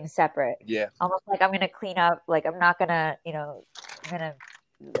these two things separate. Yeah. Almost like I'm gonna clean up. Like I'm not gonna, I'm gonna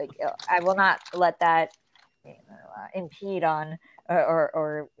like I will not let that impede on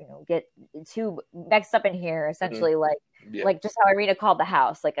or get too mixed up in here. Essentially, like just how Irina called the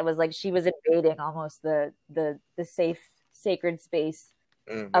house. Like it was like she was invading almost the safe sacred space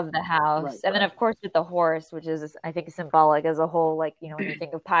of the house. And then of course with the horse, which is I think symbolic as a whole, like when you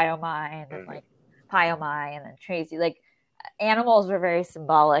think of Pyomai and then like Pyomai and then Tracy, like animals were very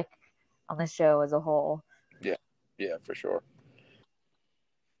symbolic on the show as a whole. Yeah, for sure.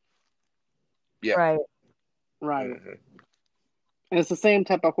 Yeah. Right. And it's the same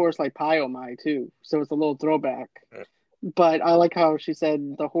type of horse like Pyomai too, so it's a little throwback. But I like how she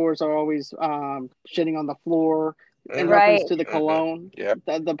said the horse are always shitting on the floor in reference to the cologne,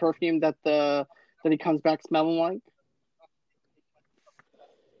 the perfume that he comes back smelling like.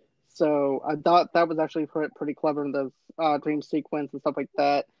 So I thought that was actually pretty clever in the dream sequence and stuff like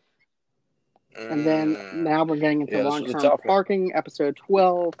that. And then now we're getting into long-term parking, episode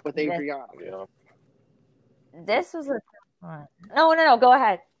 12 with Adriana. Yeah. This was no, go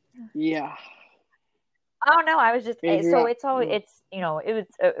ahead. Yeah. Oh no, I was just so it's all it's it was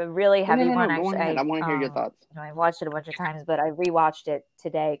a really heavy one. Actually, I want to hear your thoughts. I watched it a bunch of times, but I rewatched it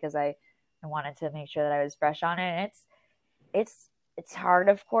today because I wanted to make sure that I was fresh on it. And it's hard,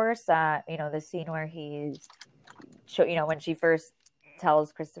 of course. The scene where he's when she first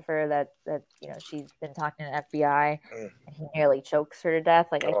tells Christopher that she's been talking to the FBI and he nearly chokes her to death.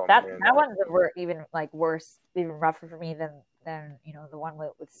 Like that one's even like worse, even rougher for me than the one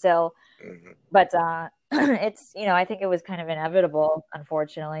with Syl. But it's I think it was kind of inevitable.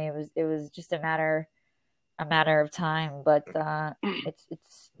 Unfortunately, it was just a matter of time. But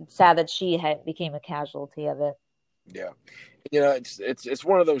it's sad that she became a casualty of it. Yeah, it's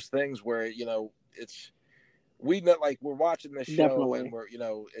one of those things where it's we know, like, we're watching this show, Definitely. and we're,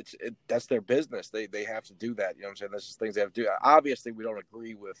 that's their business. They have to do that. You know what I'm saying? This is things they have to do. Obviously, we don't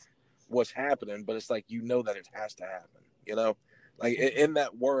agree with what's happening, but it's like, that it has to happen. Like, in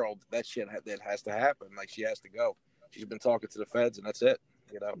that world, that shit that has to happen. Like, she has to go. She's been talking to the feds, and that's it.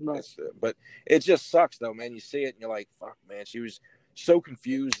 Right. But it just sucks, though, man. You see it, and you're like, fuck, man. She was so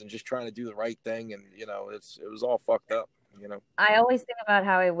confused and just trying to do the right thing, and it was all fucked up. I always think about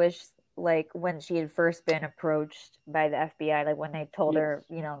how I wish, like, when she had first been approached by the FBI, like when they told her,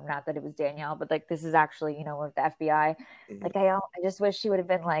 not that it was Danielle, but like, this is actually, with the FBI. Mhm. Like, I just wish she would have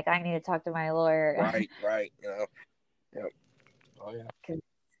been like, I need to talk to my lawyer. Right. Yep. Oh yeah.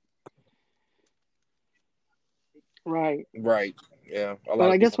 Right. Yeah.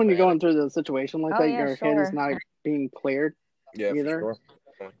 But I guess when you're going through the situation like that, yeah, your sure. head is not being cleared Yeah, either. for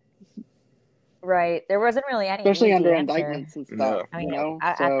sure. Right. There wasn't really any Especially easy under answer. indictments and stuff. I mean, So,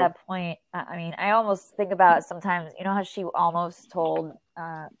 at that point, I mean, I almost think about sometimes, how she almost told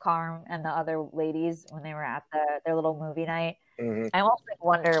Carm and the other ladies when they were at their little movie night. Mm-hmm. I almost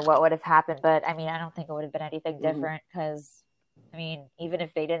wonder what would have happened, but I mean, I don't think it would have been anything different because, I mean, even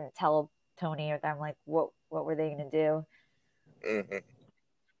if they didn't tell Tony or them, like, what were they going to do? Mm-hmm.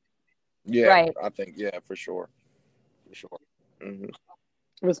 Yeah, right. I think, for sure. Mm-hmm.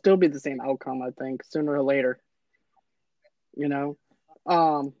 It would still be the same outcome, I think, sooner or later.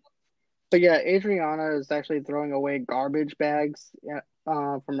 But yeah, Adriana is actually throwing away garbage bags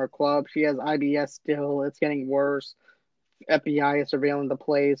from her club. She has IBS still. It's getting worse. FBI is surveilling the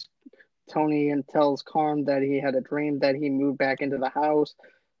place. Tony tells Carm that he had a dream that he moved back into the house.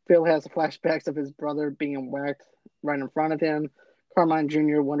 Phil has flashbacks of his brother being whacked right in front of him. Carmine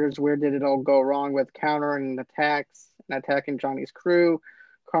Jr. wonders where did it all go wrong with countering attacks and attacking Johnny's crew.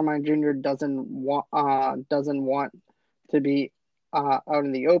 Carmine Jr. doesn't want to be out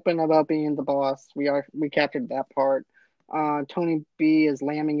in the open about being the boss. We captured that part. Tony B is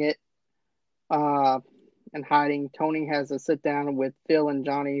lambing it and hiding. Tony has a sit down with Phil and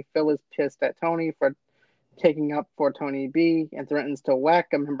Johnny. Phil is pissed at Tony for taking up for Tony B and threatens to whack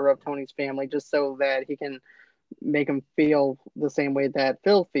a member of Tony's family just so that he can make him feel the same way that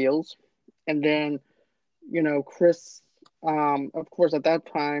Phil feels. And then, Chris, of course, at that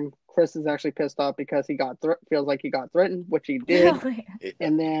time, Chris is actually pissed off because he feels like he got threatened, which he did.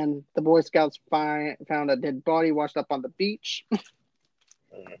 And then the Boy Scouts found a dead body washed up on the beach.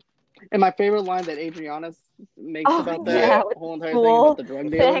 And my favorite line that Adriana makes about that whole entire thing about the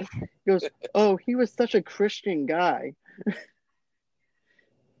drug dealer, he goes, "Oh, he was such a Christian guy."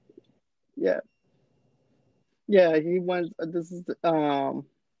 Yeah, he went. This is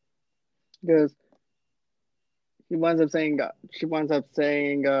goes. He winds up saying. She winds up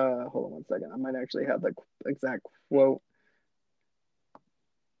saying. Hold on one second. I might actually have the exact quote.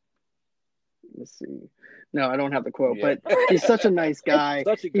 Let's see. No, I don't have the quote, but he's such a nice guy.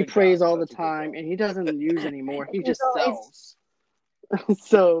 He prays all the time, and he doesn't use anymore. He just sells.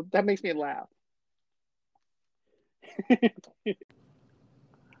 So that makes me laugh.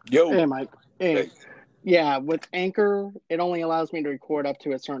 Yo. Hey, Mike. Hey. Yeah, with Anchor, it only allows me to record up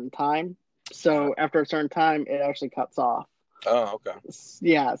to a certain time. So after a certain time, it actually cuts off. Oh, okay.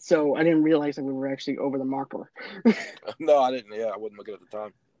 Yeah, so I didn't realize that we were actually over the marker. No, I didn't. Yeah, I wasn't looking at the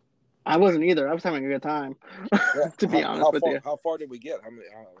time. I wasn't either. I was having a good time, to be honest with you. How far did we get? How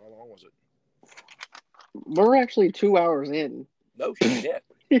long was it? We're actually 2 hours in. No shit.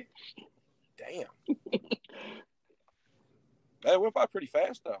 Damn. That went by pretty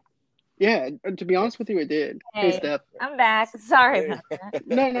fast, though. Yeah, to be honest with you, it did. Hey, Steph. I'm back. Sorry about that.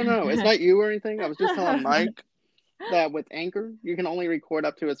 No. It's not you or anything. I was just telling Mike that with Anchor, you can only record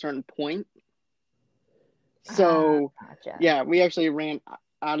up to a certain point. So, gotcha. Yeah, we actually ran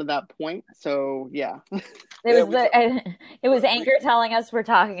out of that point. So, yeah. It was Anchor telling us we're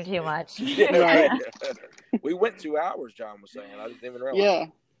talking too much. Right. We went 2 hours, John was saying. I didn't even realize. Yeah.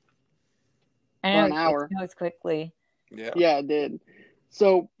 I know, an hour. It goes quickly. Yeah, it did.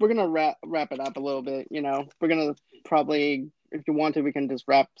 So we're gonna wrap it up a little bit. We're gonna probably, if you want to, we can just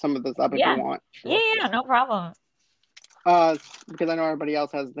wrap some of this up if you want. Sure. Yeah, no problem. Because I know everybody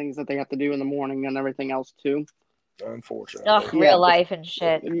else has things that they have to do in the morning and everything else too. Unfortunately. Real life and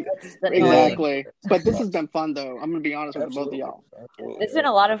shit. Exactly. But this has been fun, though. I'm gonna be honest with both of y'all. Absolutely. It's been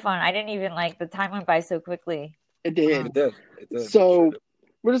a lot of fun. I didn't even the time went by so quickly. It did. It did. So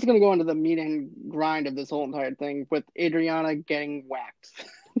we're just gonna go into the meat and grind of this whole entire thing with Adriana getting whacked.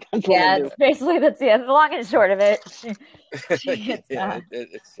 It's basically the long and short of it. She gets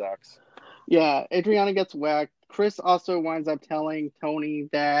it sucks. Yeah, Adriana gets whacked. Chris also winds up telling Tony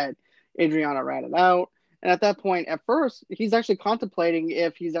that Adriana ratted out. And at that point, at first, he's actually contemplating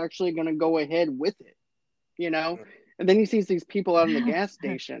if he's actually going to go ahead with it. you know? And then he sees these people out in the gas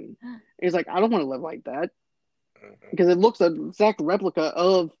station. He's like, I don't want to live like that. Because it looks an exact replica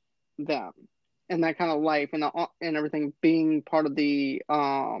of them and that kind of life and everything being part of the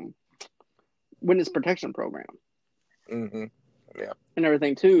witness protection program. Mm-hmm. Yeah. And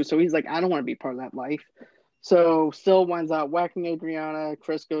everything too. So he's like, I don't want to be part of that life. So Syl winds up whacking Adriana.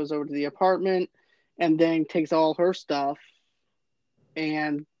 Chris goes over to the apartment and then takes all her stuff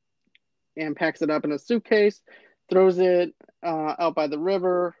and packs it up in a suitcase, throws it out by the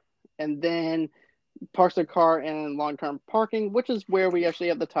river, and then parks the car in long-term parking, which is where we actually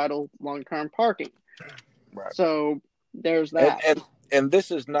have the title long-term parking. Right. So there's that. And this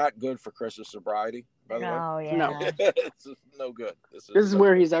is not good for Chris's sobriety, by the way. Oh, yeah. No. It's no good. This is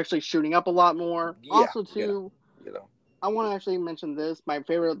where he's actually shooting up a lot more. Yeah, Also, too, you know. I want to actually mention this. My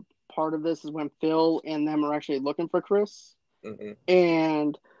favorite part of this is when Phil and them are actually looking for Chris. Mm-hmm.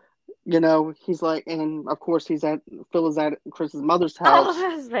 And, you know, he's like, and of course Phil is at Chris's mother's house.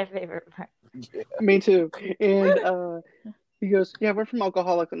 Oh, that's my favorite part. Yeah. Me too. And he goes, yeah, we're from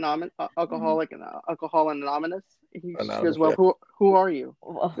Alcoholic Anonymous. She goes, well, yeah. who are you?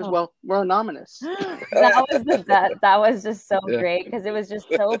 Whoa. He goes, well, we're anonymous. that was just so great because it was just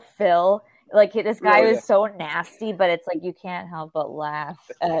so Phil. Like this guy was so nasty, but it's like you can't help but laugh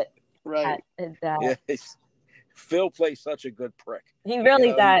at that. Yeah, Phil plays such a good prick. He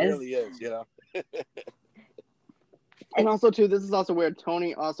really does. He really is, you know. And also too, this is also where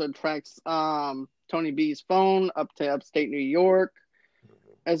Tony also tracks Tony B's phone up to upstate New York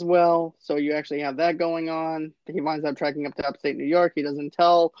as well. So you actually have that going on. He winds up tracking up to upstate New York. He doesn't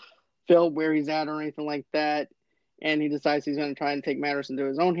tell Phil where he's at or anything like that. And he decides he's going to try and take matters into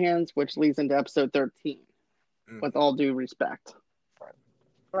his own hands, which leads into episode 13, with all due respect.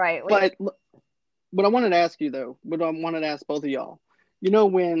 Right. But what I wanted to ask you, though, what I wanted to ask both of y'all, you know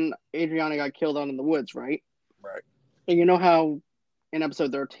when Adriana got killed out in the woods, right? Right. And you know how in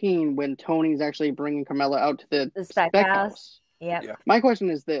episode 13, when Tony's actually bringing Carmela out to the Speck House? Yep. Yeah. My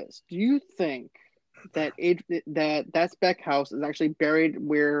question is this. Do you think that that Speck House is actually buried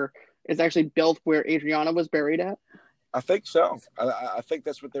where it's actually built where Adriana was buried at? I think so. I think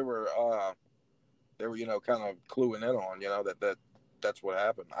that's what they were you know, kind of cluing in on, you know, that's what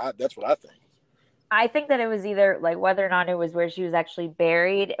happened. That's what I think. I think that it was either like whether or not it was where she was actually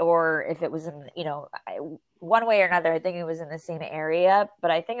buried or if it was in, you know, one way or another, I think it was in the same area, but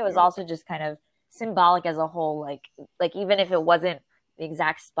I think it was also just kind of symbolic as a whole. Like even if it wasn't the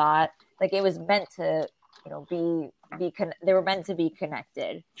exact spot, like it was meant to, you know, they were meant to be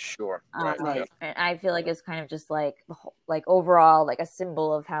connected. Sure. Right. And I feel like it's kind of just like overall, like a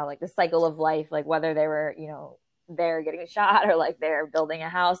symbol of how like the cycle of life, like whether they were, you know, they're getting shot or like they're building a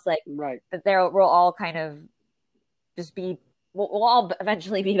house, like that we'll all kind of just be we'll all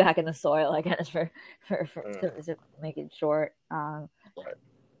eventually be back in the soil, I guess, for to make it short. That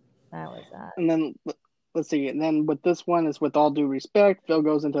was that. And then let's see. And then with this one is with all due respect, Phil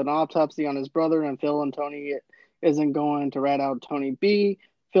goes into an autopsy on his brother, and Phil and Tony isn't going to rat out Tony B.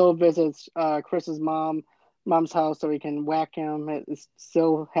 Phil visits Chris's mom's house so he can whack him. It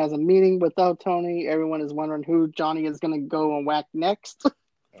still has a meeting without Tony. Everyone is wondering who Johnny is going to go and whack next.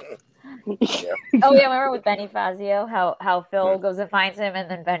 Yeah. Oh yeah, remember with Benny Fazio, how Phil goes and finds him,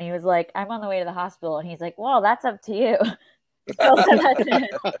 and then Benny was like, "I'm on the way to the hospital," and he's like, "Well, that's up to you." Phil said that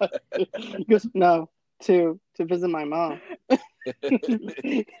to him. He goes, "No, to visit my mom."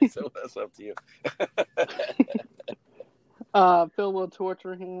 So that's up to you. Phil will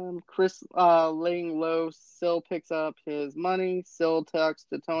torture him. Chris laying low. Syl picks up his money. Syl talks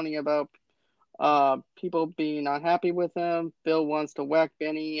to Tony about people being not happy with him. Phil wants to whack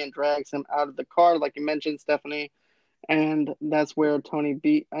Benny and drags him out of the car, like you mentioned, Stephanie. And that's where Tony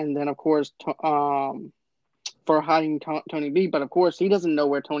B. And then, of course, for hiding Tony B. But, of course, he doesn't know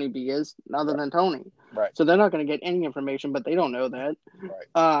where Tony B. is other than Tony. Right. So they're not going to get any information, but they don't know that.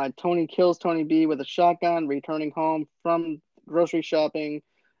 Right. Tony kills Tony B. with a shotgun, returning home from grocery shopping,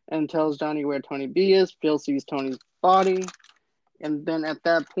 and tells Johnny where Tony B. is. Phil sees Tony's body. And then at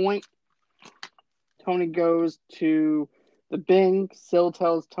that point, Tony goes to the Bing. Syl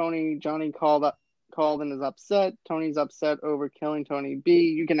tells Tony Johnny called and is upset. Tony's upset over killing Tony B.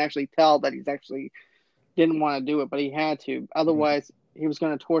 You can actually tell that he's actually didn't want to do it, but he had to. Otherwise, he was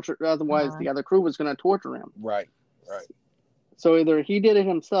going to torture. Otherwise, the other crew was going to torture him. Right. So either he did it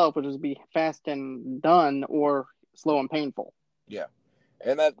himself, which would be fast and done, or slow and painful. Yeah.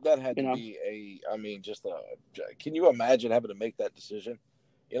 And that had to be can you imagine having to make that decision?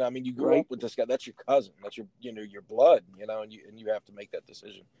 You know, I mean, you grew up with this guy. That's your cousin. That's your blood. You know, and you have to make that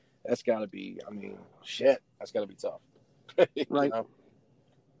decision. That's got to be. I mean, shit. That's got to be tough. Right. You know?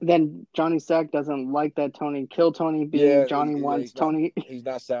 Then Johnny Sack doesn't like that Tony killed Tony, being Yeah, Johnny wants Tony. he's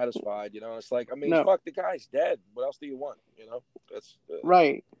not satisfied. It's like, I mean, No, fuck, the guy's dead. What else do you want? That's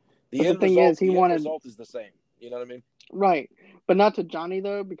right. But the thing is, The end result is the same. You know what I mean? Right. But not to Johnny,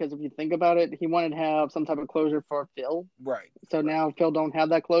 though, because if you think about it, he wanted to have some type of closure for Phil. Right. So now Phil don't have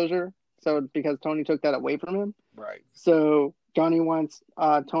that closure. So because Tony took that away from him. Right. So Johnny wants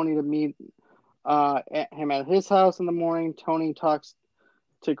Tony to meet him at his house in the morning. Tony talks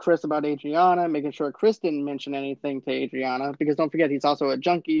to Chris about Adriana, making sure Chris didn't mention anything to Adriana, because don't forget, he's also a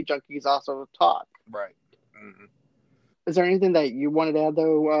junkie. Junkies also talk. Right. Mm-hmm. Is there anything that you wanted to add,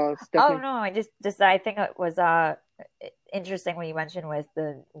 though, Stephanie? Oh, no, I just I think it was interesting what you mentioned with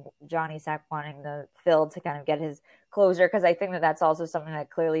the Johnny Sack wanting the Phil to kind of get his closure, because I think that's also something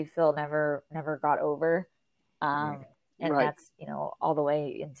that clearly Phil never got over, and right. That's all the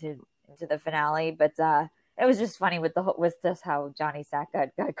way into the finale. But it was just funny with just how Johnny Sack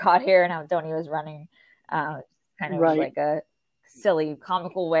got caught here and how Tony was running, kind of right. like a silly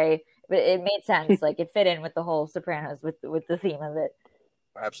comical way, but it made sense. Like it fit in with the whole Sopranos with the theme of it.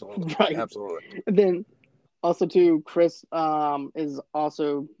 Absolutely, right. Absolutely. And then also too, Chris is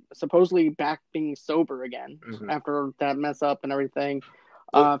also supposedly back being sober again after that mess up and everything.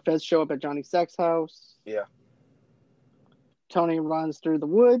 Feds show up at Johnny Sack's house. Yeah. Tony runs through the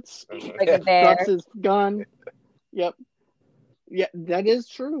woods, like a bear. drops his gun. Yep. Yeah, that is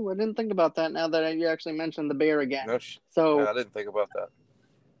true. I didn't think about that now that you actually mentioned the bear again. No, I didn't think about that.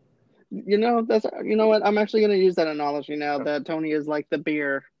 What? I'm actually going to use that analogy now that Tony is like the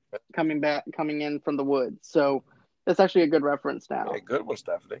bear coming in from the woods. So that's actually a good reference now. Yeah, good one,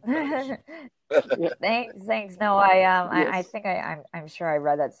 Stephanie. Thanks. No, I think I'm sure I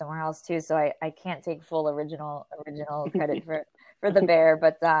read that somewhere else too. So I can't take full original credit for the bear,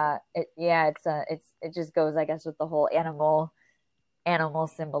 but it just goes, I guess, with the whole animal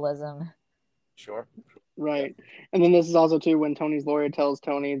symbolism. Sure. Right. And then this is also too when Tony's lawyer tells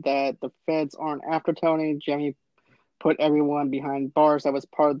Tony that the feds aren't after Tony. Jimmy put everyone behind bars that was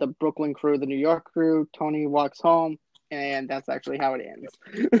part of the Brooklyn crew, the New York crew. Tony walks home, and that's actually how it ends.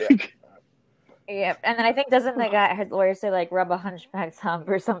 Yeah. And then I think doesn't the guy, her lawyer, say like rub a hunchback's hump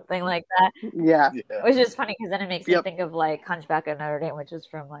or something like that? Yeah. Which is funny because then it makes me think of like Hunchback of Notre Dame, which was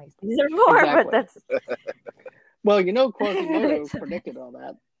from like season 4, exactly. But that's Quasimodo predicted all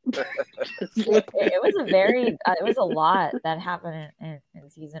that. It was a lot that happened in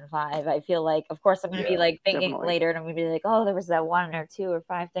season 5. I feel like, of course, I'm going to be like thinking later, and I'm going to be like, oh, there was that 1 or 2 or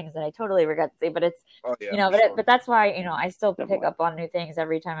 5 things that I totally forgot to say. But it's but that's why I still pick up on new things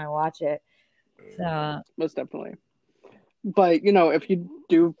every time I watch it. So most definitely. But if you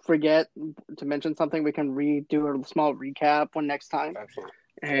do forget to mention something, we can do a small recap one next time. Absolutely.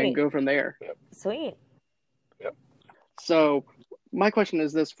 And go from there. Yep. Sweet. Yep. So my question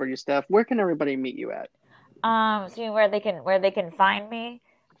is this for you, Steph. Where can everybody meet you at? So where they can find me?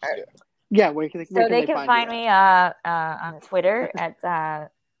 Yeah, where can they find me on Twitter at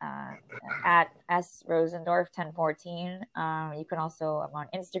S Rosendorf 1014. You can also, I'm on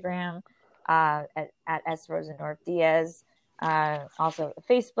Instagram at S Rosendorf Diaz. Also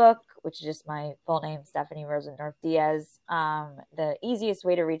Facebook, which is just my full name, Stephanie Rosendorf Diaz. The easiest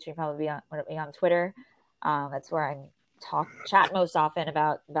way to reach me would be on Twitter. That's where I chat most often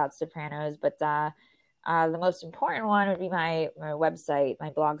about Sopranos, but the most important one would be my website, my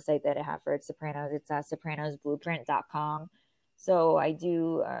blog site that I have for Sopranos. It's sopranosblueprint.com. So I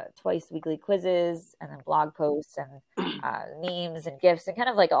do twice weekly quizzes and then blog posts and memes and GIFs and kind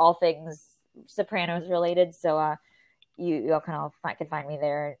of like all things Sopranos related. So you all can find me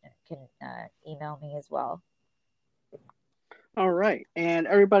there and can email me as well. All right. And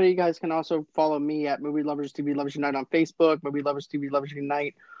everybody, you guys can also follow me at Movie Lovers TV Lovers Unite on Facebook, Movie Lovers TV Lovers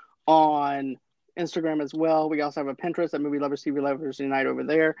Unite on Instagram as well. We also have a Pinterest at Movie Lovers TV Lovers Unite over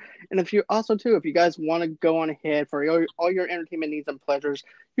there. And if you guys want to go on ahead for all your entertainment needs and pleasures,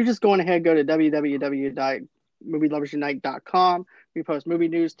 you just go on ahead, go to www.movieloversunite.com. We post movie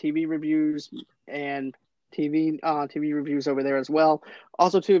news, TV reviews, and TV reviews over there as well.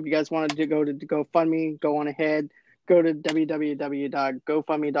 Also, too, if you guys wanted to go to GoFundMe, go on ahead. Go to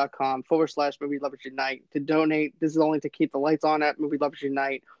www.gofundme.com/Movie Lovers Unite to donate. This is only to keep the lights on at Movie Lovers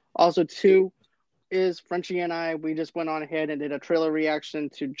Unite. Also, too, is Frenchie and I, we just went on ahead and did a trailer reaction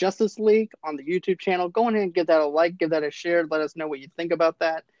to Justice League on the YouTube channel. Go on ahead and give that a like, give that a share. Let us know what you think about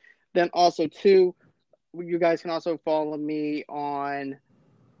that. Then also, too, you guys can also follow me on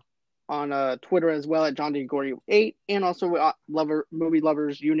Twitter as well at John DeGorio 8, and also Movie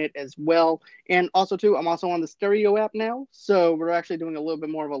Lovers Unit as well. And also too, I'm also on the Stereo app now, so we're actually doing a little bit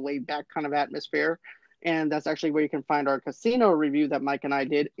more of a laid back kind of atmosphere. And that's actually where you can find our casino review that Mike and I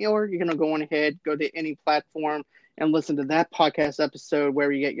did. Or you can go on ahead, go to any platform, and listen to that podcast episode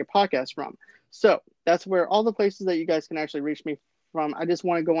where you get your podcast from. So that's where all the places that you guys can actually reach me from. I just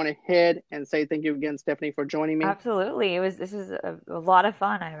want to go on ahead and say thank you again, Stephanie, for joining me. Absolutely. This was a lot of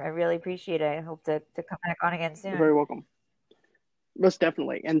fun. I really appreciate it. I hope to come back on again soon. You're very welcome. Most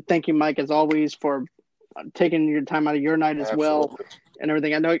definitely. And thank you, Mike, as always, for taking your time out of your night as well and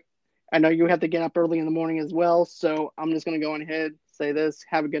everything. I know you have to get up early in the morning as well, so I'm just going to go on ahead, say this.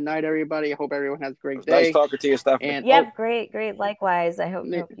 Have a good night, everybody. I hope everyone has a great day. Nice talking to you, Stephanie. And, yep, great. Likewise. I hope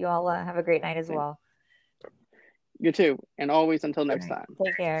you all have a great night as well. You too. And always until next time.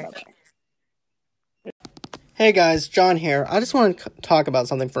 Take care. Bye-bye. Hey guys, John here. I just want to talk about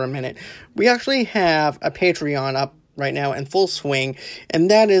something for a minute. We actually have a Patreon up right now in full swing, and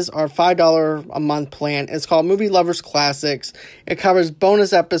that is our $5 a month plan. It's called Movie Lovers Classics. It covers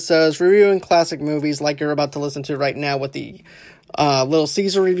bonus episodes, reviewing classic movies like you're about to listen to right now with the Little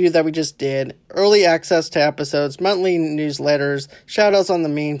Caesar review that we just did, early access to episodes, monthly newsletters, shoutouts on the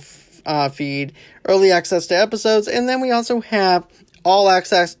main feed, early access to episodes, and then we also have all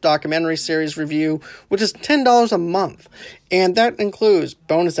access documentary series review, which is $10 a month. And that includes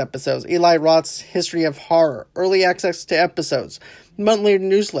bonus episodes, Eli Roth's History of Horror, early access to episodes, monthly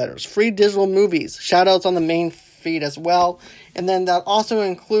newsletters, free digital movies, shoutouts on the main feed as well. And then that also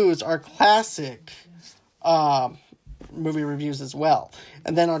includes our classic movie reviews as well.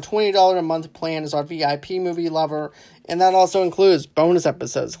 And then our $20 a month plan is our VIP movie lover. And that also includes bonus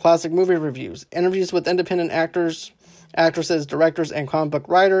episodes, classic movie reviews, interviews with independent actors, actresses, directors, and comic book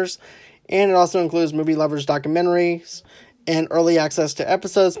writers. And it also includes movie lovers documentaries and early access to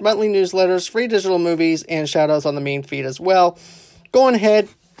episodes, monthly newsletters, free digital movies, and shoutouts on the main feed as well. Go on ahead,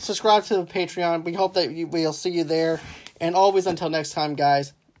 subscribe to the Patreon. We hope that we'll see you there. And always until next time,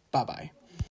 guys, bye-bye.